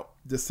 Now,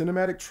 the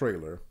cinematic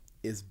trailer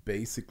is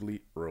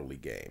basically early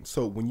game.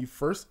 So when you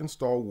first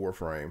install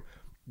Warframe,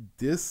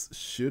 this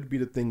should be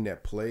the thing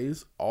that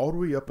plays all the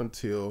way up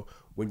until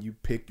when you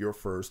pick your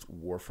first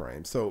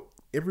Warframe. So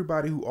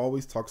everybody who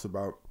always talks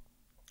about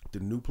the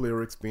new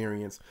player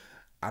experience,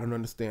 I don't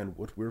understand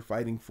what we're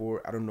fighting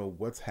for. I don't know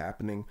what's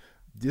happening.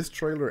 This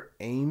trailer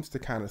aims to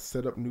kind of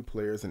set up new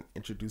players and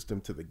introduce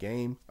them to the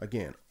game.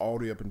 Again, all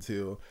the way up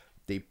until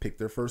they pick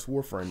their first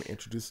Warframe. It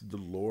introduces the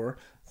lore.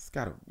 It's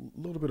got a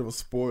little bit of a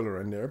spoiler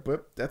in there,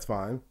 but that's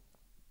fine.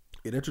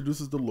 It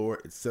introduces the lore.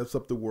 It sets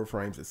up the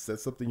Warframes. It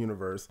sets up the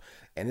universe.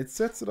 And it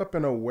sets it up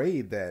in a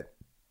way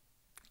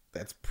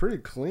that's pretty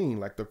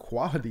clean. Like, the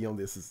quality on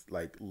this is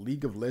like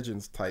League of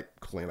Legends type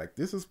clean. Like,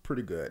 this is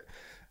pretty good.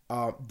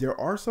 There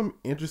are some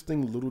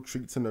interesting little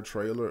treats in the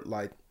trailer.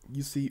 Like,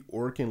 you see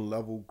Orokin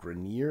level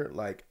Grineer,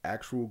 like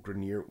actual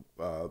Grineer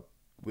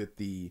with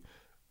the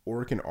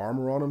Orokin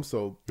armor on him.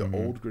 So the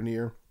old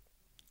Grineer.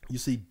 You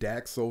see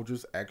Dax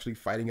soldiers actually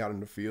fighting out in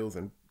the fields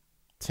and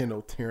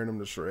Tenno tearing them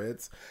to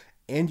shreds.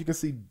 And you can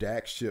see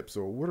Dax ships,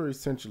 or what are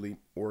essentially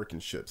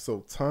Orokin ships.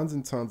 So tons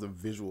and tons of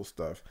visual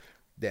stuff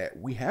that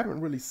we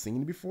haven't really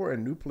seen before,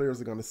 and new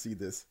players are going to see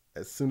this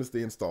as soon as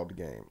they install the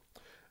game.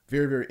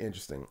 Very, very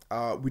interesting.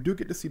 We do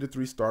get to see the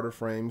 3 starter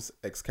frames,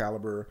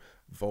 Excalibur,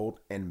 Volt,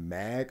 and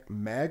Mag.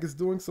 Mag is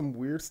doing some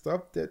weird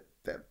stuff that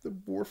the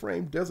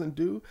Warframe doesn't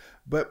do.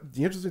 But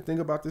the interesting thing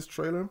about this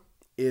trailer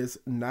is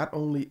not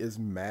only is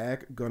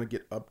Mag going to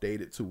get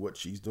updated to what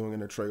she's doing in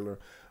the trailer,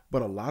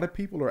 but a lot of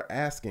people are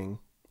asking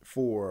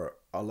for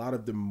a lot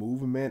of the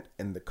movement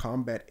and the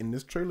combat in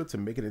this trailer to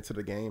make it into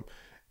the game.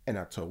 And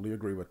I totally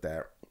agree with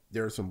that.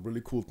 There are some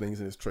really cool things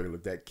in this trailer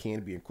that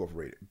can be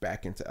incorporated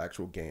back into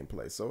actual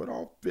gameplay. So it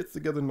all fits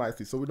together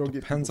nicely. So we don't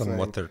get Depends on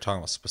what they're talking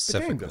about the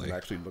specifically. game doesn't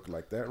actually look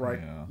like that, right?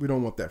 Yeah. We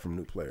don't want that from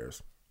new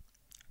players.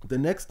 The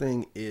next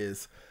thing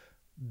is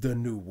the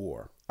new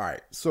war. All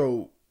right.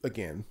 So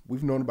again,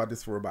 we've known about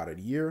this for about a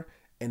year.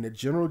 And the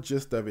general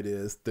gist of it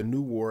is the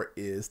new war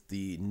is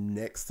the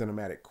next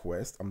cinematic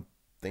quest. I'm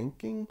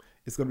thinking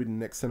it's going to be the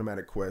next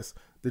cinematic quest.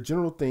 The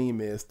general theme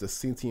is the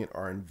sentient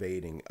are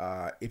invading.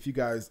 If you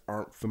guys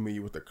aren't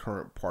familiar with the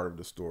current part of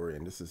the story,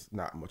 and this is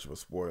not much of a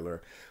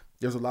spoiler,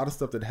 there's a lot of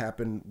stuff that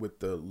happened with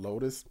the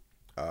Lotus.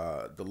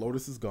 The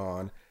Lotus is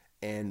gone,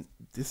 and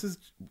this is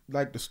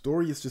like the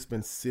story has just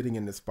been sitting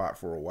in this spot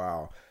for a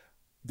while.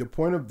 The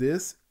point of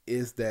this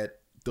is that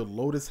the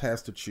Lotus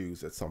has to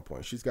choose at some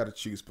point. She's got to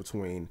choose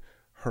between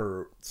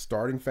her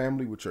starting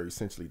family, which are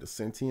essentially the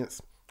sentients,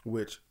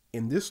 which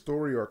in this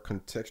story are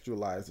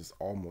contextualized as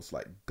almost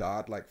like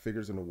godlike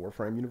figures in the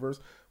Warframe universe,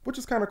 which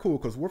is kind of cool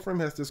because Warframe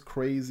has this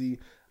crazy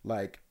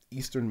like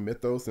Eastern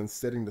mythos, and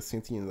setting the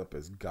sentients up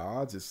as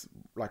gods is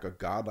like a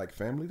godlike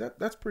family.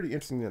 That's pretty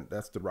interesting. That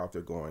that's the route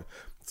they're going.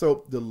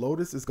 So the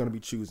Lotus is going to be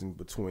choosing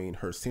between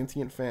her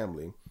sentient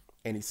family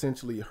and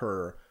essentially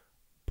her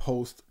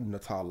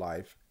post-natal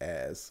life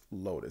as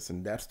Lotus,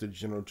 and that's the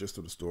general gist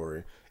of the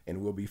story.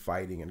 And we'll be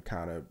fighting and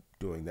kind of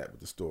doing that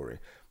with the story.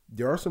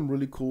 There are some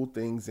really cool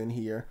things in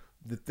here.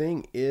 The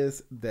thing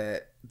is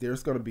that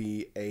there's going to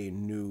be a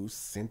new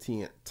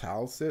sentient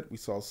tile set. We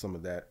saw some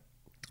of that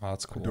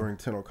that's cool. during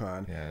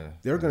TennoCon. Yeah,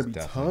 there are going to be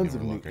definitely tons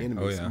of new looking.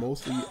 enemies. Oh, yeah.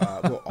 Mostly,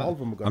 well, all of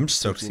them are going I'm to be just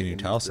stoked to see new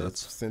sentient tile enemies. There's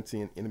sets.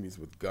 Sentient enemies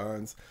with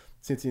guns,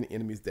 sentient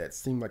enemies that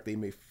seem like they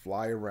may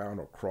fly around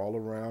or crawl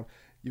around.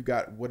 You've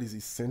got what is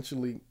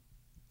essentially,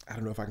 I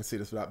don't know if I can say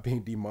this without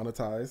being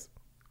demonetized,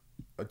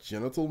 a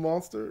genital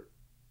monster.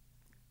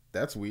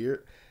 That's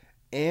weird.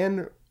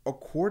 And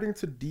according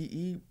to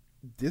DE,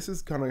 this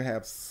is going to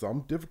have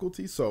some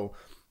difficulty. So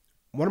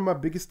one of my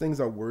biggest things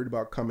I worried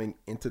about coming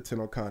into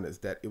TennoCon is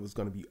that it was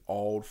going to be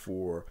all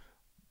for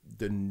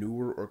the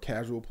newer or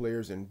casual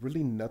players and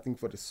really nothing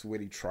for the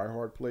sweaty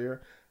tryhard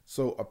player.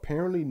 So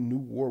apparently New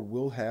War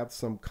will have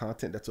some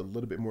content that's a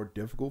little bit more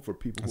difficult for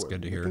people That's who are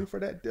good to hear. looking for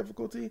that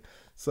difficulty.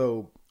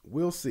 So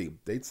we'll see.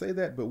 They'd say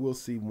that, but we'll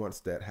see once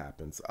that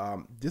happens.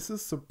 This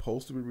is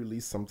supposed to be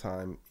released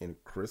sometime in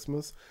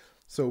Christmas.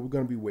 So we're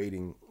going to be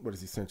waiting, what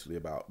is essentially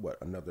about,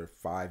 another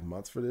 5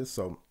 months for this.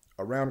 So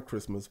around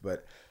Christmas,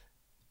 but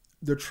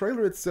the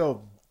trailer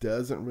itself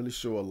doesn't really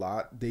show a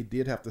lot. They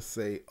did have to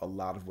say a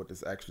lot of what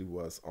this actually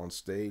was on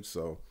stage.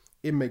 So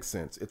it makes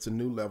sense. It's a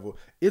new level.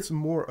 It's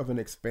more of an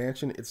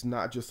expansion. It's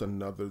not just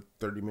another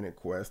 30-minute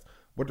quest.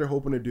 What they're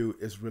hoping to do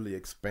is really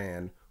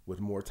expand with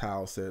more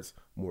tile sets,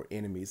 more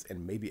enemies,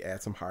 and maybe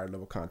add some higher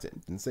level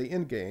content. Didn't say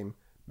in game,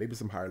 maybe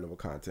some higher level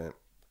content.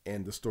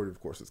 And the story, of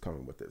course, is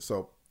coming with it.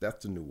 So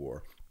that's the new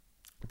war.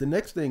 The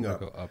next thing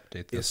up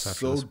update is this after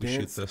so this, we shoot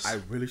dense. this. I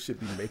really should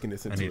be making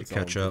this into need its to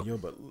own catch up. video,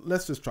 but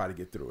let's just try to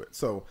get through it.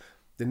 So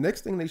the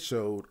next thing they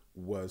showed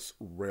was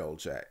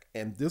Railjack,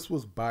 and this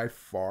was by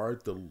far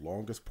the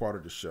longest part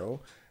of the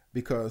show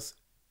because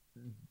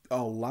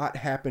a lot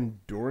happened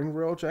during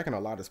Railjack and a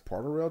lot is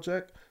part of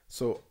Railjack.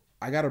 So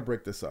I got to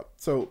break this up.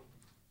 So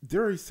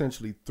there are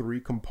essentially 3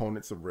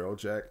 components of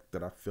Railjack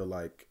that I feel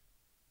like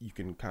you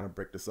can kind of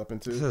break this up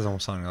into. This is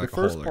almost sounding like The a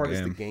whole first other part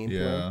is game. the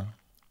gameplay. Yeah.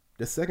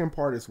 The second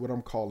part is what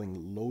I'm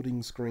calling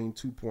loading screen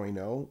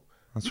 2.0.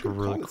 That's You can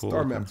really call it cool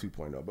Star Map looking.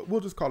 2.0, but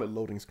we'll just call it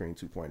loading screen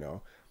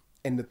 2.0.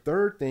 And the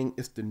third thing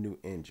is the new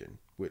engine,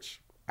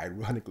 which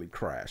ironically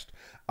crashed.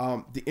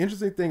 The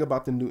interesting thing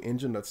about the new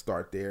engine, let's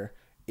start there,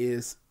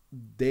 is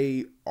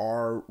they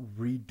are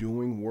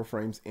redoing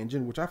Warframe's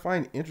engine, which I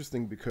find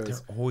interesting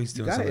because They're always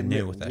doing you gotta something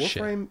new with that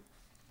Warframe,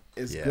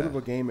 shit. as Yeah. good of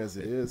a game as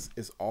it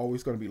is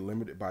always going to be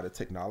limited by the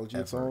technology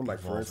it's Ever on. Like,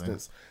 for evolving.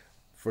 instance,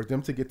 for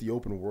them to get the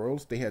open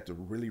worlds, they had to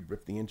really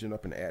rip the engine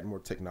up and add more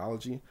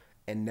technology.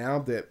 And now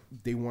that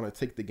they want to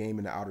take the game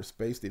into outer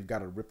space, they've got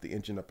to rip the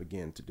engine up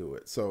again to do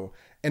it. So,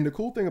 and the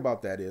cool thing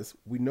about that is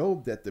we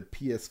know that the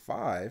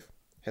PS5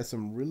 has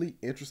some really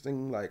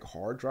interesting like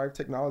hard drive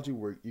technology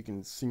where you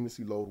can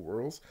seamlessly load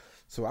worlds.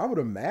 So I would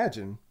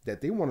imagine that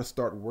they want to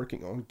start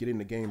working on getting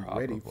the game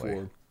ready Probably.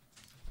 for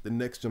the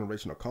next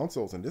generation of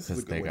consoles, and this is a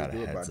Because good they way got to a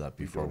do it heads by up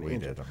before redoing the we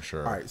engine. did, I'm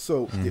sure. All right,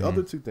 so the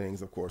other 2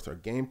 things, of course, are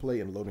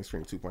gameplay and loading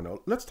screen 2.0.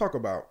 Let's talk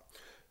about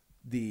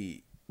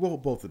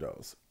both of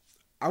those.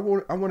 I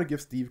want to give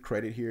Steve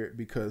credit here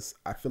because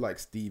I feel like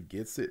Steve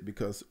gets it,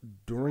 because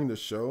during the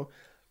show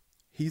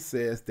he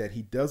says that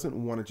he doesn't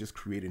want to just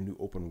create a new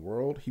open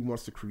world. He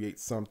wants to create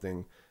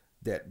something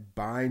that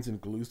binds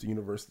and glues the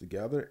universe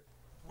together.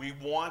 We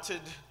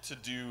wanted to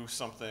do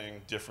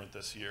something different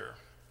this year.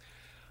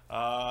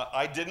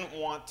 I didn't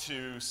want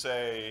to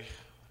say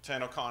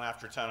TennoCon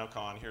after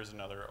TennoCon, here's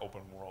another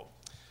open world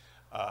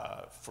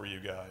for you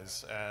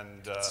guys.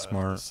 And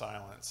Smart.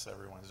 silence,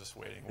 everyone's just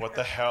waiting. What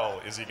the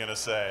hell is he gonna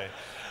say?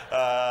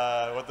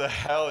 What the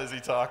hell is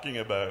he talking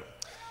about?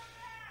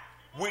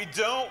 We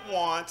don't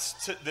want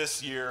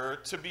this year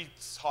to be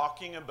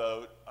talking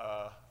about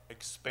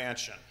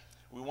expansion.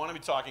 We want to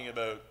be talking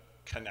about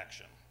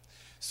connection.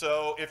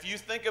 So if you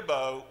think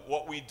about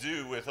what we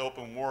do with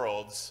open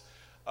worlds,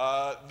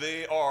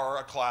 they are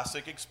a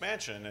classic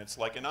expansion. It's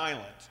like an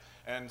island.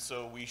 And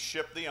so we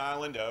ship the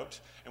island out,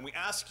 and we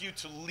ask you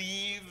to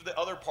leave the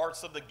other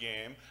parts of the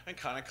game and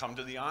kind of come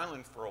to the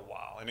island for a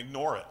while and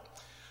ignore it.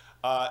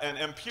 And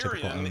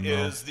Empyrean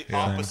MMO is the thing.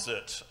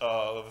 opposite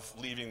of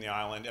leaving the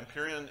island.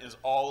 Empyrean is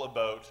all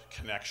about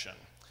connection.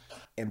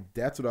 And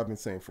that's what I've been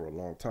saying for a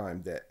long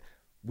time, that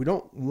we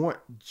don't want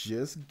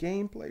just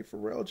gameplay for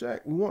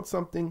Railjack. We want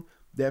something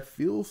that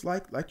feels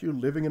like you're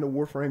living in a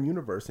Warframe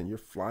universe and you're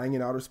flying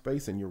in outer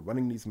space and you're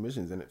running these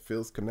missions and it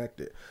feels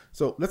connected.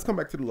 So let's come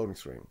back to the loading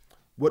screen.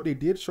 What they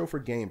did show for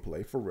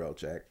gameplay for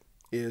Railjack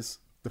is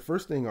the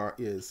first thing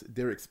is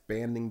they're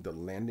expanding the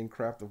landing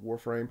craft of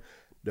Warframe,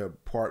 the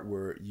part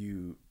where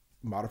you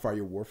modify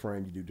your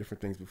Warframe, you do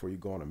different things before you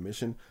go on a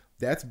mission.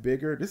 That's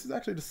bigger. This is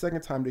actually the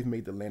second time they've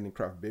made the landing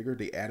craft bigger.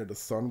 They added a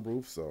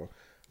sunroof, so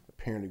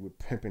apparently we're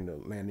pimping the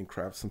landing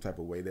craft some type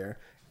of way there.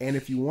 And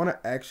if you want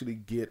to actually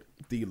get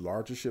the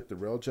larger ship, the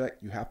Railjack,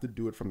 you have to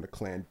do it from the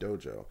clan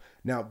dojo.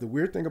 Now, the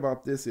weird thing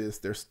about this is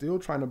they're still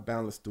trying to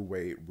balance the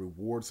way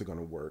rewards are going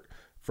to work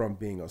from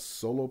being a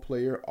solo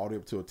player all the way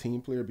up to a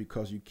team player,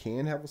 because you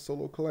can have a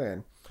solo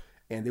clan.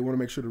 And they want to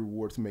make sure the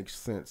rewards make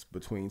sense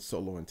between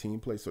solo and team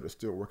play. So they're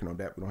still working on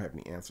that. We don't have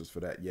any answers for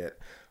that yet.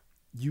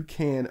 You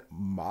can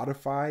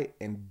modify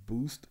and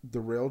boost the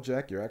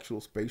Railjack, your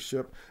actual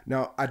spaceship.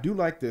 Now, I do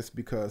like this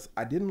because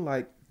I didn't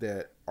like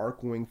that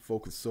Archwing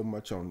focused so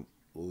much on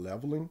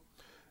leveling.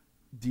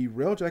 The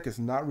Railjack is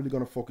not really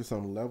going to focus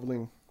on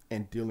leveling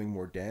and dealing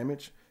more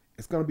damage.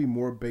 It's going to be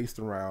more based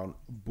around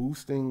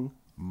boosting,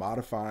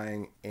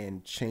 modifying,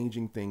 and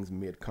changing things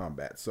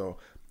mid-combat. So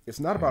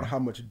it's not about how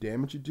much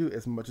damage you do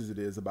as much as it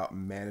is about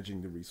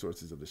managing the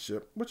resources of the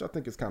ship, which I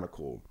think is kind of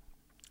cool.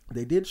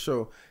 They did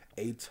show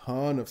a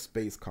ton of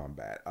space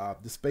combat.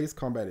 The space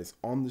combat is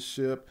on the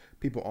ship,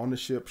 people on the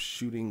ship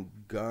shooting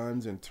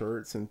guns and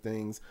turrets and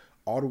things,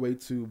 all the way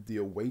to the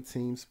away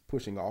teams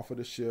pushing off of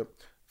the ship,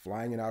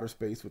 flying in outer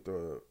space with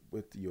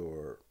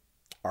your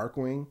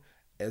Archwing,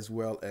 as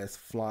well as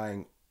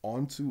flying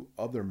onto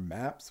other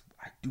maps.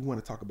 I do want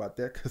to talk about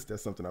that because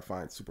that's something I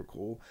find super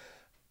cool.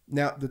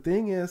 Now, the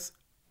thing is,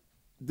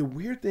 the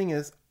weird thing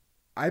is,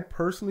 I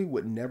personally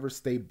would never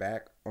stay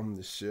back on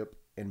the ship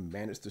and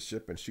manage the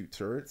ship and shoot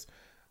turrets.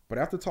 But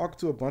after talking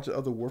to a bunch of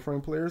other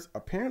Warframe players,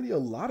 apparently a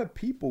lot of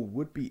people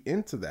would be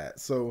into that.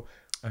 So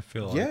I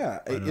feel like yeah,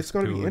 it's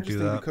going to be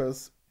interesting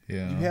because you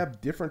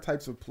have different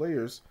types of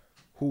players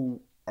who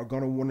are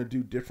going to want to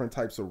do different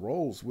types of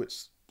roles, which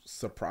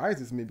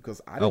surprises me because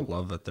I don't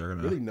love that they're going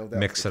to really know that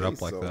mix it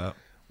up like that.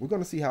 We're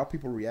going to see how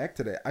people react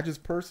to that. I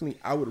just personally,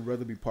 I would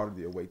rather be part of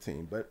the away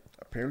team, but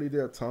apparently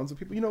there are tons of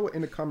people. You know what?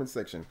 In the comment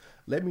section,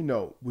 let me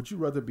know. Would you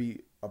rather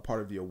be a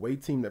part of the away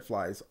team that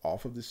flies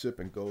off of the ship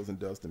and goes and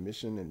does the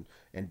mission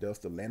and does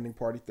the landing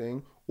party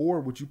thing, or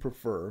would you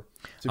prefer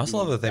to I also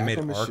love that they made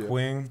the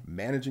Arcwing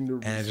managing the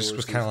resources, and it just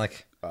was kind of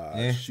like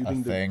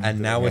shooting the thing. and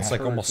now it's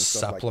like turrets almost and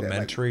stuff like that.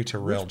 supplementary to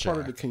Which part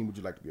of the Railjack. team would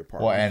you like to be a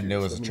part Well, of? and it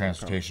Let was me a know in the comment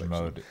transportation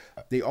section. mode.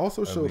 They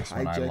also At showed least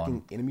when hijacking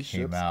Eidolon enemy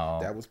came ships.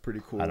 out. That was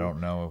pretty cool. I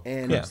don't know.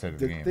 And the state of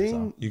the the game,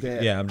 thing so.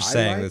 that I'm just I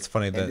saying like, it's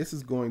funny and that this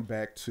is going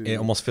back to it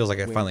almost feels like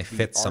it when finally the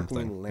fits Arcwing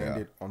something.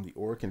 landed on the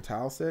Orican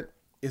tile set.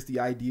 It's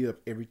the idea of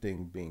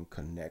everything being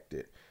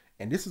connected.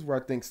 And this is where I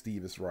think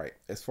Steve is right.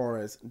 As far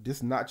as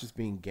this not just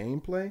being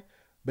gameplay,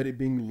 but it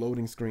being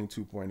loading screen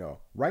 2.0.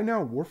 Right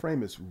now,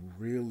 Warframe is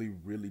really,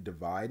 really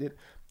divided.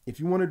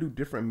 If you want to do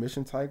different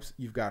mission types,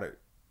 you've got to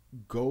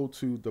go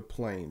to the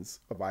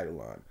plains of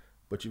Eidolon,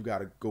 but you've got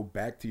to go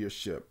back to your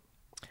ship.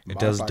 It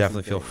does modify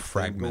definitely some feel things, then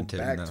fragmented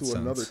go back in that to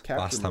another sense.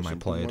 capture Last time I mission,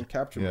 do played. one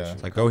capture Yeah. mission,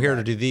 It's like, come go here to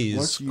back. do these,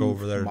 Once go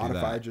over there to do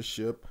modified that. your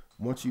ship,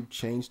 once you've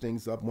changed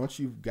things up, once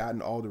you've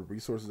gotten all the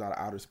resources out of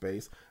outer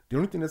space, the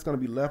only thing that's going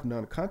to be left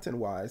non-content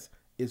wise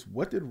is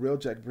what did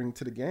Railjack bring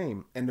to the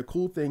game? And the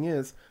cool thing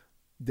is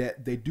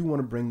that they do want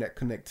to bring that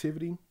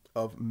connectivity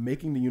of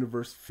making the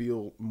universe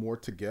feel more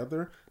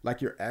together,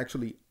 like you're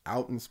actually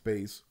out in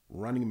space,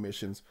 running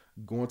missions,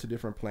 going to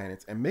different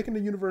planets, and making the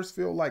universe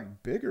feel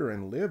like bigger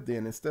and lived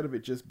in instead of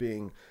it just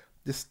being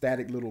this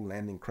static little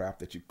landing craft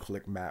that you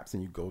click maps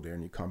and you go there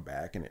and you come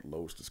back and it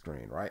loads the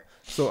screen, right?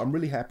 So I'm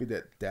really happy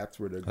that that's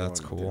where they're going. That's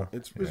cool.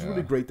 It's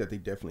really great that they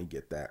definitely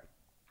get that.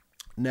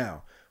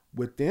 Now,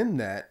 within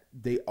that,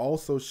 they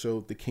also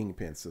showed the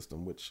Kingpin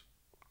system, which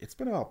it's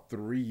been about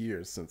 3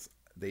 years since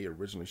they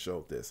originally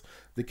showed this.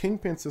 The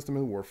Kingpin system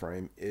in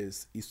Warframe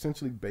is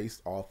essentially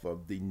based off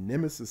of the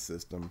Nemesis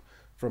system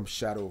from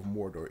Shadow of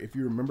Mordor. If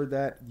you remember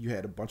that, you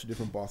had a bunch of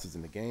different bosses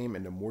in the game,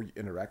 and the more you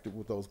interacted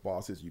with those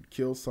bosses, you'd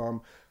kill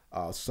some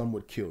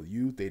would kill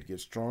you, they'd get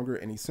stronger,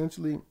 and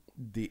essentially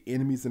the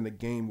enemies in the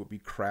game would be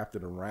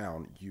crafted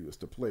around you as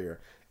the player.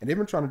 And they've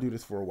been trying to do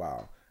this for a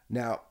while.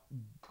 Now,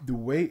 the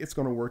way it's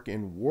going to work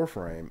in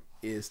Warframe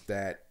is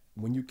that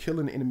when you kill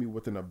an enemy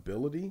with an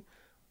ability,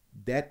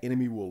 that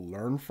enemy will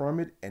learn from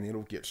it and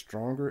it'll get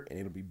stronger and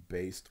it'll be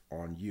based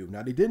on you.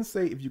 Now, they didn't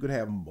say if you could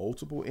have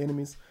multiple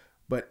enemies,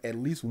 but at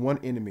least one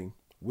enemy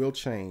will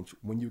change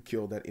when you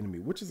kill that enemy,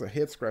 which is a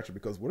head scratcher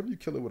because what if you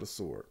kill it with a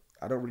sword?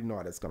 I don't really know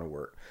how that's going to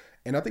work.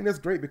 And I think that's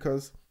great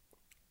because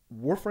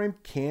Warframe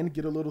can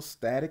get a little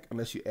static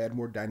unless you add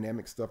more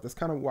dynamic stuff. That's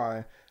kind of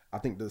why I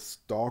think the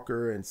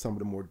Stalker and some of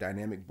the more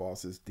dynamic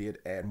bosses did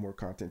add more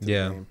content to the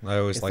game. I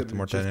always like instead the of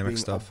more just dynamic being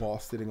stuff. A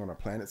boss sitting on a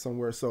planet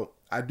somewhere. So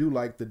I do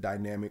like the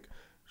dynamic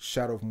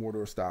Shadow of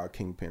Mordor style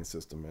Kingpin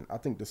system, and I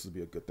think this would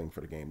be a good thing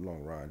for the game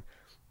long run.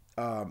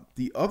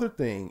 The other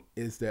thing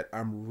is that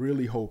I'm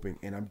really hoping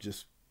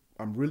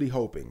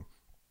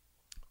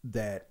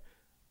that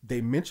they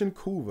mentioned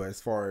Kuva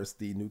as far as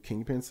the new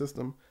Kingpin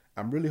system.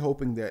 I'm really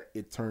hoping that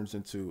it turns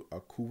into a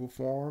Kuva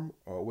farm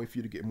or a way for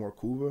you to get more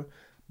Kuva,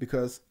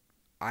 because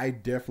I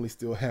definitely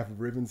still have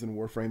Rivens in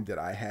Warframe that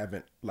I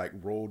haven't like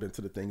rolled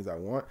into the things I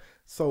want.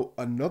 So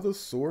another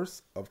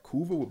source of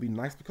Kuva would be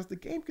nice because the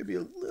game could be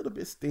a little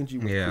bit stingy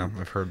with Kuva.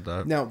 I've heard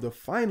that. Now, the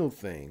final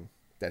thing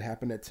that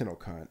happened at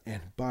TennoCon,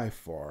 and by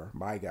far,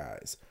 my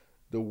guys,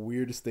 the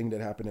weirdest thing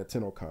that happened at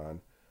TennoCon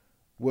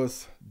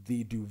was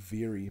the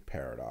Duviri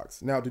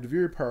paradox. Now, the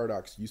Duviri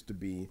paradox used to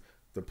be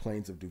the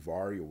plains of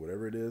Duvari or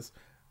whatever it is,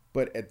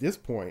 but at this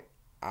point,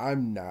 I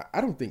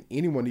don't think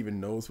anyone even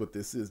knows what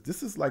this is.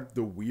 This is like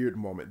the weird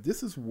moment.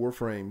 This is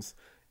Warframe's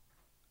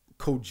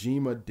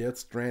Kojima Death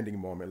Stranding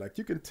moment. Like,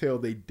 you can tell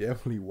they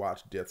definitely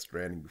watched Death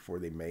Stranding before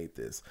they made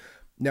this.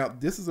 Now,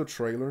 this is a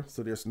trailer,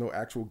 so there's no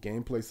actual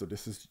gameplay, so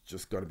this is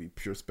just going to be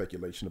pure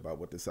speculation about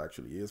what this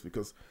actually is,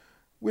 because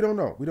we don't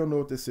know. We don't know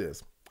what this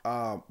is.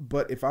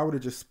 But if I were to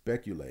just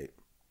speculate,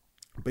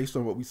 based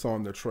on what we saw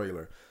in the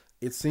trailer,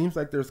 it seems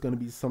like there's going to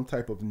be some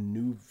type of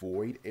new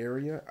void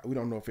area. We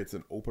don't know if it's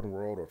an open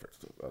world or if it's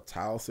a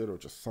tile set or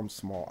just some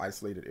small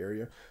isolated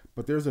area.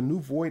 But there's a new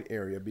void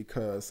area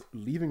because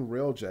leaving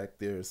Railjack,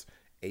 there's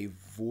a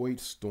void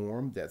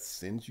storm that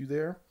sends you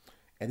there.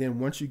 And then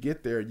once you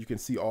get there, you can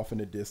see off in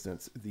the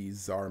distance the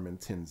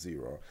Zarman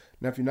 10-0.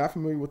 Now, if you're not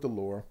familiar with the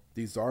lore,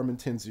 the Zarman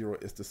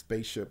 10-0 is the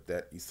spaceship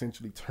that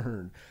essentially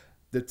turned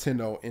the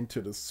Tenno into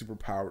the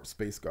superpowered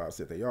space gods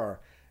that they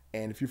are.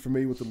 And if you're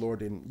familiar with the lore,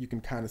 then you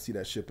can kind of see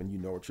that ship and you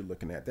know what you're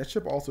looking at. That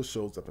ship also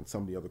shows up in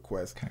some of the other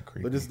quests. Kinda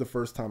creepy. But this is the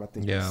first time I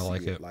think Yeah, you I see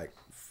like it it. like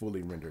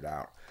fully rendered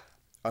out.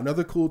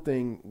 Another cool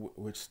thing,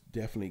 which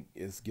definitely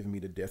is giving me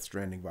the Death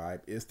Stranding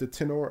vibe, is the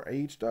Tenor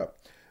aged up.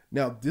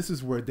 Now, this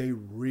is where they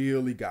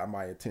really got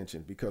my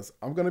attention because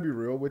I'm going to be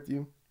real with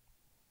you.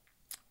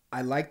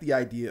 I like the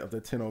idea of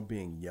the Tenno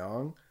being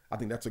young. I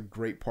think that's a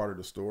great part of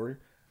the story.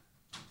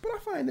 But I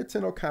find the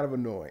Tenno kind of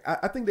annoying.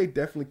 I think they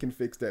definitely can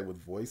fix that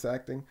with voice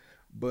acting.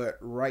 But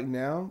right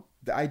now,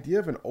 the idea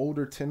of an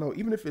older Tenno,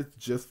 even if it's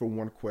just for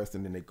one quest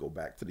and then they go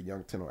back to the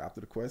young Tenno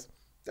after the quest,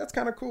 that's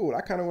kind of cool.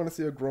 I kind of want to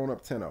see a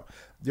grown-up Tenno.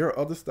 There are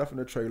other stuff in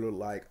the trailer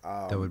like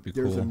that would be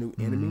there's cool. a new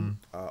enemy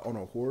on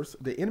a horse.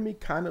 The enemy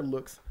kind of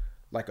looks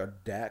like a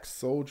Dax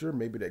soldier,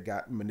 maybe that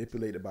got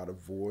manipulated by the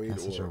void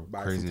or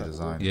by crazy some type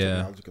design. of Yeah,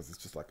 technology because it's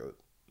just like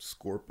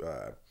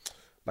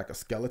like a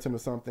skeleton or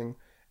something.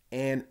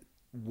 And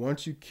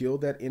once you kill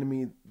that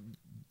enemy,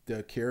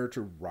 the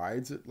character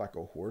rides it like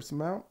a horse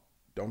mount.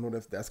 Don't know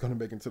if that's going to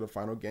make it into the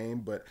final game,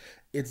 but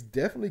it's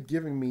definitely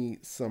giving me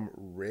some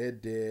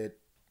Red Dead,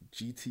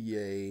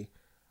 GTA,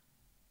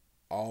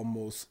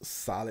 almost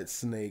Solid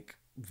Snake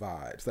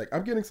vibes. Like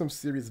I'm getting some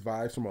serious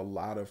vibes from a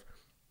lot of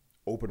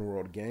open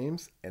world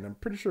games, and I'm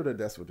pretty sure that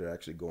that's what they're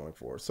actually going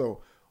for.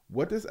 So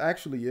what this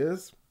actually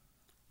is,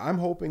 I'm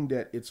hoping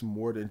that it's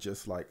more than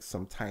just like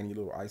some tiny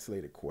little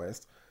isolated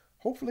quest.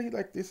 Hopefully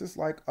like this is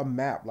like a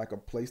map, like a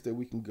place that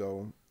we can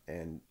go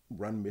and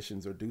run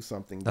missions or do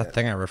something. That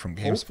thing I read from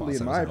GameSpot hopefully,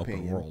 said in it was my an open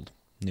opinion, world,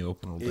 new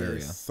open world is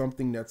area.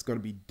 something that's going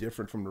to be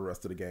different from the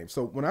rest of the game.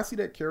 So when I see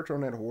that character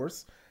on that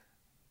horse,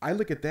 I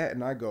look at that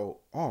and I go,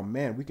 oh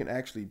man, we can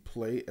actually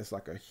play as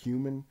like a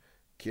human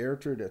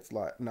character that's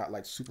like not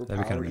like super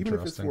That'd be kind powered. of Even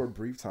if it's interesting. for a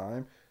brief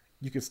time,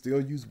 you can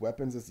still use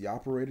weapons as the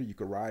operator. You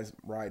could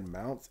ride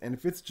mounts, and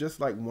if it's just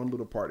like one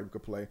little part that we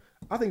could play,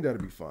 I think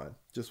that'd be fun.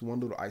 Just one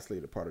little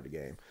isolated part of the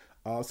game.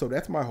 So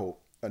that's my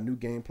hope. A new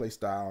gameplay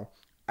style.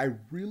 I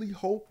really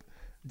hope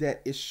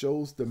that it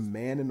shows the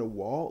man in the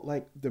wall.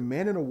 Like the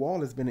man in the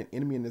wall has been an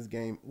enemy in this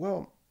game.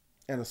 Well,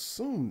 an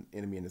assumed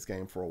enemy in this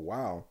game for a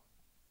while,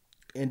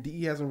 and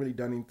DE hasn't really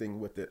done anything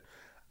with it.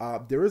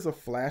 There is a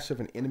flash of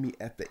an enemy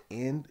at the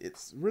end.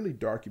 It's really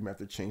dark. You might have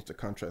to change the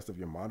contrast of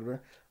your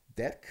monitor.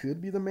 That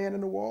could be the man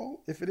in the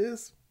wall. If it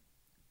is,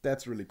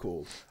 that's really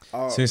cool.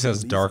 So he says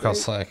release dark. I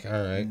was date? like, all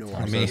right, No,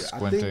 let I'm me, sorry.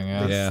 squinting, I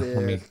think they yeah,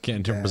 let me said get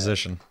into that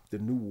position. The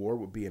new war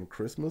would be in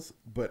Christmas,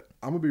 but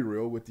I'm gonna be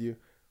real with you.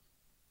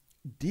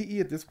 DE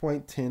at this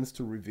point tends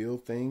to reveal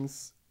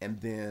things and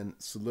then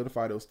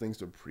solidify those things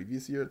the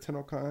previous year at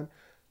TennoCon.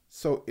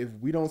 So if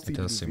we don't see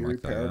the does seem Viri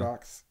like that, yeah.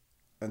 Paradox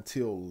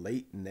until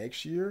late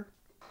next year,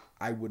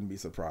 I wouldn't be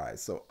surprised.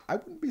 So I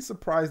wouldn't be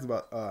surprised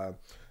about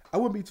I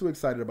wouldn't be too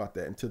excited about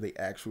that until they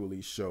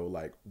actually show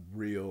like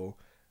real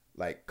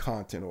like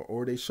content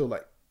or they show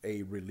like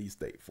a release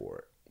date for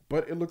it.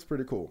 But it looks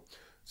pretty cool.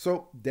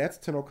 So that's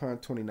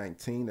TennoCon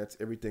 2019. That's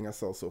everything I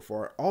saw so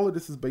far. All of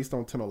this is based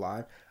on Tenno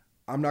Live.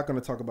 I'm not going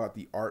to talk about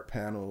the art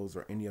panels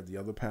or any of the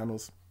other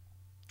panels.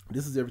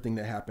 This is everything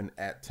that happened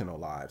at Tenno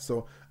Live.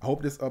 So I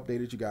hope this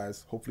updated you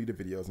guys. Hopefully the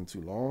video isn't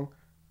too long.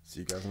 See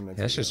you guys in the next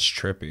That's video. just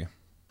trippy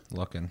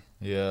looking.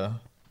 Yeah.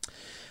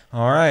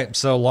 All right,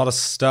 so a lot of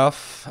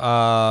stuff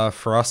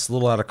for us, a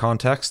little out of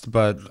context,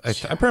 but I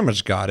pretty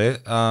much got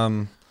it. There's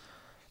a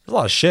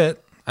lot of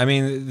shit. I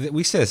mean,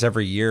 we say this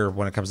every year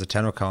when it comes to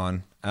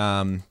TennoCon,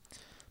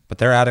 but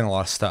they're adding a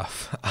lot of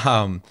stuff.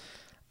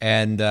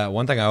 And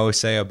one thing I always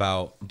say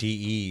about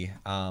DE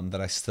that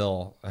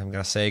I'm going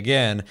to say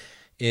again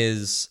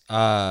is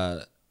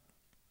they're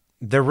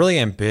really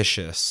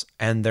ambitious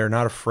and they're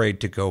not afraid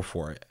to go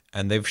for it.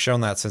 And they've shown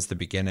that since the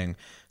beginning.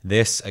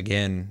 This,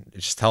 again,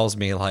 it just tells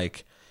me,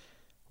 like,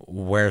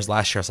 whereas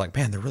last year I was like,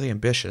 man, they're really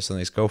ambitious and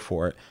they just go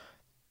for it.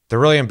 They're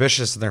really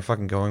ambitious and they're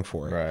fucking going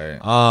for it.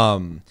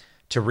 Right.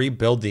 To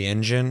rebuild the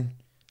engine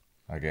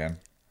Again.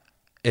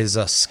 is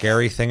a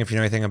scary thing if you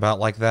know anything about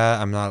like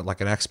that. I'm not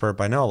like an expert,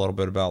 but I know a little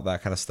bit about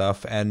that kind of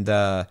stuff. And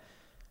to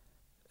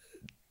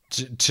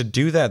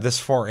do that this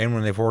far in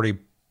when they've already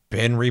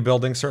been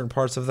rebuilding certain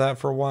parts of that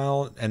for a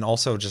while, and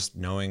also just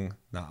knowing,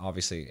 not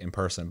obviously in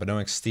person, but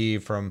knowing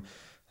Steve from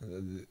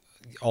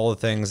all the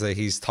things that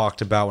he's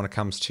talked about when it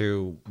comes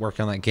to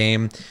working on that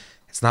game,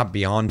 it's not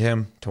beyond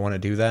him to want to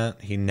do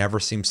that. He never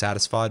seems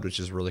satisfied, which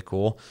is really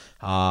cool.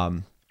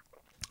 But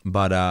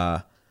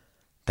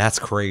that's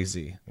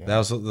crazy. Yeah. That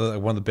was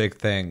one of the big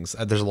things.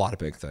 There's a lot of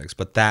big things,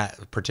 but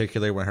that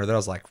particularly when I heard that, I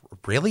was like,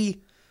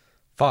 really?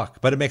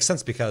 Fuck. But it makes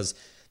sense because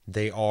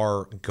they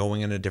are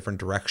going in a different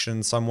direction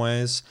in some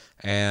ways,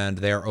 and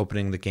they are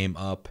opening the game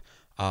up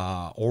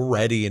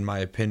already, in my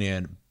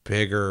opinion,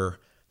 bigger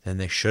than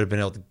they should have been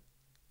able to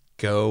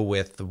go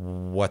with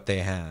what they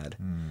had.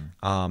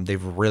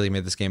 They've really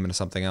made this game into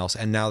something else.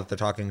 And now that they're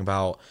talking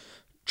about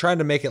trying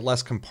to make it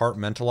less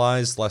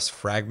compartmentalized, less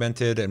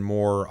fragmented, and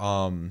more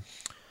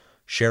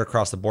shared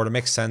across the board, it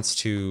makes sense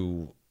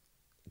to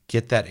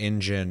get that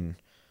engine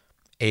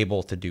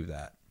able to do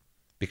that.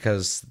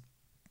 Because,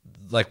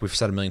 like we've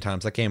said a million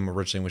times, that game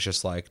originally was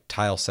just like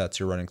tile sets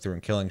you're running through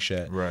and killing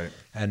shit. Right.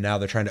 And now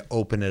they're trying to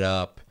open it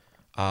up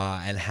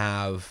and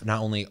have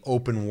not only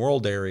open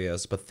world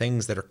areas, but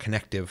things that are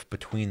connective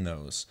between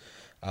those.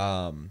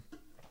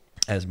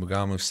 as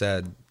Mugamu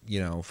said,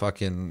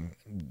 fucking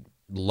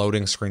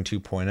loading screen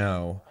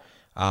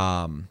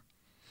 2.0.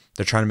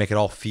 They're trying to make it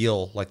all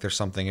feel like there's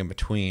something in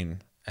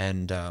between,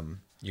 and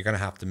you're gonna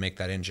have to make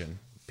that engine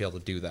be able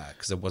to do that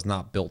because it was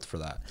not built for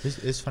that.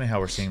 It's funny how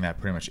we're seeing that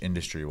pretty much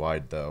industry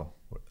wide though.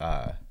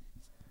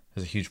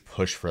 There's a huge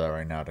push for that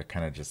right now to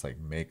kind of just like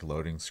make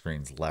loading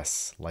screens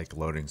less like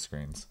loading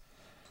screens,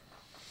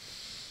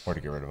 or to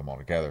get rid of them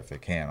altogether if they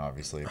can,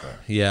 obviously. But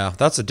Yeah,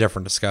 that's a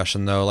different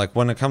discussion though. Like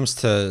when it comes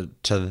to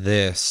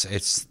this,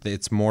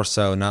 it's more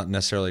so not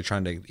necessarily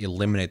trying to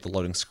eliminate the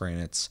loading screen.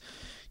 It's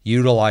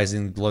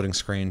utilizing the loading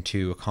screen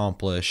to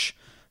accomplish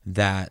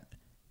that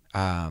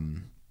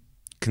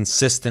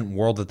consistent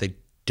world that they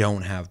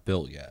don't have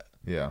built yet.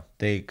 yeah,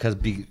 Because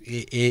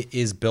it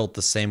is built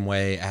the same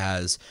way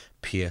as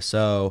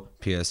PSO,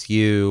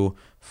 PSU,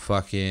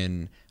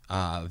 fucking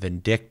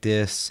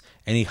Vindictus,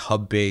 any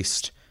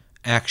hub-based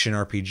action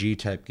RPG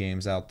type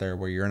games out there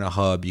where you're in a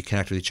hub, you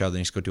connect with each other, and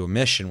you just go do a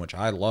mission, which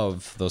I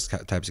love those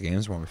types of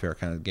games, one of my favorite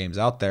kind of games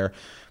out there.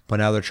 But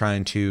now they're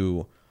trying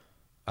to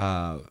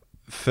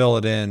fill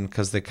it in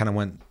because they kind of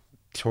went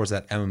towards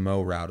that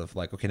MMO route of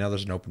like, okay, now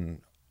there's an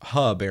open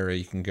hub area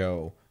you can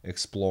go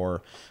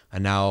explore,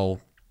 and now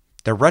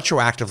they're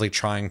retroactively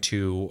trying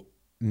to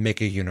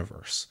make a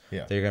universe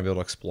that you're going to be able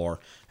to explore.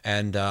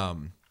 And,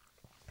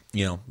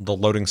 the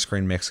loading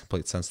screen makes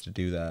complete sense to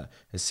do that.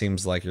 It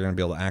seems like you're going to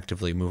be able to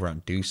actively move around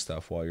and do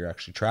stuff while you're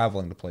actually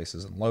traveling to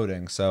places and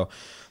loading. So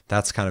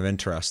that's kind of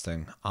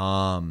interesting.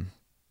 So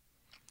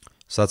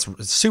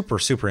that's super,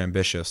 super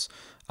ambitious.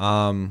 We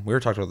were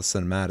talking about the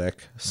cinematic,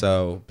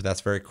 but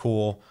that's very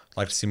cool. I'd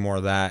like to see more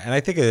of that. And I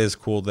think it is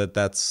cool that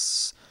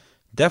that's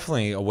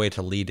definitely a way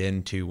to lead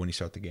into when you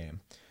start the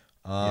game.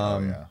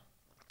 yeah.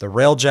 The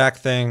Railjack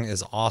thing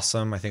is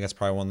awesome. I think that's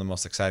probably one of the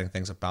most exciting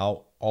things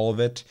about all of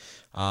it.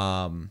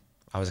 I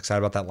was excited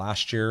about that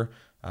last year.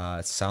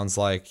 It sounds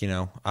like,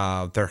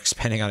 they're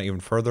expanding on it even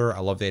further. I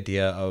love the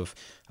idea of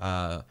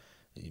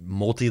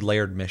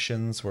multi-layered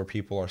missions where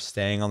people are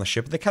staying on the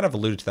ship. They kind of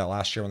alluded to that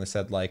last year when they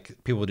said,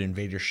 like, people would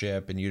invade your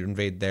ship and you'd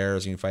invade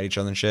theirs and you fight each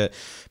other and shit.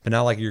 But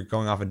now, like, you're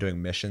going off and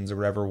doing missions or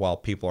whatever while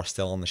people are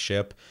still on the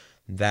ship.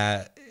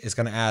 That is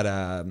going to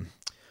add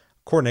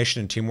coordination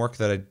and teamwork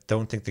that I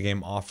don't think the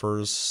game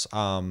offers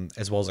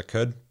as well as it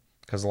could,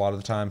 because a lot of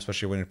the time,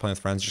 especially when you're playing with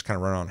friends, you just kind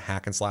of run around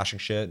hacking, slashing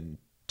shit and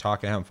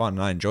talking, having fun,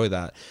 and I enjoy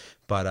that.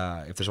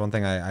 But if there's one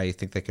thing I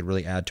think they could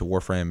really add to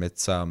Warframe,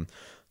 it's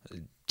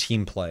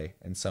team play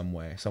in some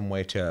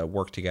way to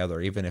work together,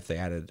 even if they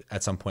added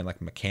at some point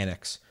like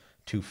mechanics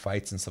to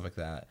fights and stuff like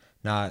that.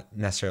 Not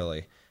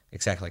necessarily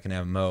exactly like an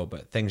MMO,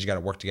 but things you got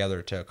to work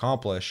together to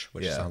accomplish,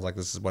 which sounds like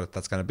this is what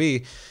that's going to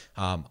be.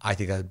 I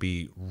think that would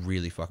be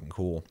really fucking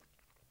cool.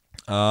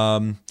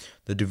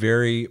 The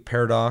Duviri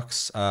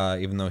paradox,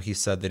 even though he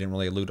said they didn't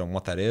really allude on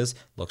what that is,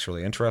 looks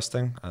really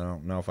interesting. I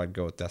don't know if I'd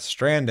go with Death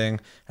Stranding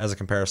as a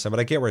comparison, but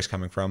I get where he's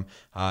coming from.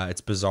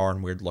 It's bizarre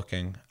and weird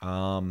looking.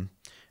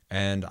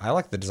 And I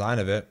like the design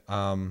of it.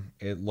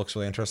 It looks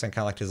really interesting.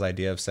 Kind of like his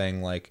idea of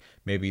saying, like,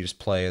 maybe you just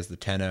play as the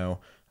Tenno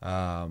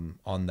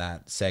on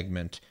that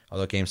segment.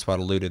 Although GameSpot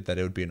alluded that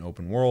it would be an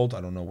open world.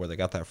 I don't know where they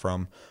got that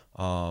from.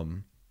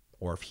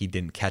 Or if he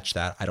didn't catch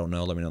that, I don't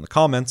know. Let me know in the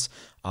comments.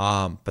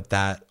 But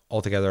that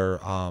altogether,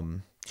 I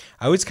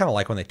always kind of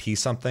like when they tease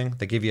something.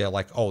 They give you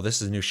like, oh,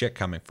 this is new shit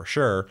coming for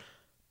sure.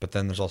 But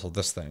then there's also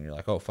this thing. You're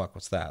like, oh, fuck,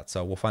 what's that?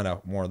 So we'll find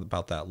out more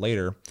about that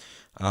later.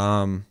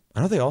 I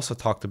know they also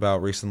talked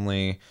about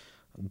recently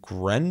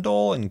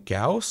Grendel and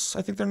Gauss,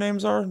 I think their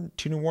names are,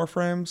 2 new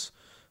Warframes.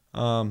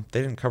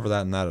 They didn't cover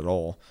that in that at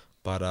all.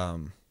 But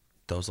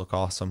those look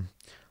awesome.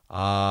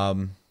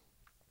 Am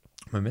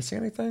I missing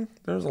anything?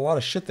 There's a lot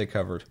of shit they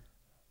covered.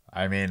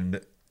 I mean,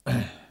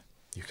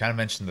 you kind of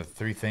mentioned the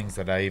 3 things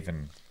that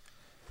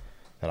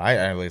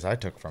at least I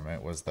took from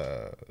it was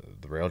the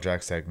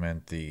Railjack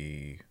segment,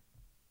 the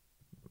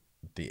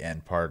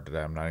end part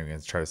that I'm not even going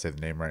to try to say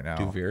the name right now.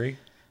 Duviri?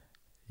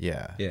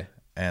 Yeah. Yeah.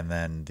 And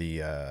then the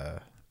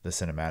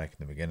cinematic in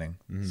the beginning.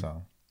 Mm-hmm.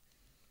 So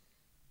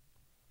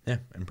Yeah,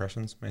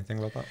 impressions? Anything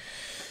about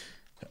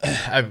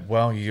that?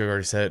 well, you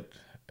already said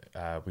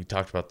we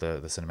talked about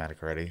the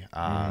cinematic already.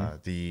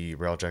 The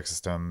Railjack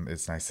system,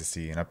 it's nice to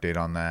see an update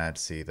on that,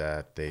 see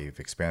that they've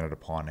expanded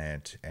upon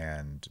it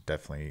and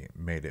definitely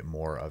made it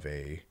more of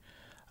a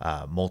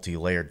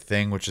multi-layered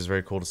thing, which is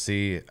very cool to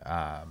see.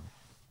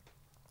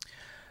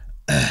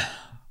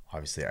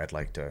 Obviously, I'd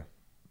like to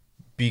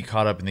be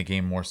caught up in the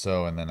game more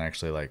so, and then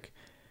actually like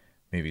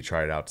maybe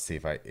try it out to see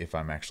if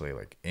I'm actually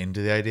like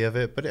into the idea of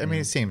it. But I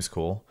mean, it seems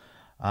cool.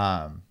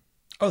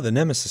 Oh, the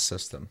Nemesis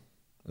system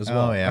as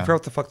well. yeah. I forgot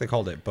what the fuck they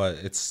called it, but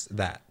it's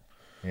that.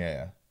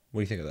 Yeah. What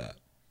do you think of that?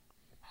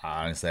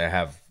 Honestly, I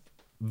have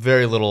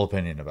very little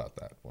opinion about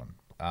that one.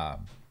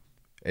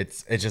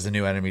 It's just a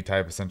new enemy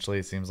type essentially,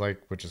 it seems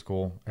like, which is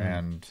cool.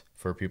 And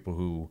for people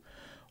who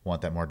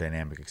want that more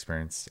dynamic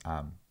experience,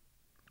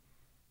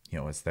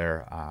 it's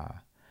there.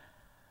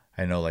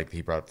 I know like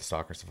he brought up the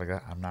Stalker, stuff like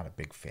that. I'm not a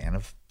big fan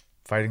of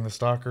fighting the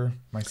Stalker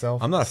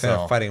myself. I'm not a fan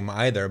of fighting him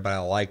either, but I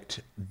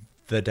liked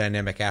the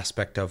dynamic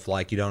aspect of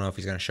like you don't know if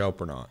he's going to show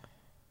up or not.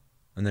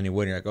 and then you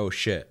win. You're like, oh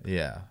shit.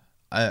 Yeah,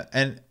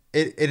 and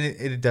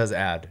it does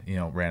add, you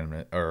know,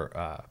 random or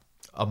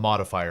a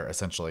modifier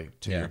essentially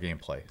to your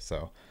gameplay.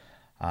 So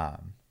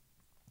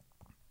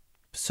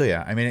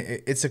yeah, I mean,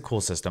 it's a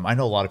cool system. I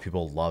know a lot of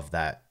people love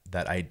that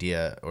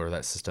idea or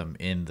that system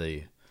in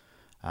the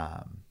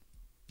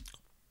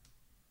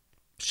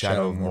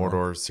Shadow of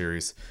Mordor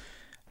series.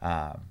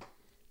 Yeah,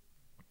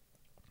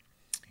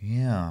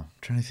 I'm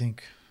trying to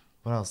think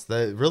what else.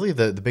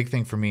 The big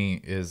thing for me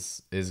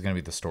is going to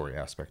be the story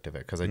aspect of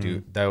it, because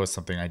that was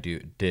something I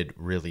did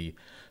really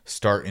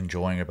start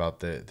enjoying about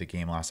the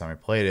game last time I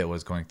played it,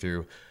 was going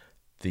through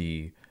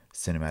the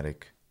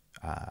cinematic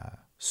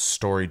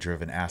story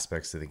driven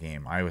aspects of the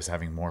game. I was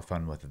having more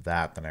fun with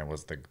that than I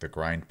was the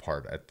grind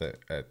part at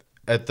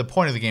the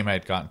point of the game I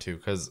had gotten to,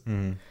 because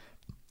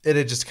it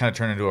had just kind of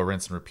turned into a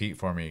rinse and repeat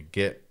for me.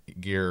 Get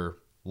gear,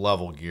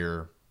 level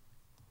gear,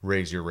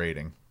 raise your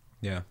rating.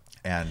 Yeah.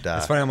 And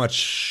it's funny how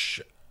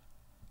much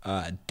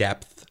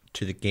depth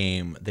to the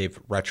game they've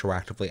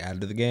retroactively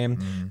added to the game,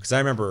 because I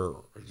remember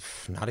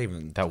not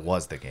even that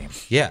was the game.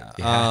 Yeah.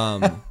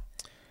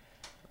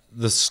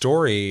 The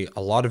story,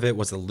 a lot of it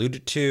was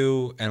alluded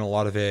to, and a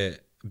lot of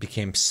it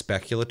became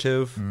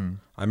speculative.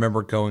 I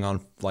remember going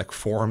on like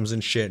forums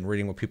and shit and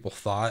reading what people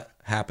thought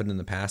happened in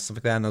the past, stuff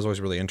like that, and that was always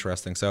really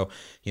interesting. So,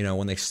 you know,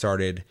 when they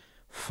started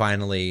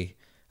finally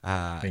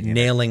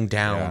nailing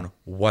down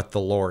what the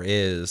lore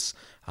is,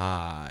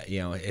 you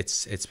know,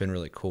 it's been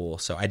really cool.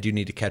 So I do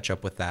need to catch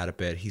up with that a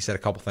bit. He said a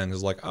couple things. I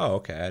was like, oh,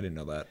 okay, I didn't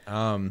know that.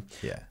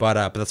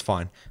 But that's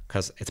fine,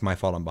 because it's my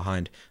fault I'm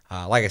behind.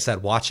 Like I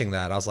said, watching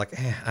that, I was like,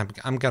 I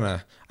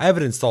have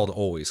it installed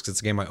always, because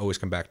it's a game I always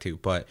come back to.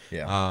 But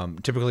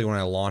typically when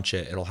I launch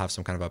it, it'll have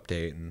some kind of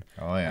update, and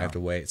I have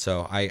to wait.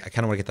 So I kind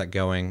of want to get that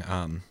going,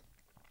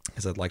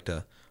 because I'd like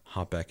to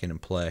hop back in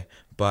and play.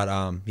 But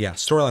yeah,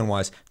 storyline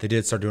wise, they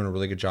did start doing a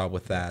really good job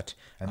with that.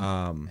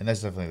 And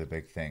that's definitely the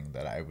big thing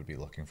that I would be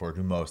looking forward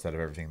to most out of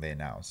everything they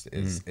announced,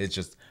 is it's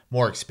just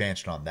more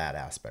expansion on that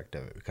aspect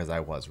of it, because I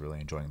was really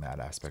enjoying that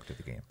aspect of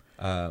the game.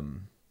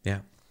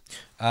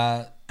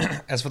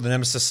 As for the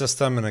Nemesis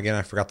system, and again,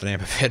 I forgot the name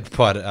of it,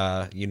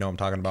 but you know what I'm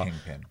talking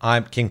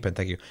about. Kingpin,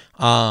 thank you.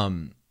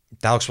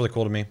 That looks really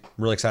cool to me.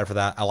 Really excited for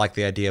that. I like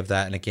the idea of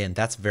that. And again,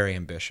 that's very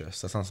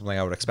ambitious. That's not something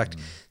I would expect.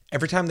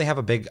 Every time they have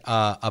a big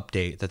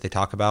update that they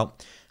talk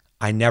about,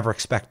 I never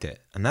expect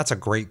it. And that's a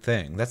great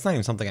thing. That's not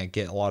even something I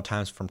get a lot of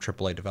times from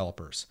AAA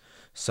developers.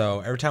 So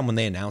every time when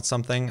they announce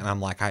something, and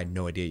I'm like, I had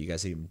no idea you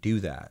guys even do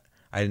that.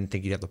 I didn't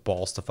think you'd have the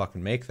balls to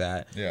fucking make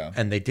that. Yeah.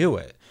 And they do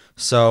it.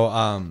 So,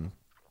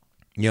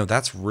 you know,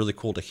 that's really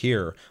cool to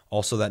hear.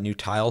 Also, that new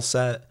tile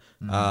set.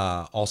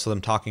 Also,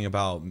 them talking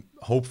about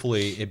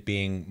hopefully it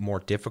being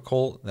more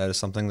difficult. That is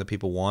something that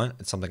people want.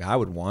 It's something I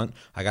would want.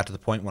 I got to the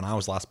point when I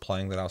was last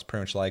playing that I was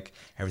pretty much like,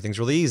 everything's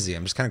really easy.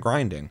 I'm just kind of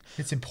grinding.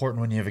 It's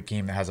important when you have a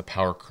game that has a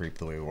power creep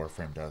the way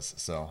Warframe does.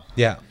 So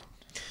yeah,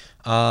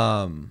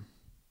 yeah,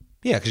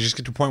 because you just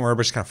get to a point where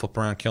everybody's kind of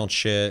flipping around, killing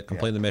shit,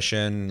 completing the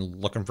mission,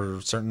 looking for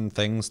certain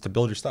things to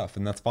build your stuff,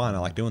 and that's fine. I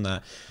like doing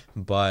that,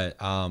 but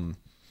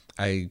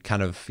I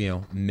kind of, you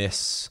know,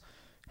 miss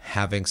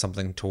having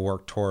something to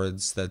work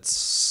towards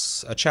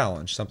that's a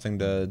challenge, something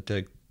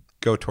to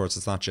go towards.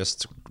 It's not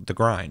just the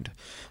grind.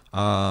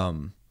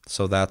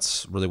 So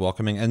that's really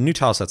welcoming. And new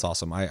tile set's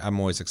awesome.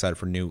 I'm always excited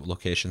for new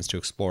locations to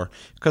explore,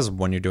 because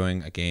when you're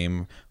doing a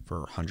game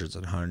for hundreds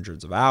and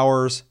hundreds of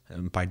hours,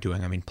 and by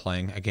doing I mean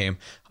playing a game,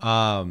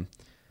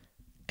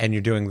 and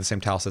you're doing the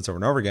same tile sets over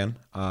and over again,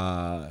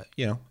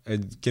 you know,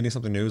 getting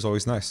something new is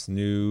always nice.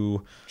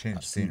 New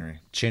change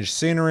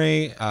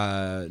scenery,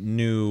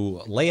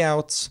 new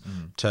layouts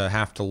to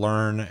have to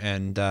learn,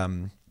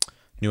 and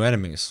new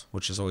enemies,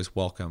 which is always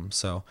welcome.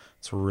 So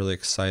it's really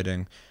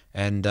exciting.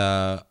 And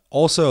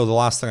also, the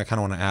last thing I kind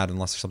of want to add,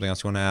 unless there's something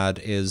else you want to add,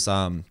 is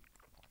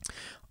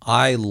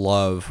I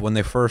love when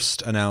they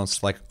first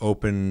announced like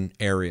open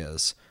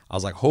areas. I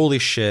was like, holy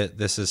shit,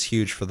 this is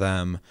huge for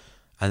them.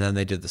 And then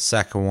they did the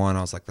second one.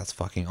 I was like, that's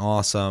fucking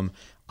awesome.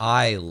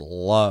 I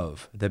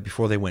love that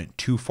before they went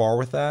too far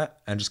with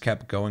that and just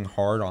kept going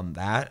hard on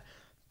that,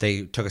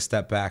 they took a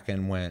step back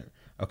and went,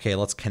 okay,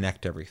 let's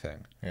connect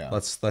everything. Yeah.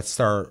 Let's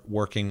start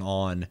working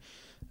on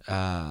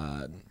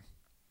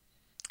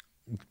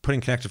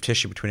putting connective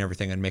tissue between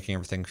everything and making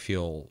everything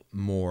feel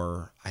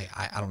more,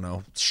 I don't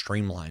know,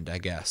 streamlined, I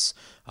guess.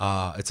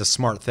 It's a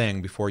smart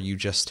thing before you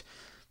just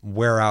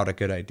wear out a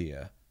good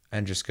idea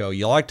and just go,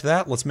 you liked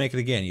that? Let's make it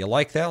again. You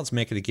like that? Let's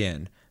make it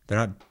again. They're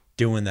not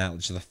doing that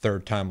which is the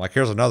third time. Like,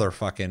 here's another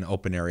fucking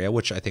open area,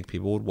 which I think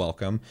people would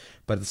welcome.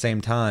 But at the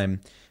same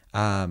time,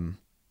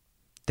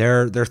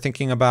 they're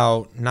thinking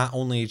about not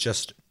only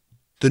just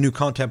the new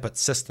content, but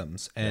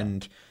systems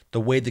and the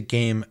way the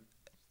game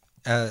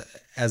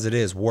as it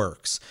is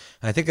works.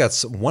 And I think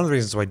that's one of the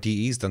reasons why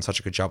DE's done such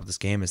a good job with this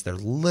game, is they're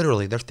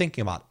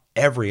thinking about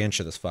every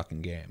inch of this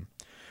fucking game.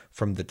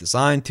 From the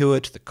design to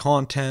it, to the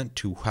content,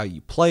 to how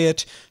you play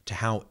it, to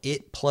how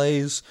it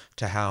plays,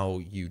 to how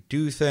you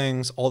do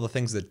things, all the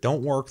things that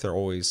don't work. They're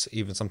always,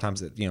 even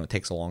sometimes it, you know, it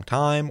takes a long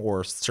time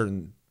or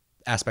certain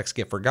aspects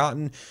get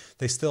forgotten.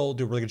 They still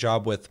do a really good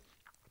job with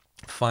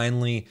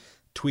finally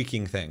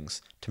tweaking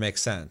things to make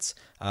sense.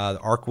 The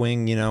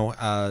Arcwing,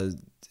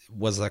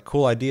 was a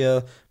cool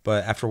idea,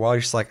 but after a while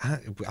you're just like, I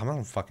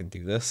don't fucking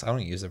do this. I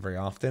don't use it very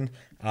often.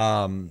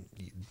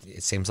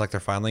 It seems like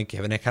they're finally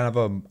giving it kind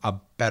of a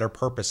better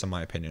purpose, in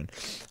my opinion.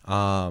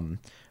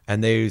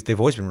 And they've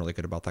always been really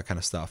good about that kind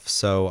of stuff.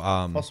 So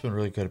Also been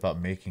really good about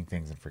making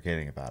things and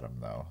forgetting about them,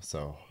 though.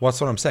 So well, that's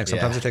what I'm saying.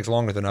 Sometimes Yeah. it takes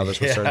longer than others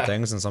with Yeah. certain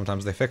things, and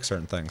sometimes they fix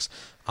certain things.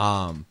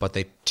 But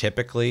they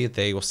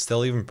will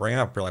still even bring it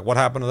up. You're like, what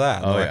happened to that?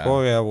 And Oh, they're yeah. like,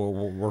 oh yeah,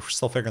 we're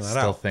still figuring that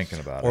Still out. thinking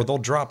about or it. they'll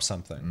drop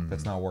something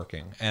that's not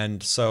working.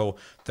 And so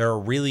they're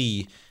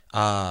really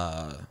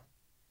eyes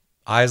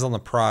on the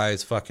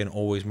prize, fucking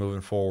always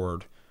moving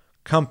forward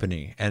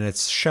company, and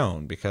it's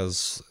shown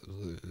because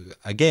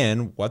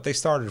again, what they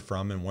started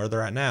from and where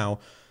they're at now,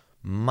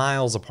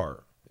 miles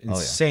apart,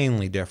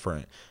 insanely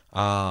different.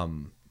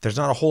 There's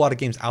not a whole lot of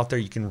games out there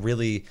you can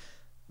really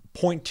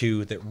point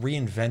to that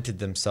reinvented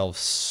themselves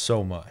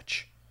so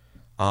much,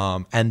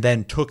 and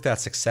then took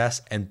that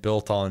success and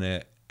built on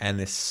it,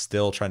 and is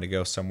still trying to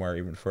go somewhere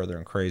even further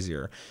and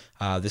crazier.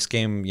 This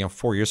game,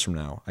 4 years from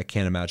now, I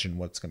can't imagine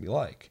what it's going to be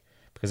like,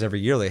 because every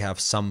year they have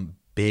some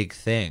big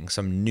thing,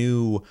 some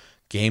new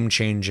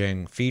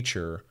game-changing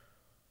feature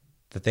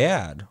that they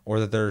add or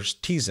that they're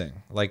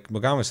teasing. Like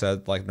Mogami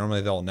said, like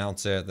normally they'll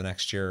announce it the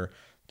next year.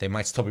 They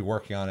might still be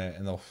working on it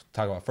and they'll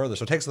talk about it further.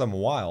 So it takes them a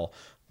while,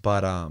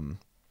 but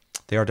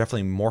they are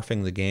definitely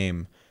morphing the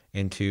game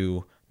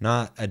into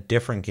not a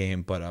different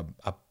game, but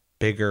a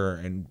bigger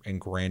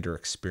and grander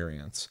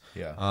experience.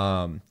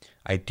 Yeah.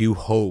 I do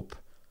hope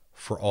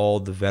for all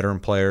the veteran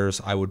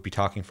players, I would be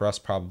talking for us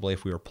probably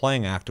if we were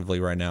playing actively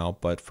right now,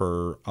 but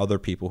for other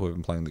people who have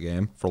been playing the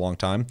game for a long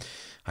time,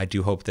 I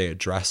do hope they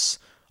address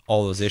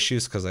all those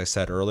issues, because I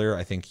said earlier,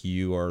 I think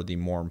you are the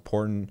more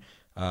important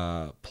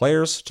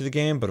players to the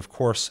game, but of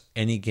course,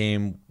 any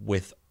game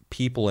with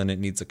people in it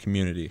needs a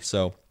community,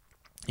 so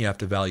you have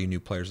to value new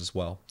players as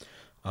well.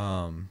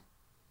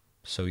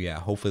 So yeah,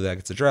 hopefully that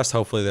gets addressed.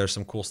 Hopefully there's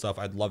some cool stuff.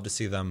 I'd love to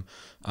see them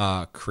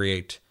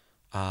create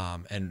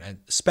and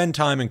spend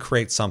time and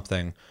create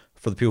something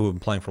for the people who've been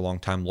playing for a long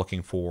time,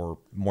 looking for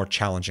more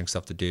challenging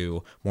stuff to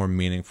do, more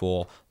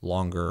meaningful,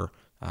 longer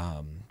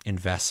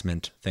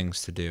investment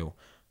things to do.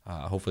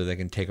 Hopefully they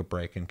can take a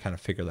break and kind of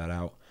figure that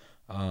out.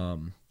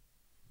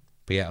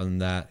 But yeah, other than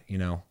that,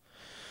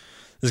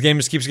 this game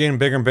just keeps getting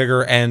bigger and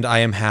bigger, and I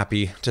am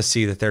happy to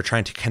see that they're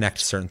trying to connect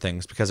certain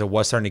things, because it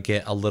was starting to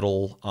get a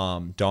little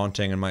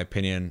daunting, in my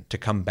opinion, to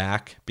come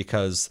back,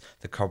 because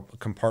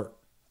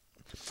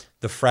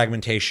the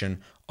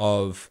fragmentation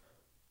of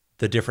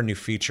the different new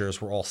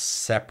features were all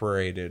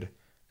separated.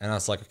 And I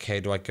was like, okay,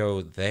 do I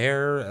go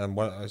there?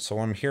 And so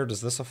when I'm here,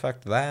 does this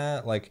affect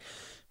that? Like,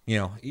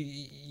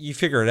 you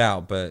figure it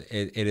out, but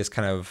it is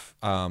kind of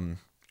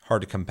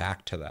hard to come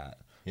back to that.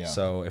 Yeah.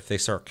 So if they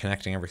start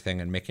connecting everything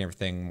and making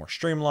everything more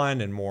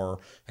streamlined and more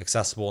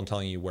accessible and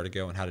telling you where to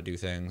go and how to do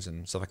things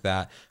and stuff like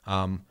that,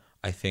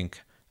 I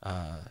think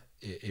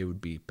it would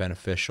be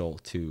beneficial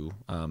to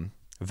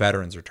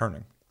veterans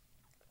returning.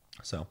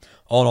 So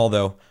all in all,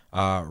 though,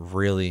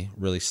 really,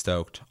 really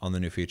stoked on the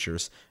new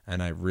features,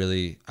 and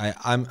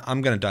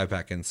I'm gonna dive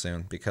back in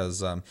soon,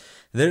 because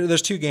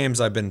there's two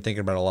games I've been thinking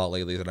about a lot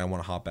lately that I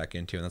want to hop back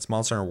into, and that's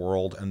Monster Hunter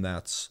World and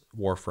that's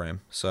Warframe.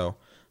 So,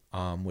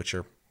 which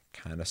are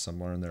kind of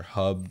similar in their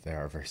They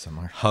are very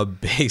similar.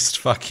 hub-based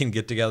fucking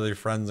get together with your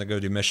friends and go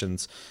do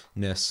missions.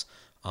 But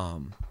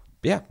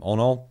yeah, all in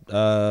all,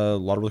 a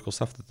lot of really cool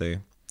stuff that they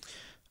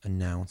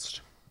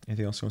announced.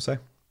 Anything else you want to say?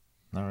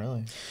 Not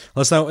really.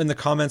 Let us know in the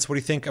comments, what do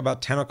you think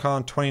about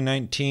TennoCon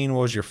 2019?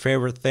 What was your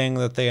favorite thing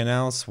that they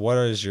announced? What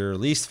is your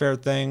least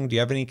favorite thing? Do you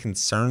have any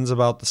concerns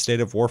about the state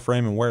of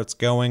Warframe and where it's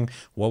going?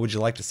 What would you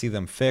like to see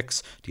them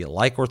fix? Do you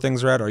like where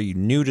things are at? Are you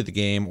new to the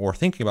game or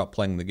thinking about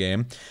playing the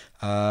game?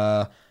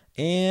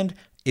 And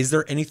is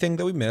there anything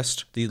that we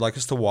missed that you'd like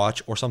us to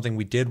watch, or something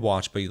we did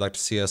watch but you'd like to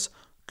see us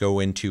go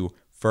into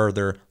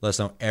further? Let us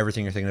know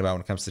everything you're thinking about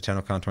when it comes to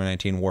TennoCon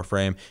 2019,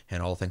 Warframe,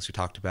 and all the things we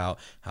talked about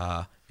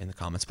in the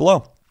comments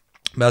below.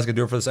 But that's going to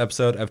do it for this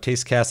episode of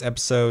TasteCast,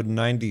 episode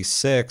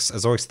 96.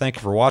 As always, thank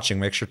you for watching.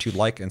 Make sure to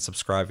like and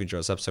subscribe if you enjoyed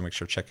this episode. Make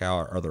sure to check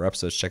out our other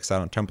episodes. Check us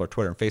out on Tumblr,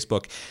 Twitter, and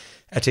Facebook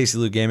at Tasty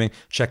Lou Gaming.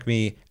 Check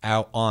me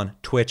out on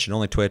Twitch, and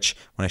only Twitch,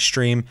 when I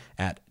stream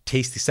at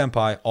Tasty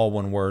Senpai, all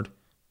one word.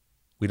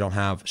 We don't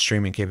have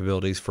streaming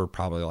capabilities for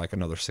probably like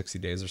another 60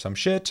 days or some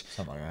shit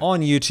Something like that.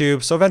 on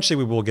YouTube. So eventually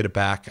we will get it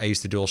back. I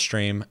used to dual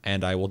stream,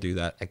 and I will do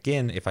that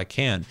again if I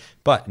can.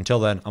 But until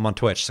then, I'm on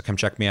Twitch, so come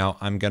check me out.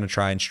 I'm going to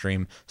try and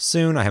stream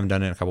soon. I haven't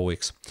done it in a couple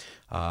weeks.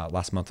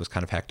 Last month was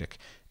kind of hectic.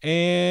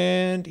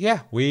 And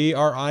yeah, we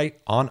are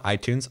on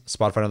iTunes,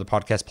 Spotify, and other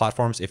podcast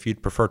platforms if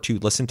you'd prefer to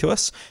listen to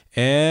us.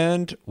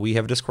 And we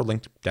have a Discord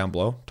link down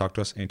below. Talk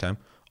to us anytime,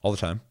 all the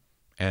time.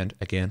 And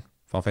again,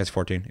 Final Fantasy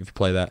 14, if you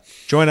play that,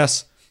 join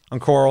us on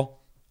Coral,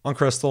 on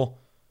Crystal,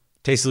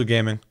 Tasty Lou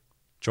Gaming.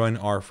 Join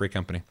our free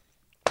company.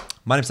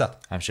 My name's Seth.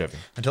 I'm Chevy.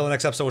 Until the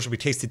next episode, which will be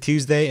Tasty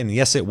Tuesday. And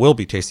yes, it will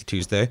be Tasty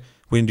Tuesday.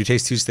 We didn't do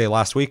Tasty Tuesday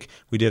last week.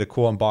 We did a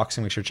cool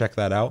unboxing. Make sure to check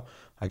that out.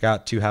 I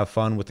got to have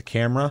fun with the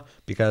camera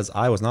because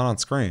I was not on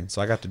screen.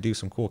 So I got to do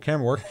some cool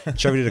camera work.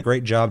 Chevy did a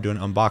great job doing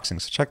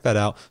unboxing. So check that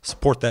out.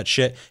 Support that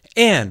shit.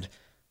 And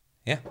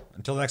yeah,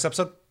 until the next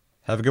episode,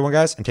 have a good one,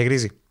 guys, and take it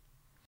easy.